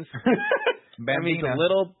that means. Bambina. That means a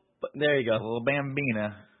little. There you go. A little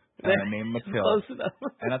bambina named Matilda. Close enough.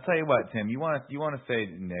 And I'll tell you what, Tim. You want to say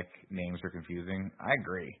Nick names are confusing? I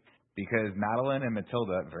agree. Because Madeline and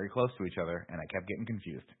Matilda very close to each other, and I kept getting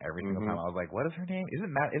confused every single time. I was like, "What is her name?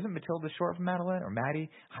 Isn't Matilda short for Madeline or Maddie?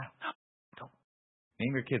 I don't know.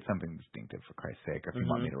 Name your kid something distinctive for Christ's sake, if you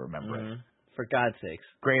want me to remember it." For God's sakes.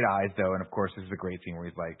 Great eyes, though, and of course, this is a great scene where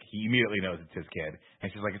he's like, he immediately knows it's his kid,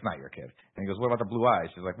 and she's like, "It's not your kid." And he goes, "What about the blue eyes?"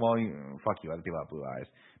 She's like, "Well, fuck you. Other people have blue eyes."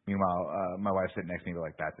 Meanwhile, my wife's sitting next to me,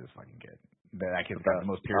 like, "That's his fucking kid. That kid's got the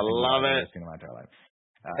most piercing blue eyes I've seen in my entire life."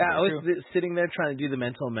 I was sitting there trying to do the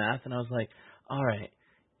mental math, and I was like, all right,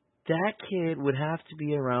 that kid would have to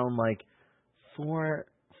be around, like, 4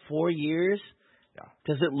 years? Yeah.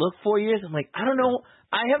 Does it look 4 years? I'm like, I don't know.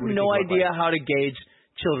 I have no idea how to gauge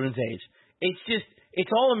children's age.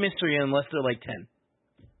 It's all a mystery unless they're, like, 10.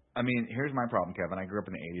 I mean, here's my problem, Kevin. I grew up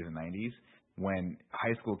in the 80s and 90s when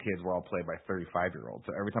high school kids were all played by 35-year-olds.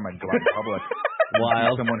 So every time I'd go out in public,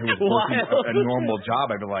 someone who was working a normal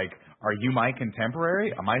job, I'd be like, "Are you my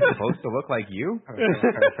contemporary? Am I supposed to look like you?"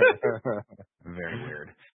 Very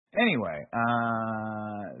weird. Anyway,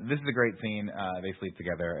 this is a great scene. They sleep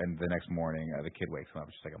together, and the next morning, the kid wakes him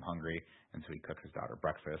up. She's like, "I'm hungry," and so he cooks his daughter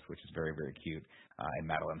breakfast, which is very, very cute. And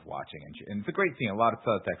Madeline's watching, and it's a great scene. A lot of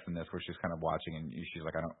subtext in this, where she's kind of watching, and she's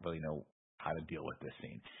like, "I don't really know how to deal with this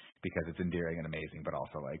scene because it's endearing and amazing, but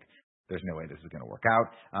also like." There's no way this is going to work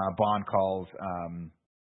out. Bond calls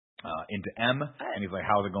into M, and he's like,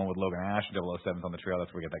 "How's it going with Logan Ash?" 007's on the trail.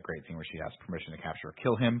 That's where we get that great scene where she asks permission to capture or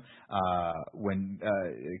kill him. When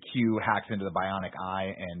Q hacks into the bionic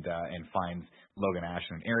eye and finds Logan Ash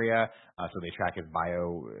in an area, so they track his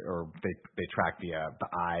they track the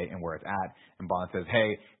eye and where it's at. And Bond says,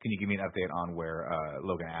 "Hey, can you give me an update on where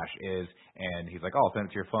Logan Ash is?" And he's like, "Oh, I'll send it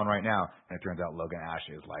to your phone right now." And it turns out Logan Ash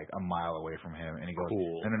is like a mile away from him. And he goes,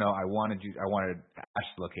 "Cool. No, I wanted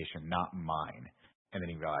Ash's location, not mine." And then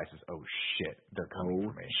he realizes, "Oh shit, they're coming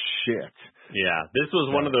for me." Shit. Yeah, this was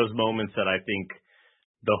one of those moments that I think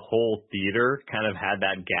the whole theater kind of had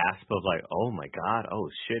that gasp of like, "Oh my god, oh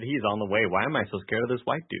shit, he's on the way. Why am I so scared of this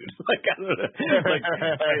white dude?" Like, I don't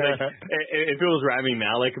know. If it was Rami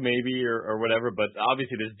Malek maybe or whatever, but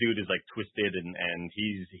obviously this dude is like twisted and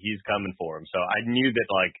he's coming for him. So I knew that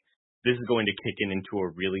like this is going to kick into a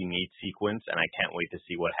really neat sequence, and I can't wait to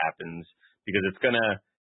see what happens because it's gonna.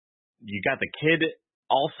 You got the kid.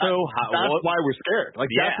 Also, that's why we're scared.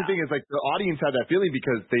 Like, that's the thing is, like, the audience had that feeling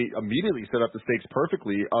because they immediately set up the stakes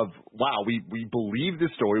perfectly of, wow, we believe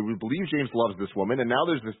this story. We believe James loves this woman, and now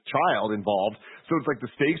there's this child involved. So it's like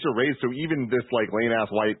the stakes are raised. So even this, like,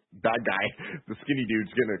 lame-ass white bad guy, the skinny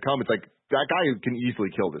dude's going to come. It's like, that guy can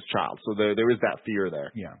easily kill this child. So there is that fear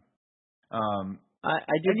there. Yeah.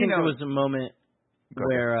 I do think there was a moment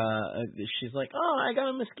where she's like, "Oh, I got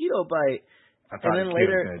a mosquito bite." I thought and then the kid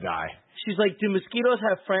later, was gonna die. She's like, "Do mosquitoes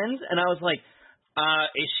have friends?" And I was like,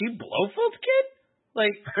 "Is she Blofeld's kid?"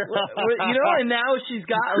 Like, you know. And now she's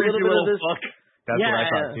got a little bit of this. That's what I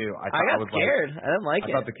thought too. I got scared. I didn't like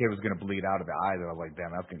it. I thought the kid was gonna bleed out of the eyes, and I was like,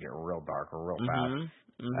 "Damn, that's gonna get real dark real fast."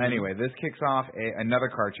 Anyway, this kicks off another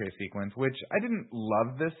car chase sequence, which I didn't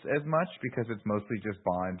love this as much because it's mostly just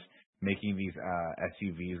Bond making these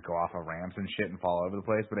SUVs go off of ramps and shit and fall over the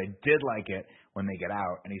place. But I did like it when they get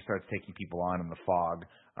out and he starts taking people on in the fog,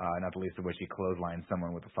 not the least of which he clotheslines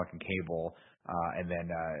someone with a fucking cable and then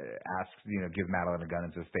asks, gives Madeline a gun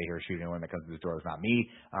and says, "Stay here, shoot anyone that comes to this door. It's not me."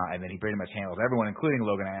 And then he pretty much handles everyone, including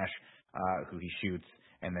Logan Ash, who he shoots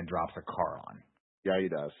and then drops a car on. Yeah, he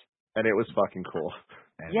does. And it was fucking cool.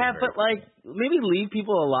 Yeah, but cool. Like, maybe leave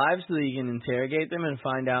people alive so that you can interrogate them and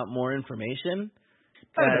find out more information.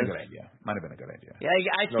 Might have been a good idea. Yeah,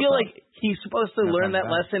 I feel like he's supposed to learn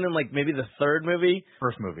that lesson in like maybe the third movie.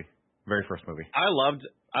 Very first movie. I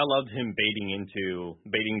loved him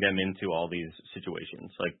baiting them into all these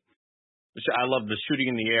situations. Like, I love the shooting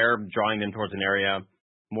in the air, drawing them towards an area,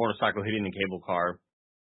 motorcycle hitting the cable car.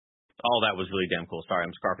 All that was really damn cool. Sorry,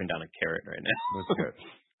 I'm scarfing down a carrot right now. That's good.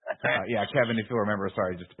 Yeah, Kevin, if you'll remember,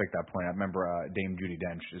 sorry, just to pick that point, I remember Dame Judi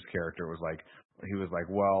Dench's character was like,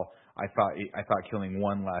 well, I thought killing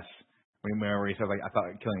one less. Remember he said like, I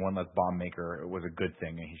thought killing one less bomb maker was a good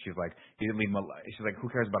thing, and she's like, he didn't leave him. She's like, who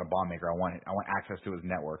cares about a bomb maker? I want access to his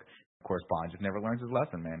network. Of course, Bond just never learns his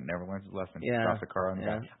lesson, man. Never learns his lesson. Yeah. Drops a car on the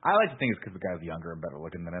guy. I like to think it's because the guy's younger and better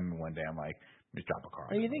looking than him. And one day I'm like, just drop a car.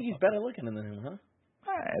 Oh, you think he's better looking than him, huh?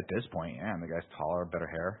 At this point, yeah. And the guy's taller, better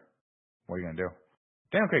hair. What are you gonna do?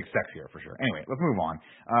 Daniel Craig's sexier for sure. Anyway, let's move on.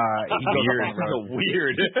 He goes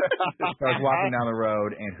weird. Starts walking down the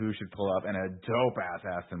road, and who should pull up? And a dope ass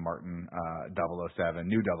Aston Martin 007,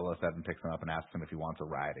 new 007, picks him up and asks him if he wants a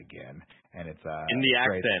ride again. And it's in the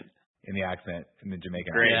accent. In the accent, in the Jamaican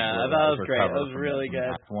accent. Yeah, that was great. That was really good.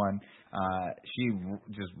 Act 1. She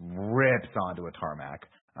just rips onto a tarmac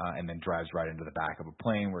and then drives right into the back of a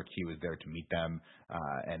plane where Q is there to meet them,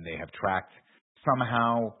 and they have tracked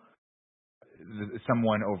somehow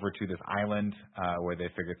someone over to this island where they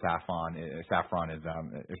figured Saffron is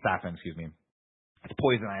it's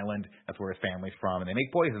Poison Island. That's where his family's from, and they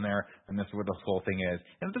make poison there, and this is where the whole thing is.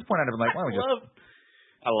 And at this point, I'd have been like, why don't we just...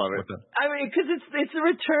 I love it. I mean, because it's a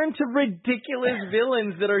return to ridiculous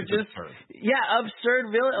villains that are just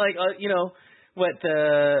absurd villains. Like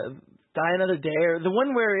Die Another Day, or the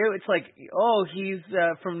one where it's like, he's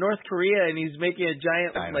from North Korea and he's making a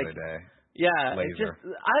giant Die Another Day. Yeah, Laser. it's just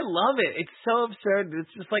I love it. It's so absurd.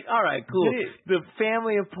 It's just like, all right, cool. The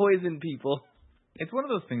family of poison people. It's one of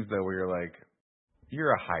those things though where you're like,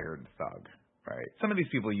 you're a hired thug, right? Some of these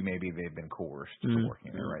people they've been coerced to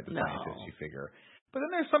working there, right? The scientists, you figure. But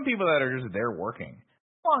then there's some people that are just there working.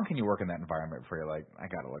 How long can you work in that environment before you're like, I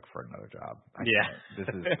gotta look for another job?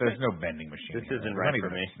 There's no vending machine. This isn't right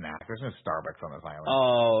for me. There's no Starbucks on this island.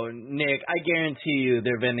 Oh, Nick, I guarantee you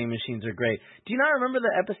their vending machines are great. Do you not remember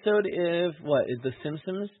the episode of The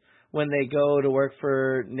Simpsons when they go to work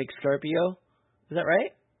for Nick Scorpio? Is that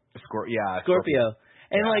right? Scorpio.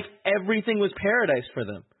 And like everything was paradise for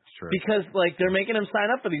them. Because like they're making them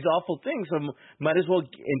sign up for these awful things, so might as well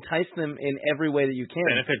entice them in every way that you can.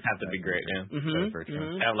 Benefits have to be great, yeah.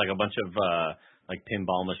 Have like a bunch of like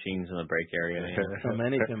pinball machines in the break area. So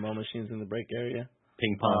many pinball machines in the break area.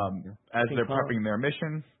 Ping pong. As they're prepping their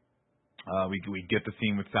mission, we get the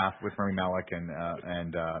scene with Rami Malek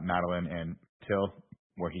and Madeline and Till,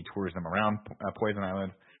 where he tours them around Poison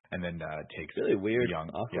Island, and then takes really weird,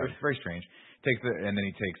 awkward. Yeah, it's very strange. He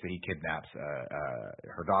kidnaps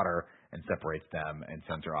her daughter and separates them and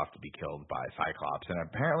sends her off to be killed by Cyclops. And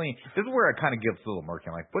apparently, this is where it kind of gets a little murky.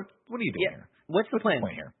 I'm like, what are you doing here? What's the plan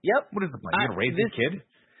here? Yep. What is the plan? You gonna raise this kid?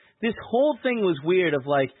 This whole thing was weird. Of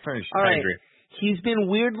like, all right, he's been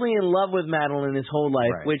weirdly in love with Madeline his whole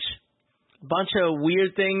life, which bunch of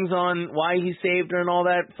weird things on why he saved her and all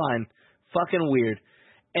that. Fine, fucking weird.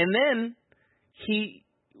 And then he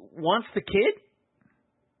wants the kid.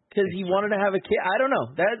 Because he wanted to have a kid. I don't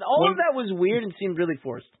know. All of that was weird and seemed really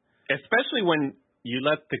forced. Especially when you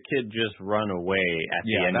let the kid just run away at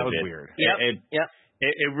the end of it. Yeah, that was weird.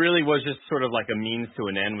 It really was just sort of like a means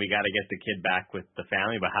to an end. We got to get the kid back with the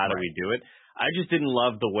family, but how do we do it? I just didn't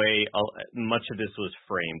love the way much of this was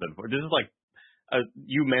framed. This is like,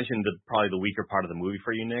 you mentioned probably the weaker part of the movie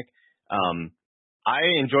for you, Nick. I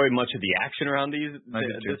enjoy much of the action around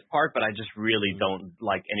this part, but I just really don't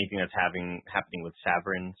like anything that's happening with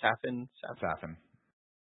Saffin.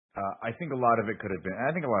 I think a lot of it could have been.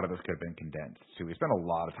 I think a lot of this could have been condensed too. We spent a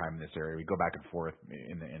lot of time in this area. We go back and forth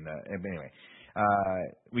anyway.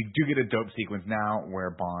 We do get a dope sequence now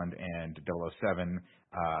where Bond and 007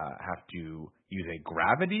 have to use a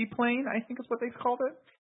gravity plane. I think is what they called it.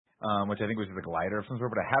 Which I think was just a glider of some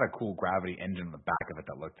sort, but it had a cool gravity engine in the back of it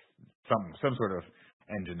that looked some sort of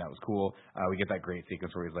engine that was cool. We get that great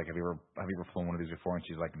sequence where he's like, have you ever flown one of these before? And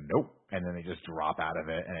she's like, nope. And then they just drop out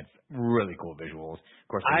of it, and it's really cool visuals. Of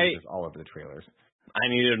course, it's just all over the trailers.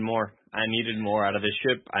 I needed more. I needed more out of this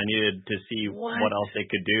ship. I needed to see what else they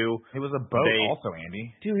could do. It was a boat also,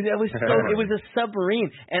 Andy. Dude, that was it was a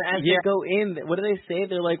submarine. And as they go in, what do they say?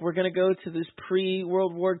 They're like, we're going to go to this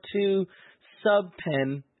pre-World War II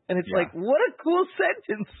sub-pen. And it's like, what a cool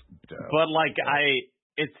sentence. But like, I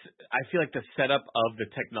feel like the setup of the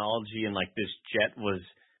technology and like this jet was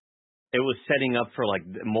setting up for like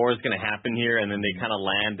more is going to happen here, and then they kind of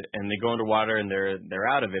land and they go underwater and they're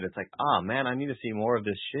out of it. It's like, oh man, I need to see more of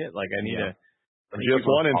this shit. Like I need to. MGS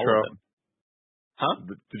one intro. Huh?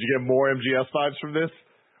 Did you get more MGS vibes from this?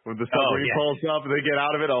 When the submarine pulls up and they get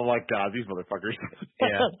out of it, I'm like, God, these motherfuckers. They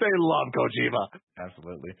love Kojima.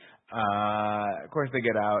 Absolutely. Of course, they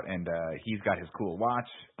get out, and he's got his cool watch,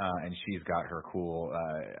 and she's got her cool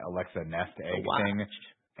Alexa Nest egg thing,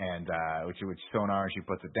 and which sonar, and she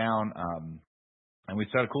puts it down. And we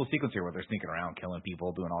start a cool sequence here where they're sneaking around, killing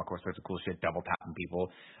people, doing all sorts of cool shit, double tapping people.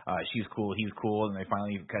 She's cool, he's cool, and they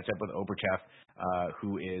finally catch up with Oberchef,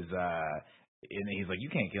 who is And he's like, you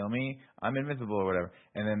can't kill me. I'm invincible or whatever.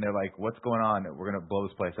 And then they're like, what's going on? We're going to blow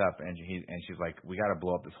this place up. And she's like, we got to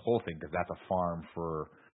blow up this whole thing because that's a farm for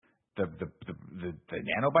the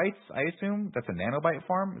nanobites, I assume. That's a nanobite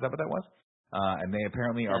farm. Is that what that was? And they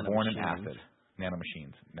apparently are born in acid.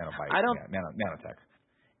 Nanomachines. Nanobites. Nanotech.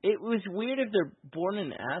 It was weird if they're born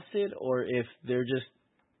in acid or if they're just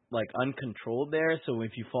like uncontrolled there. So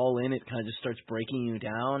if you fall in, it kind of just starts breaking you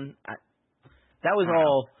down. That was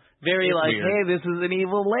all very it's like, weird. Hey, this is an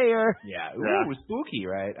evil layer. Yeah. Ooh, spooky,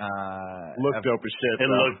 right? Looked dope as shit. It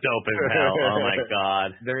looked dope as hell. Oh my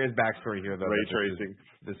god. There is backstory here though. Ray tracing.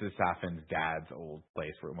 This is Safin's dad's old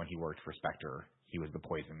place where when he worked for Spectre, he was the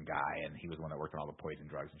poison guy, and he was the one that worked on all the poison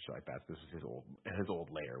drugs and shit like that. So this was his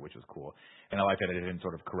old lair, which was cool. And I like that it had been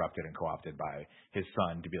sort of corrupted and co-opted by his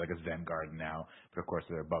son to be like a Zen garden now. But of course,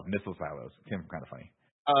 they're above missile silos. Tim, kind of funny.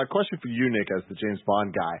 Question for you, Nick, as the James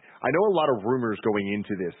Bond guy. I know a lot of rumors going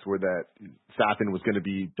into this were that Safin was going to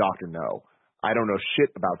be Dr. No. I don't know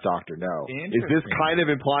shit about Dr. No. Is this kind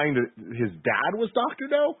of implying that his dad was Dr.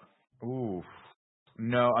 No? Ooh.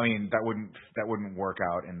 No, I mean that wouldn't work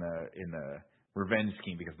out in the revenge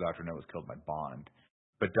scheme because Dr. No was killed by Bond.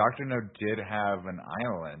 But Dr. No did have an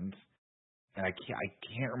island, and I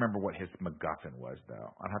can't remember what his MacGuffin was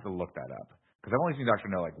though. I'd have to look that up because I've only seen Dr.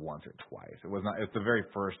 No like once or twice. It's the very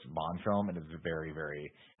first Bond film, and it's very very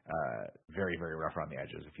very rough around the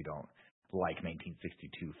edges if you don't like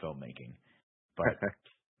 1962 filmmaking. But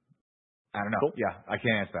I don't know. Cool. Yeah, I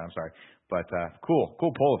can't answer that. I'm sorry, but cool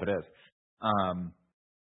poll if it is.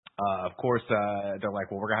 Of course, they're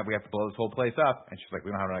like, well, we have to blow this whole place up. And she's like,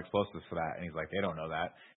 we don't have enough explosives for that. And he's like, they don't know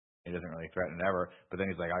that. He doesn't really threaten it ever. But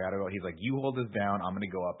then he's like, I got to go. He's like, you hold this down. I'm going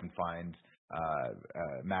to go up and find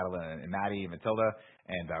Madeline and Maddie and Matilda,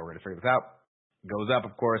 and we're going to figure this out. Goes up,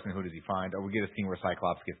 of course, and who does he find? Oh, we get a scene where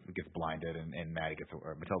Cyclops gets blinded and Madeline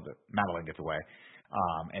gets away.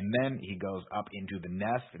 And then he goes up into the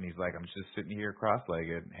nest, and he's like, I'm just sitting here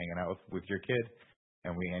cross-legged, hanging out with your kid.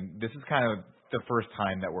 And this is kind of the first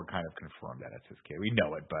time that we're kind of confirmed that it's his kid. We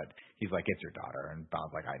know it, but he's like, it's your daughter. And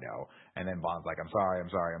Bond's like, I know. And then Bond's like, I'm sorry.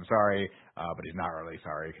 But he's not really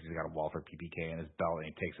sorry because he's got a Walther PPK in his belt, and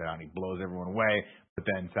he takes it out and he blows everyone away. But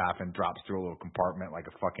then Safin drops through a little compartment like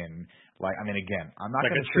a fucking, again, I'm not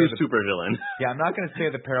going to say super villain. Yeah, I'm not going to say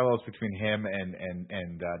the parallels between him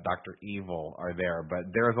and Dr. Evil are there, but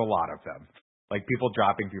there's a lot of them. Like people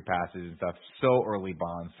dropping through passages and stuff. So early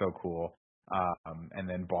Bond, so cool. And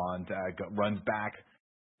then Bond runs back.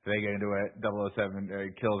 They get into it.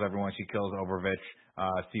 007 kills everyone. She kills Overvich.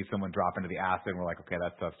 Sees someone drop into the acid. And we're like, okay,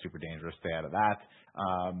 that stuff's super dangerous. Stay out of that.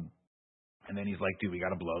 And then he's like, dude, we got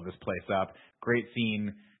to blow this place up. Great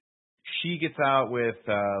scene. She gets out with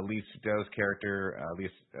Lee Sedol's character,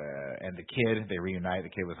 and the kid. They reunite. The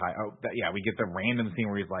kid was high. We get the random scene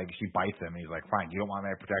where he's like, she bites him, and he's like, fine, you don't want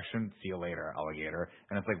my protection? See you later, alligator.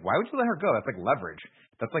 And it's like, why would you let her go? That's like leverage.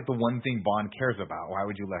 That's like the one thing Bond cares about. Why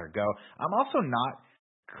would you let her go? I'm also not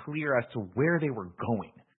clear as to where they were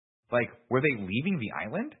going. Like, were they leaving the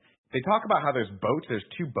island? They talk about how there's boats. There's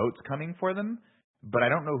 2 boats coming for them. But I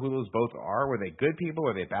don't know who those boats are. Were they good people?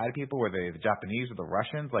 Were they bad people? Were they the Japanese or the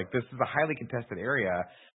Russians? Like, this is a highly contested area,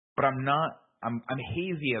 but I'm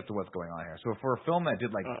hazy as to what's going on here. So for a film that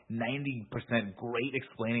did like 90% great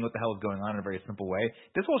explaining what the hell is going on in a very simple way,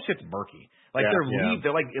 this whole shit's murky. Like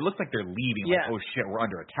they're like, it looks like they're leaving. Like, oh shit, we're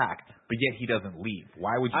under attack. But yet he doesn't leave.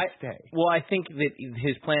 Why would you stay? Well, I think that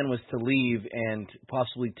his plan was to leave and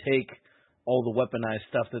possibly take all the weaponized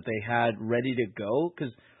stuff that they had ready to go,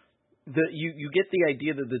 because you get the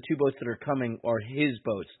idea that the 2 boats that are coming are his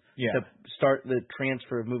boats to start the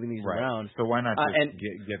transfer of moving these around. So why not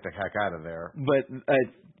just get the heck out of there? But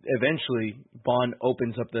eventually, Bond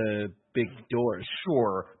opens up the big doors.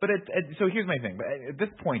 Sure, but so here's my thing. But at this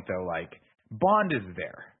point, though, like Bond is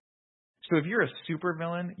there. So if you're a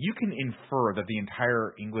supervillain, you can infer that the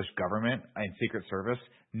entire English government and Secret Service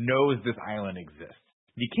knows this island exists.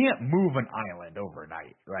 You can't move an island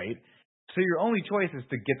overnight, right? So your only choice is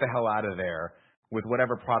to get the hell out of there with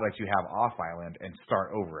whatever products you have off island and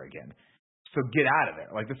start over again. So get out of there.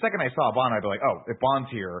 Like the second I saw Bond, I'd be like, oh, if Bond's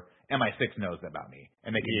here, MI6 knows about me,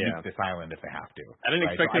 and they can use this island if they have to. I didn't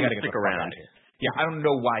expect him to stick around. Yeah, I don't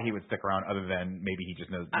know why he would stick around other than maybe he just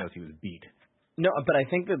knows he was beat. No, but I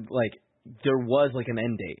think that like there was like an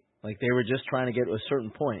end date. Like they were just trying to get to a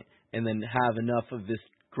certain point and then have enough of this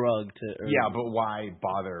drug to. Yeah, but why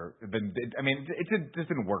bother? Then it just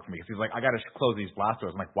didn't work for me because he's like, I got to close these blast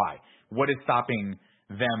doors. I'm like, why? What is stopping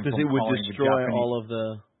them? Because it would destroy all of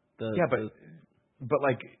the. Yeah, but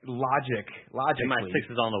like logically, MI6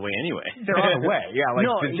 is on the way anyway. They're on the way. Yeah, like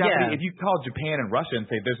if you call Japan and Russia and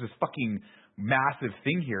say there's this fucking massive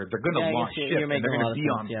thing here. They're going to launch ships, and they're going to be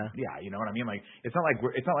on. Yeah, you know what I mean? Like it's not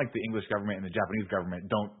like the English government and the Japanese government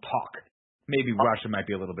don't talk. Maybe Russia might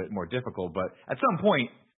be a little bit more difficult, but at some point,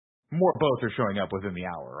 more boats are showing up within the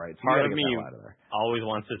hour, right? So part of me always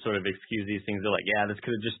wants to sort of excuse these things. They're like, yeah, this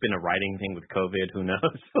could have just been a writing thing with COVID. Who knows?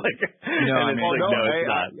 It's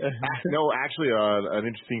not. No, actually, an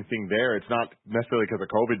interesting thing there. It's not necessarily because of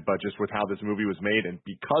COVID, but just with how this movie was made, and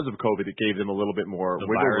because of COVID, it gave them a little bit more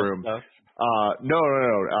wiggle room. No.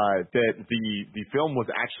 That the film was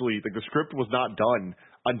actually the script was not done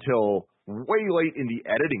until way late in the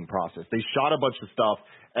editing process. They shot a bunch of stuff,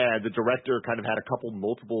 and the director kind of had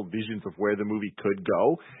multiple visions of where the movie could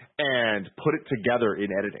go, and put it together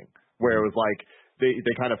in editing, where it was like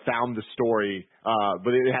they kind of found the story,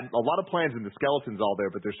 but they had a lot of plans and the skeletons all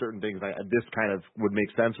there, but there's certain things this kind of would make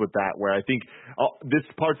sense with that, where I think this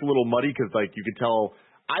part's a little muddy because like you could tell,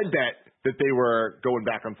 I bet that they were going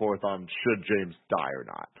back and forth on should James die or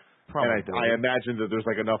not. Probably. And I imagine that there's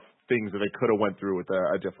like enough things that they could have went through with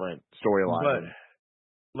a different storyline. But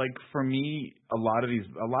like for me, a lot of these,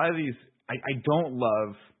 I don't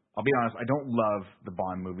love. I'll be honest, I don't love the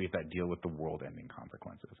Bond movies that deal with the world-ending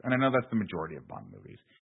consequences, and I know that's the majority of Bond movies.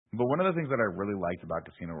 But one of the things that I really liked about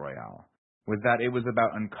Casino Royale was that it was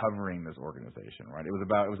about uncovering this organization, right? It was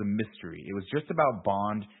a mystery. It was just about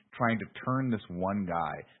Bond trying to turn this one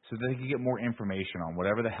guy so that he could get more information on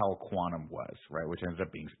whatever the hell Quantum was, right? Which ended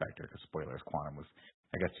up being Spectre, because spoilers, Quantum was,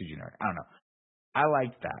 I guess, too generic. I don't know. I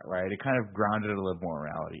liked that, right? It kind of grounded it a little more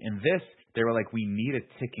in reality. In this, they were like, we need a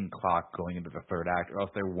ticking clock going into the third act, or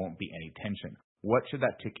else there won't be any tension. What should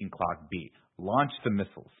that ticking clock be? Launch the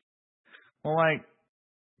missiles. Well, like,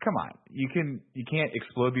 come on, you can't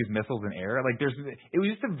explode these missiles in air. Like it was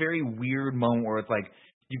just a very weird moment where it's like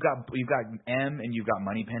you've got M and you've got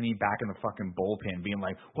Moneypenny back in the fucking bullpen being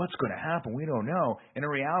like, what's going to happen? We don't know. And in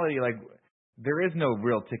reality, like there is no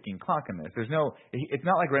real ticking clock in this. It's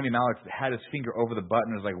not like Rami Malek had his finger over the button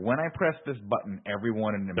and was like, when I press this button,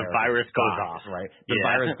 everyone in America the virus goes off, right? The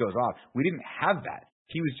virus goes off. We didn't have that.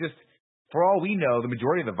 He was just, for all we know, the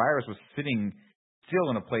majority of the virus was sitting still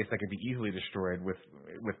in a place that could be easily destroyed with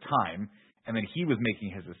time, and then he was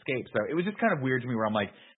making his escape. So it was just kind of weird to me where I'm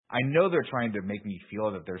like, I know they're trying to make me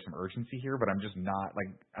feel that there's some urgency here, but I'm just not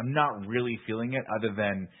I'm not really feeling it other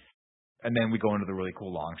than. And then we go into the really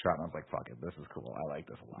cool long shot, and I was like, fuck it, this is cool. I like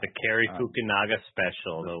this a lot. The Cary Fukunaga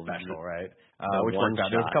special. The special, right? Which worked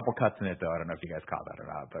out. There was a couple cuts in it, though. I don't know if you guys caught that or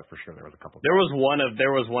not, but for sure there was a couple. There was one of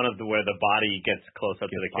where the body gets close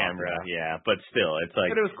up to the camera. Yeah, but still, it's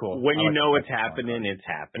like. But it was cool. When you know it's happening, it's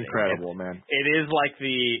happening. Incredible, man. It is like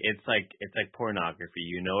it's like pornography.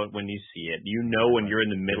 You know it when you see it. You know when you're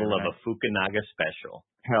in the middle of a Fukunaga special.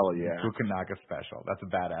 Hell yeah. Fukunaga special. That's a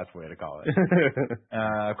badass way to call it.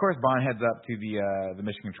 Of course, Bond heads up to the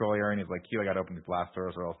mission control area, and he's like, Q, I got to open these blast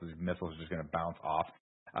doors or else these missiles are just going to bounce off.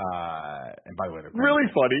 And by the way, they're really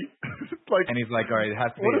funny. And he's like, all right, it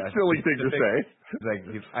has to be. What a silly thing to say.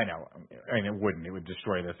 I know. I mean, it wouldn't. It would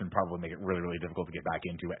destroy this and probably make it really, really difficult to get back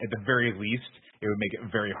into it. At the very least, it would make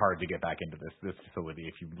it very hard to get back into this facility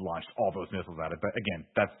if you launched all those missiles at it. But again,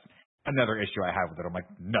 that's another issue I have with it. I'm like,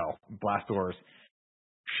 no, blast doors.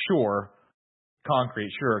 Sure. Concrete,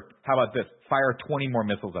 sure. How about this? Fire 20 more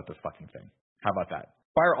missiles at this fucking thing. How about that?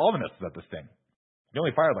 Fire all the missiles at this thing. You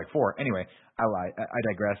only fired like 4. Anyway, I lie. I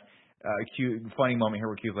digress. Funny moment here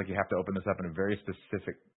where Q's like, you have to open this up in a very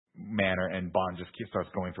specific manner, and Bond just starts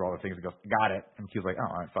going through all the things and goes, got it. And Q's like, oh,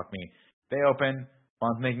 all right, fuck me. They open.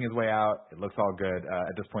 Bond's making his way out. It looks all good.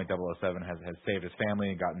 At this point, 007 has saved his family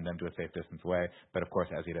and gotten them to a safe distance away. But, of course,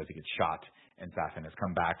 as he does, he gets shot, and Safin has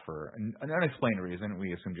come back for an unexplained reason.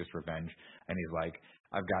 We assume just revenge. And he's like,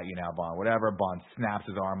 I've got you now, Bond, whatever. Bond snaps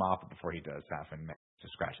his arm off, but before he does, Safin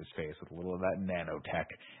just scratch his face with a little of that nanotech.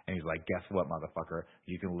 And he's like, guess what, motherfucker?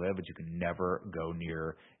 You can live, but you can never go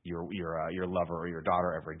near your lover or your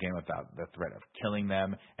daughter ever again without the threat of killing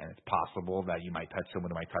them. And it's possible that you might touch someone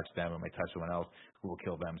who might touch them or might touch someone else who will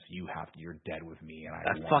kill them. So you're dead with me. And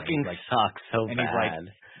that fucking sucks so bad. He's like,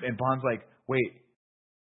 and Bond's like, wait,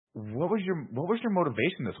 what was your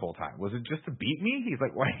motivation this whole time? Was it just to beat me? He's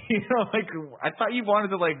like, why? I thought you wanted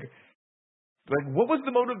to like, what was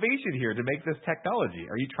the motivation here to make this technology?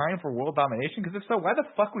 Are you trying for world domination? Because if so, why the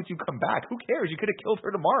fuck would you come back? Who cares? You could have killed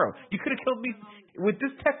her tomorrow. You could have killed me. With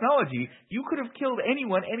this technology, you could have killed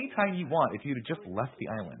anyone anytime you want if you'd have just left the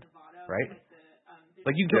island, right?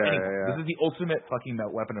 Like, you can kill anyone. Yeah. This is the ultimate fucking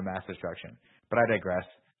weapon of mass destruction. But I digress.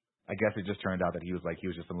 I guess it just turned out that he was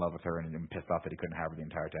just in love with her and pissed off that he couldn't have her the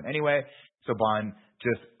entire time. Anyway, so Bond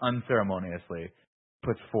just unceremoniously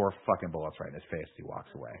puts 4 fucking bullets right in his face as he walks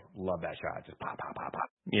away. Love that shot. Just pop, pop, pop, pop.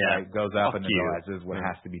 Yeah. Right? Goes up and then realizes what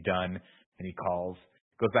has to be done. and he calls,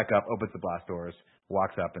 goes back up, opens the blast doors,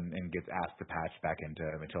 walks up and gets asked to patch back into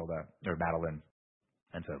Madeline,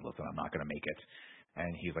 and says, listen, I'm not going to make it. And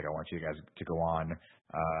he's like, I want you guys to go on.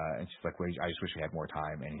 And she's like, wait, I just wish we had more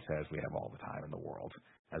time. And he says, we have all the time in the world.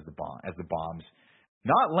 As the bombs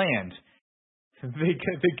not land, they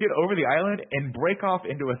get over the island and break off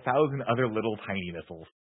into 1,000 other little tiny missiles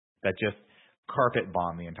that just carpet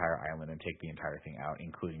bomb the entire island and take the entire thing out,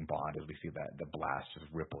 including Bond, as we see that the blast just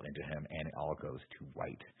ripple into him, and it all goes to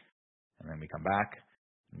white. And then we come back,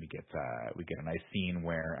 and we get a nice scene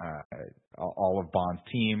where all of Bond's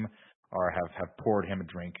team have poured him a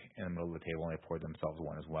drink in the middle of the table, and they poured themselves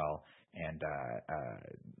one as well. And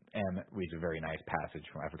M reads a very nice passage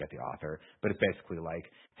from, I forget the author, but it's basically like,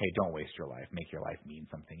 hey, don't waste your life. Make your life mean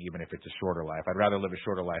something, even if it's a shorter life. I'd rather live a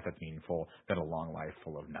shorter life that's meaningful than a long life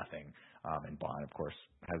full of nothing. And Bond, of course,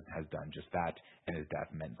 has done just that, and his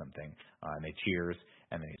death meant something. And they cheers,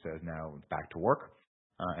 and then he says, now back to work.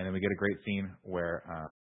 And then we get a great scene where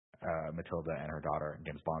Matilda and her daughter,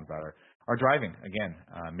 James Bond's daughter, are driving again,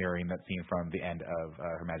 mirroring that scene from the end of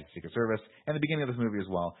Her Majesty's Secret Service and the beginning of this movie as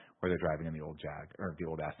well, where they're driving in the old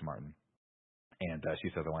Aston Martin. And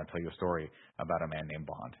she says, I want to tell you a story about a man named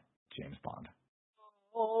Bond, James Bond.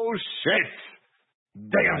 Oh shit!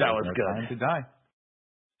 Damn, that was good. Time to die.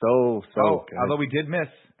 So good. Although we did miss,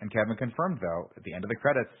 and Kevin confirmed though, at the end of the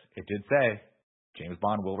credits, it did say James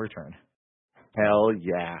Bond will return. Hell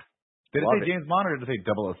yeah! Did it say James Bond or did it say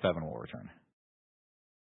 007 will return?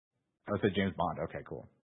 I said James Bond. Okay, cool.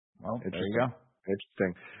 Well, there you go.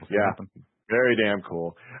 Interesting. We'll very damn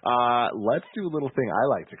cool. Let's do a little thing I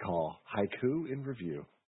like to call haiku in review.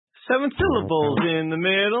 7 syllables in the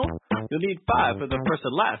middle. You'll need 5 for the first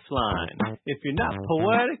and last line. If you're not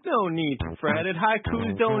poetic, no need to fret it.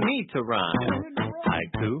 Haikus don't need to rhyme.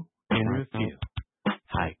 Haiku in review.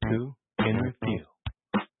 Haiku in review.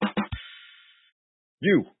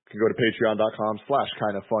 You can go to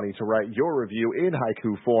patreon.com/kindafunny to write your review in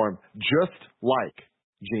haiku form, just like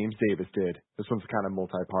James Davis did. This one's kind of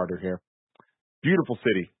multi-parter here. Beautiful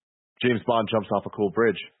city. James Bond jumps off a cool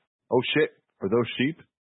bridge. Oh shit, are those sheep?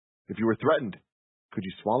 If you were threatened, could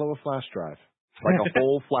you swallow a flash drive? Like a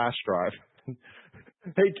whole flash drive.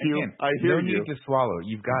 Hey Q, again, I hear you. No need to swallow.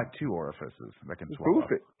 You've got 2 orifices that can swallow.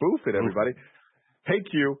 Boof it, everybody. Hey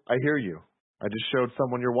Q, I hear you. I just showed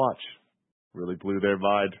someone your watch. Really blew their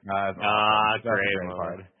mind. Great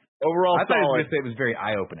part. Overall I thought solid. it was very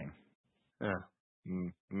eye-opening. Yeah.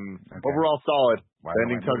 Okay. Overall solid.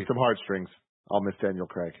 Ending Why tugs some heartstrings. I'll miss Daniel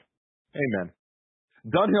Craig. Amen.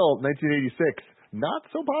 Dunhill, 1986. Not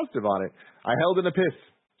so positive on it. I held in a piss,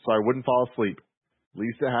 so I wouldn't fall asleep.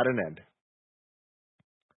 Lisa had an end.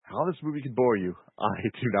 How this movie can bore you, I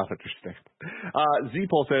do not understand.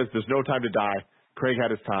 Z-Pole says there's no time to die. Craig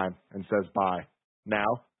had his time and says bye.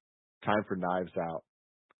 Now, time for Knives Out.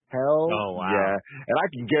 Hell yeah. And I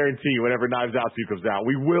can guarantee you whenever Knives Out 2 comes out,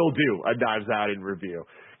 we will do a Knives Out in review.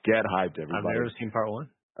 Get hyped, everybody. I've never seen part 1.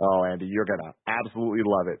 Oh, Andy, you're going to absolutely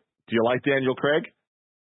love it. Do you like Daniel Craig?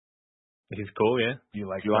 He's cool, yeah. Do you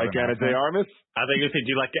like Anna de Armas? I think you said, do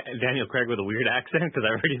you like Daniel Craig with a weird accent? Because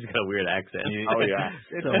I heard he's got a weird accent. Oh, yeah.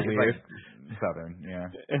 It's weird. Like Southern, yeah.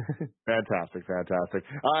 Fantastic.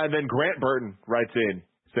 And then Grant Burton writes in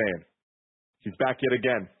saying, he's back yet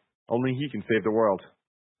again. Only he can save the world.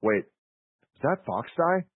 Wait, is that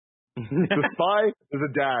Foxeye? The spy is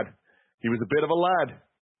a dad. He was a bit of a lad.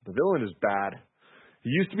 The villain is bad. He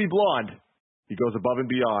used to be blonde. He goes above and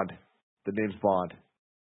beyond. The name's Bond.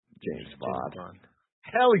 James Bond.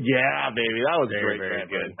 Hell yeah, baby. That was very, great. very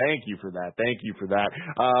good. Thank you for that.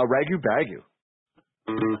 Ragu Bagu.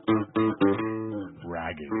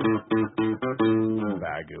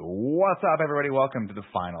 Bagu. What's up, everybody? Welcome to the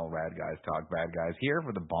final Rad Guys Talk Bad Guys here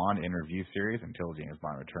for the Bond interview series until James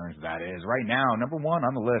Bond returns. That is right now, number 1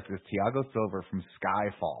 on the list is Thiago Silva from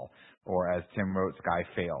Skyfall, or as Tim wrote,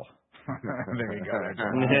 Skyfail. There you go.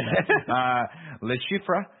 Le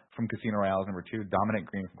Chiffre from Casino Royale is number 2. Dominic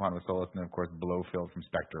Green from Quantum of Solace, and of course Blowfield from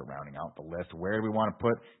Spectre rounding out the list. Where do we want to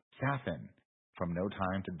put Safin from No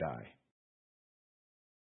Time to Die?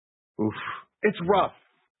 Oof. It's rough.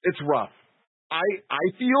 I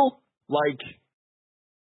feel like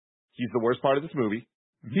he's the worst part of this movie.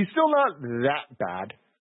 He's still not that bad,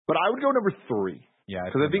 but I would go number 3. Yeah,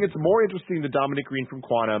 because I think it's more interesting than Dominic Green from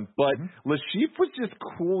Quantum. But Le Chiffre was just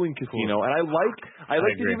cool in Casino, and I liked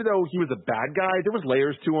it even though he was a bad guy. There was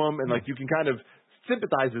layers to him, and like you can kind of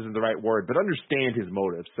sympathize isn't the right word, but understand his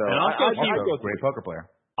motives. So and also he's a great poker player.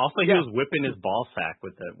 Also, he was whipping his ball sack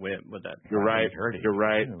with that. You're right.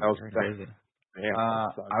 That was crazy. Damn,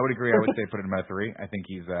 I would agree. I would say put it in my 3. I think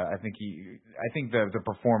he's. I think the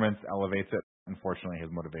performance elevates it. Unfortunately,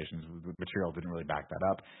 his motivations, the material didn't really back that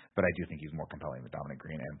up, but I do think he's more compelling than Dominic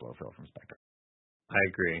Green and Blofeld from Spectre. I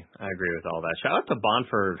agree with all that. Shout out to Bond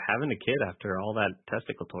for having a kid after all that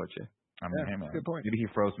testicle torture. I mean, hey, man, good point. Maybe he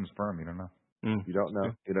froze some sperm. You don't know. You don't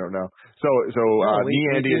know. You don't know. So me,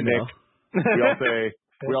 Andy, and Nick,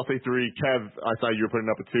 we all say 3. Kev, I saw you were putting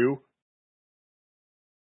up a 2.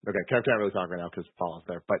 Okay, Kev can't really talk right now because Paul's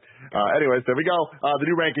there. But anyways, there we go. The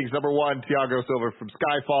new rankings. Number 1, Thiago Silva from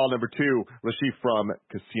Skyfall. Number 2, Rashif from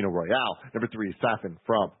Casino Royale. Number 3, Safin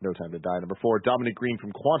from No Time to Die. Number 4, Dominic Green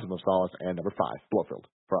from Quantum of Solace. And number 5, Blofeld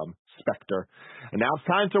from Spectre. And now it's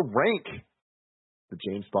time to rank the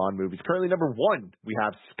James Bond movies. Currently number 1, we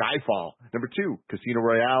have Skyfall. Number 2, Casino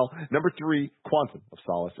Royale. Number 3, Quantum of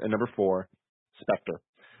Solace. And number 4, Spectre.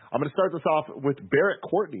 I'm going to start this off with Barrett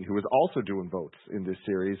Courtney, who is also doing votes in this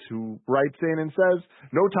series, who writes in and says,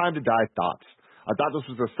 No Time to Die thoughts. I thought this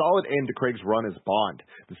was a solid end to Craig's run as Bond.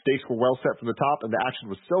 The stakes were well set from the top, and the action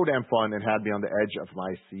was so damn fun and had me on the edge of my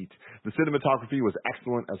seat. The cinematography was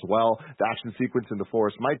excellent as well. The action sequence in the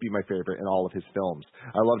forest might be my favorite in all of his films.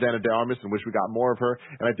 I loved Ana de Armas and wish we got more of her,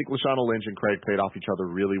 and I think Lashana Lynch and Craig played off each other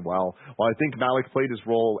really well. While I think Malik played his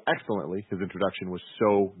role excellently, his introduction was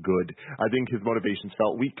so good. I think his motivations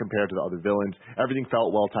felt weak compared to the other villains. Everything felt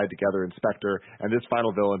well tied together in Spectre, and this final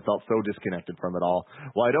villain felt so disconnected from it all.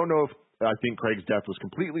 While I don't know if I think Craig's death was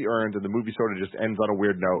completely earned, and the movie sort of just ends on a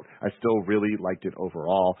weird note, I still really liked it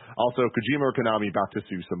overall. Also, Kojima or Konami about to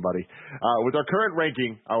sue somebody. With our current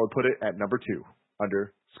ranking, I would put it at number 2,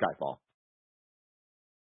 under Skyfall.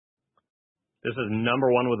 This is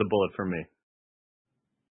number 1 with a bullet for me.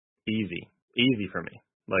 Easy for me.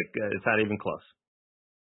 Like, it's not even close.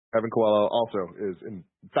 Evan Coelho also is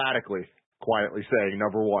emphatically quietly saying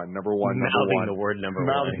number 1. Mouthing the word number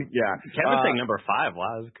 1. Yeah. Kevin's saying number 5.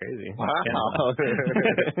 Wow, that's crazy. Wow.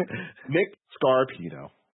 Nick Scarpino.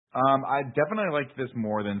 I definitely liked this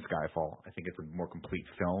more than Skyfall. I think it's a more complete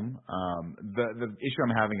film. The issue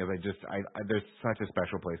I'm having is there's such a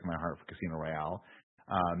special place in my heart for Casino Royale.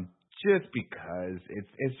 Just because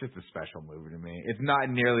it's just a special movie to me. It's not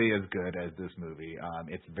nearly as good as this movie.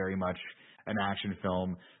 It's very much an action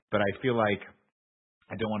film, but I feel like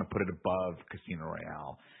I don't want to put it above Casino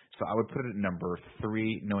Royale. So I would put it at number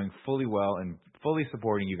 3, knowing fully well and fully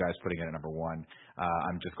supporting you guys putting it at number 1.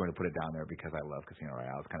 I'm just going to put it down there because I love Casino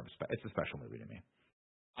Royale. It's kind of it's a special movie to me.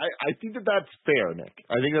 I think that's fair, Nick.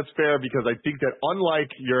 I think that's fair because I think that unlike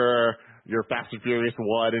your Fast and Furious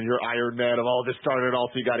 1 and your Iron Man of all this started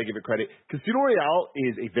also, you got to give it credit. Casino Royale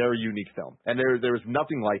is a very unique film, and there is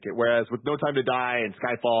nothing like it. Whereas with No Time to Die and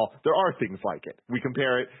Skyfall, there are things like it. We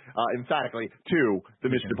compare it emphatically to the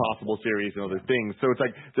Mission Impossible series and other things. So it's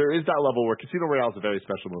like there is that level where Casino Royale is a very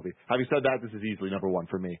special movie. Having said that, this is easily number 1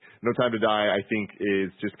 for me. No Time to Die, I think, is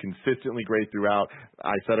just consistently great throughout.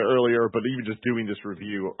 I said it earlier, but even just doing this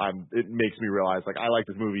review, it makes me realize like I like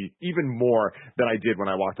this movie even more than I did when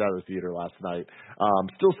I walked out of the theater last night.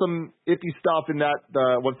 Still some iffy stuff in that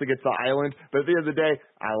once they get to the island, but at the end of the day,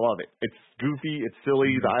 I love it. It's goofy, it's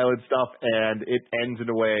silly, the island stuff, and it ends in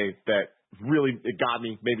a way that really it got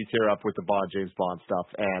me, made me tear up with the James Bond stuff,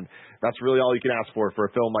 and that's really all you can ask for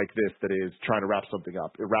a film like this that is trying to wrap something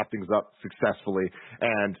up. It wrapped things up successfully,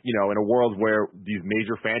 and in a world where these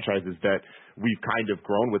major franchises that we've kind of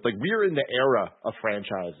grown with, like we're in the era of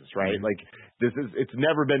franchises, right? Mm-hmm. Like it's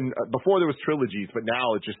never been before there was trilogies, but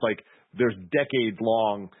now it's just like there's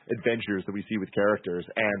decades-long adventures that we see with characters,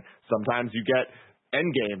 and sometimes you get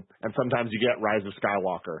Endgame, and sometimes you get Rise of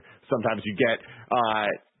Skywalker. Sometimes you get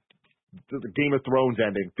the Game of Thrones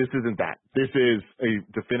ending. This isn't that. This is a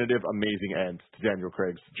definitive, amazing end to Daniel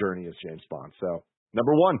Craig's journey as James Bond. So,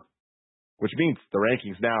 number 1, which means the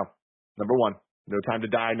rankings now. Number 1, No Time to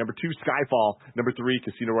Die. Number 2, Skyfall. Number 3,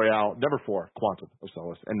 Casino Royale. Number 4, Quantum of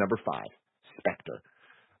Solace. And number 5, Spectre.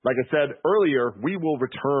 Like I said earlier, we will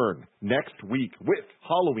return next week with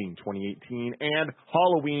Halloween 2018 and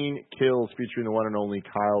Halloween Kills featuring the one and only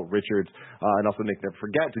Kyle Richards. And also, Nick, never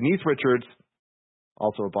forget, Denise Richards,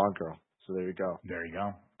 also a Bond girl. So there you go. There you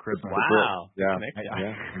go. Christmas. Wow. Yeah.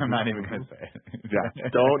 I'm not even going to say it. Yeah.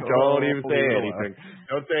 Don't even say anything.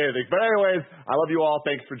 Don't say anything. But anyways, I love you all.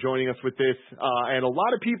 Thanks for joining us with this. And a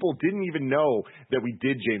lot of people didn't even know that we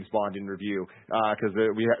did James Bond in review because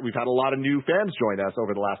we've had a lot of new fans join us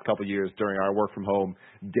over the last couple of years during our work from home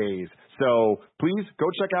days. So please go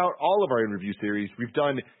check out all of our in-review series. We've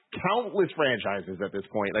done countless franchises at this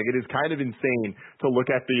point. Like, it is kind of insane to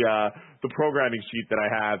look at the programming sheet that I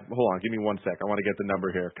have. Hold on, give me 1 sec. I want to get the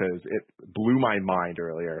number here because it blew my mind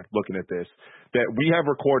earlier looking at this. That we have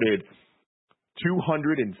recorded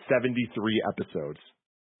 273 episodes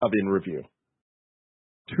of In Review.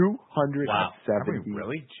 273. Wow. Are we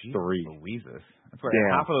really? Jeez Louises. That's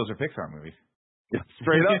where half of those are Pixar movies.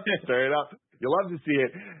 Straight up. Straight up. You'll love to see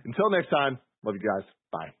it. Until next time, love you guys.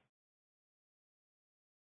 Bye.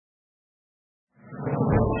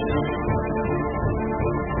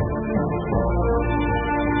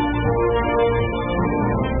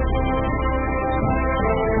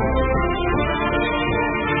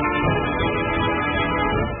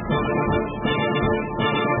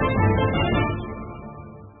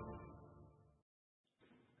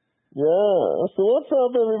 Yeah, so what's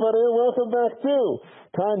up, everybody, and welcome back to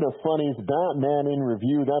Kind of Funny's Batman in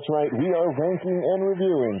Review. That's right, we are ranking and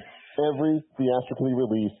reviewing every theatrically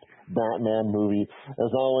released Batman movie.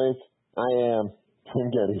 As always, I am Tim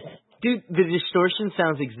Geddes. Dude, the distortion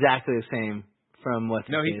sounds exactly the same from what.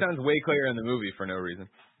 No, he sounds way clearer in the movie for no reason.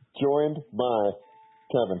 Joined by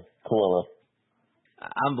Kevin Coelho.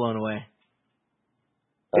 I'm blown away.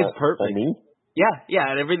 It's perfect. And me? Yeah,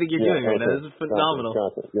 and everything you're doing right now. This is phenomenal.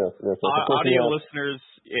 Gotcha. Yes. Audio listeners,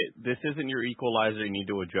 this isn't your equalizer. You need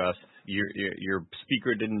to adjust. Your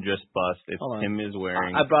speaker didn't just bust. It's Tim is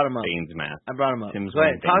wearing I brought him up. Bane's mask. I brought him up. Tim's Go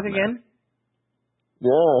ahead, talk again.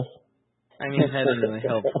 Yes. I mean, that didn't really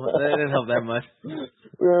help. That didn't help that much.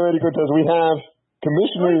 We're ready for We have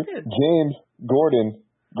Commissioner James Gordon,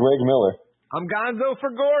 Greg Miller. I'm Gonzo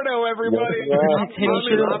for Gordo, everybody.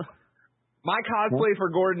 My cosplay for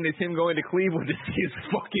Gordon is him going to Cleveland to see his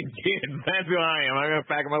fucking kids. That's who I am. I'm going to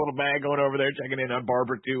pack my little bag going over there, checking in on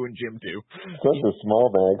Barbara 2 and Jim 2. Such a small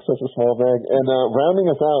bag. And rounding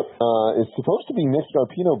us out is supposed to be Nick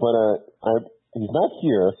Scarpino, but he's not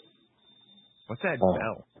here. What's that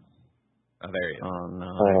bell? Oh, there he is. Oh, no.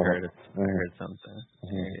 I heard it. I heard something.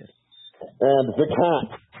 There he is. And the cat.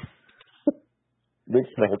 Nick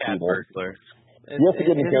Scarpino. Cat burglar. His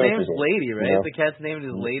name's Lady, right? The cat's name is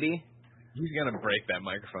Lady. He's going to break that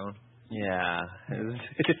microphone. Yeah.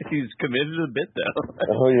 He's committed to the bit, though.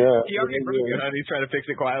 Oh, yeah. He already broke it, and he's trying to fix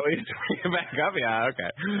it quietly. He's bring it back up. Yeah, okay.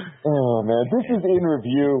 Oh, man. This is In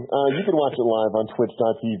Review. You can watch it live on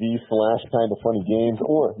twitch.tv/kindoffunnygames,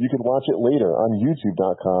 or you can watch it later on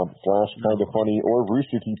youtube.com/kindoffunny or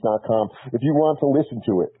roosterteeth.com if you want to listen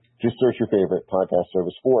to it. Just search your favorite podcast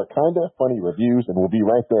service for Kinda Funny Reviews, and we'll be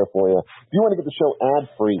right there for you. If you want to get the show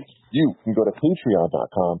ad-free, you can go to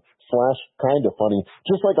patreon.com/kindafunny,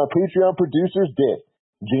 just like our Patreon producers did.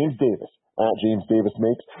 James Davis,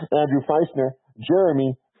 @JamesDavisMakes, Andrew Feisner,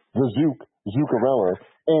 Jeremy, the Zuccarello,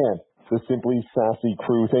 and the Simply Sassy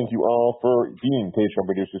crew. Thank you all for being Patreon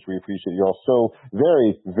producers. We appreciate you all so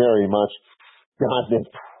very, very much. God, Nick,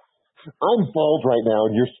 I'm bald right now,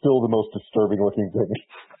 and you're still the most disturbing-looking thing.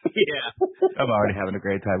 Yeah. I'm already having a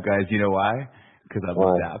great time, guys. You know why? Because I'm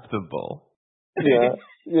adaptable. Yeah,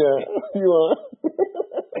 you are.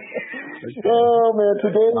 Oh, man.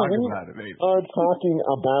 Today we are talking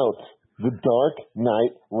about The Dark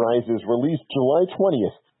Knight Rises, released July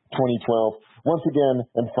 20th, 2012. Once again,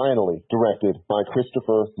 and finally, directed by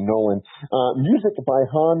Christopher Nolan. Music by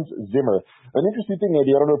Hans Zimmer. An interesting thing,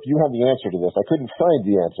 Andy, I don't know if you have the answer to this. I couldn't find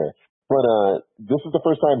the answer. But this is the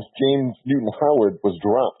first time James Newton Howard was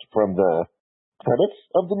dropped from the credits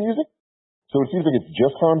of the music. So it seems like it's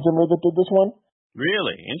just Hans Zimmer that did this one.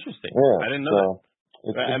 Really? Interesting. Yeah, I didn't know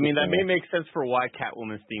that. I mean, that may make sense for why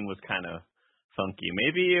Catwoman's theme was kind of funky.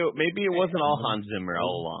 Maybe it wasn't all Hans Zimmer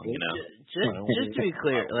all along, you know? Just to be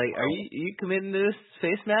clear, like, are you committing to this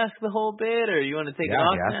face mask the whole bit, or you want to take it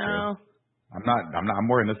off now?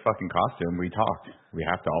 I'm wearing this fucking costume. We talked. We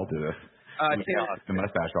have to all do this. Tim, the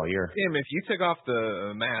mustache all year. Tim, if you took off the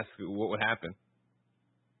mask, what would happen?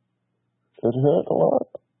 It hurt a lot.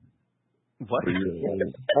 What? I don't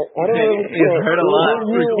know. It hurt a lot.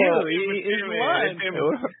 Tim,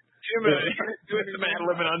 doing some ad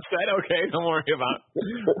libbing on set. Okay, don't worry about it.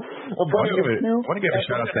 I want to give a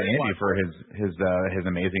shout out to Andy for his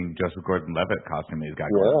amazing Joseph Gordon-Levitt costume that he's got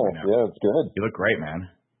going on right now. Yeah, it's good. You look great, man.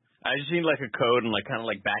 I just need like a code and like kind of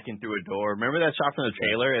like backing through a door. Remember that shot from the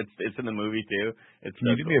trailer? It's in the movie too.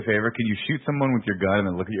 Can you do me a favor? Can you shoot someone with your gun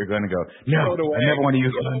and then look at your gun and go, no, I never want to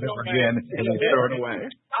use guns ever again, and then throw it away?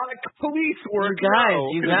 Police work.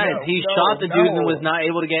 You guys, he shot the dude and was not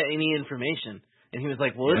able to get any information. And he was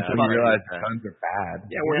like, well, he realized guns are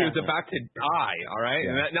bad. Yeah, he was about to die, all right?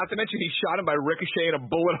 Yeah. And not to mention he shot him by ricocheting a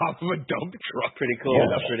bullet off of a dump truck. Pretty cool. Yeah,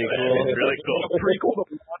 that's pretty cool. It's really cool. Pretty cool.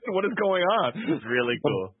 What is going on? It's really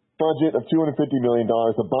cool. Budget of $250 million,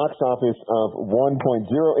 a box office of $1.081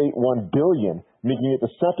 billion, making it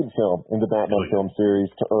the second film in the Batman film series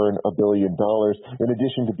to earn $1 billion, in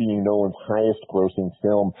addition to being Nolan's highest-grossing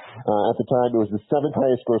film. At the time, it was the seventh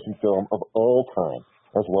highest-grossing film of all time,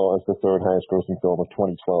 as well as the third highest-grossing film of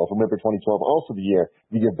 2012. Remember, 2012, also the year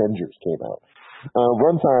The Avengers came out.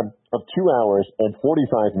 Runtime of 2 hours and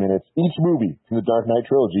 45 minutes. Each movie from the Dark Knight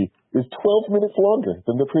trilogy is 12 minutes longer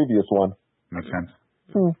than the previous one. Makes sense.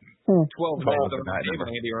 12 minutes of that name,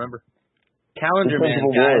 Andy, remember? Calendar Man,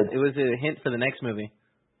 guys. It was a hint for the next movie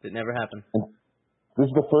that never happened. This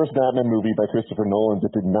is the first Batman movie by Christopher Nolan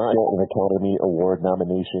that did not get an Academy Award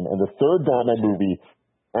nomination, and the third Batman movie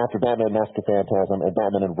after Batman Mask of Phantasm and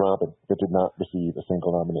Batman and Robin that did not receive a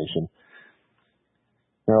single nomination.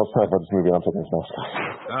 Now let's talk about this movie. I'm taking this mask off.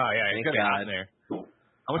 Oh, yeah, he's got it there.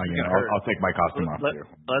 How much is it hurt? I'll take my costume off too. Nick.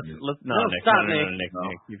 Stop, Nick.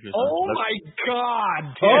 Oh my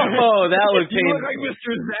God! Oh, that was You painful. look like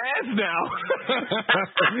Mr. Zaz now.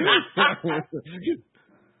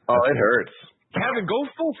 Oh, it hurts. Kevin, go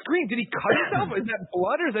full screen. Did he cut himself? Is that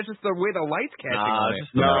blood, or is that just the way the light's catching on it?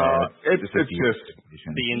 No, it's just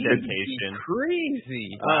the indentation.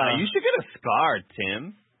 Crazy. You should get a scar,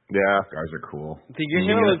 Tim. Yeah. Scars are cool. Dude, you're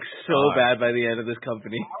going to look so bad by the end of this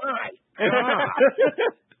company.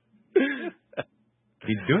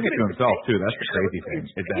 He's doing it to himself, too. That's the crazy thing.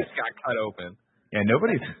 His face got cut open. Yeah,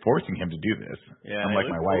 nobody's forcing him to do this. Yeah,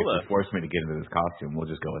 unlike my wife, who forced me to get into this costume. We'll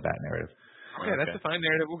just go with that narrative. Okay, that's a fine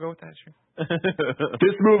narrative. We'll go with that, sure.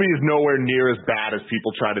 This movie is nowhere near as bad as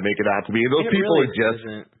people try to make it out to be. Those people really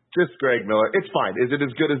are just Greg Miller. It's fine. Is it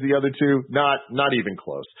as good as the other two? Not even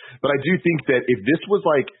close. But I do think that if this was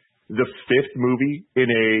like the fifth movie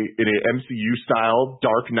in a MCU style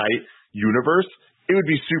Dark Knight universe, it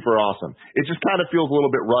would be super awesome. It just kind of feels a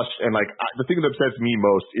little bit rushed, and like the thing that upsets me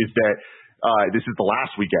most is that this is the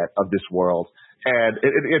last we get of this world, and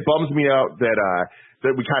it bums me out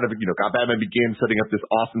that we kind of, got Batman Begins setting up this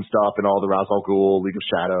awesome stuff and all the Ra's al Ghul, League of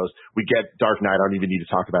Shadows. We get Dark Knight. I don't even need to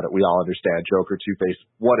talk about it. We all understand Joker, Two-Face.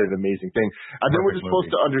 What an amazing thing. And then we're just supposed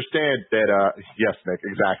to understand that, yes, Nick,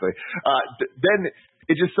 exactly. Then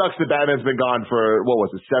it just sucks that Batman's been gone for,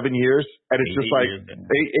 7 years? And it's just like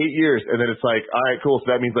 8 years. And then it's like, all right, cool. So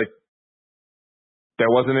that means like there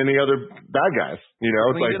wasn't any other bad guys.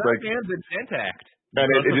 It's like it's intact. And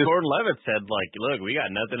it just, Gordon Levitt said, look, we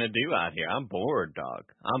got nothing to do out here. I'm bored, dog.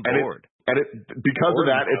 I'm bored. Because of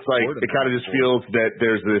that, it's like it kind of just feels that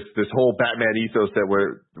there's this whole Batman ethos that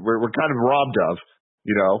we're kind of robbed of,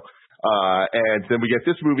 and then we get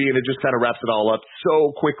this movie and it just kind of wraps it all up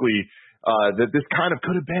so quickly that this kind of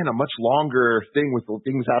could have been a much longer thing with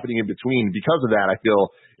things happening in between. Because of that, I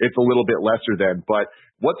feel it's a little bit lesser than. But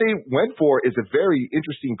what they went for is a very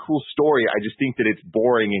interesting, cool story. I just think that it's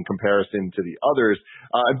boring in comparison to the others.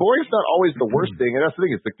 And boring is not always the worst thing. And that's the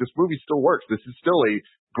thing. It's like this movie still works. This is still a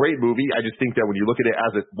great movie. I just think that when you look at it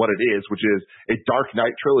as what it is, which is a Dark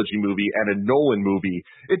Knight trilogy movie and a Nolan movie,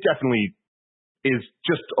 it definitely is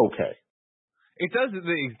just okay. It does the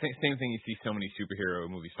same thing you see so many superhero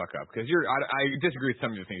movies fuck up. Because I disagree with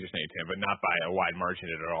some of the things you're saying, Tim, but not by a wide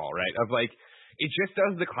margin at all, right? Of like, it just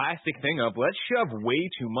does the classic thing of let's shove way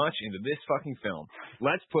too much into this fucking film.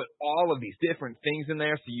 Let's put all of these different things in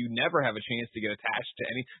there so you never have a chance to get attached to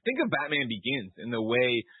any. Think of Batman Begins in the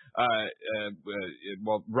way,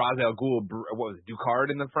 Ra's al Ghul, what was it, Ducard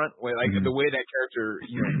in the front? The way that character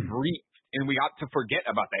breathed, and we got to forget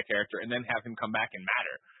about that character and then have him come back and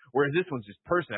matter. Whereas this one's just person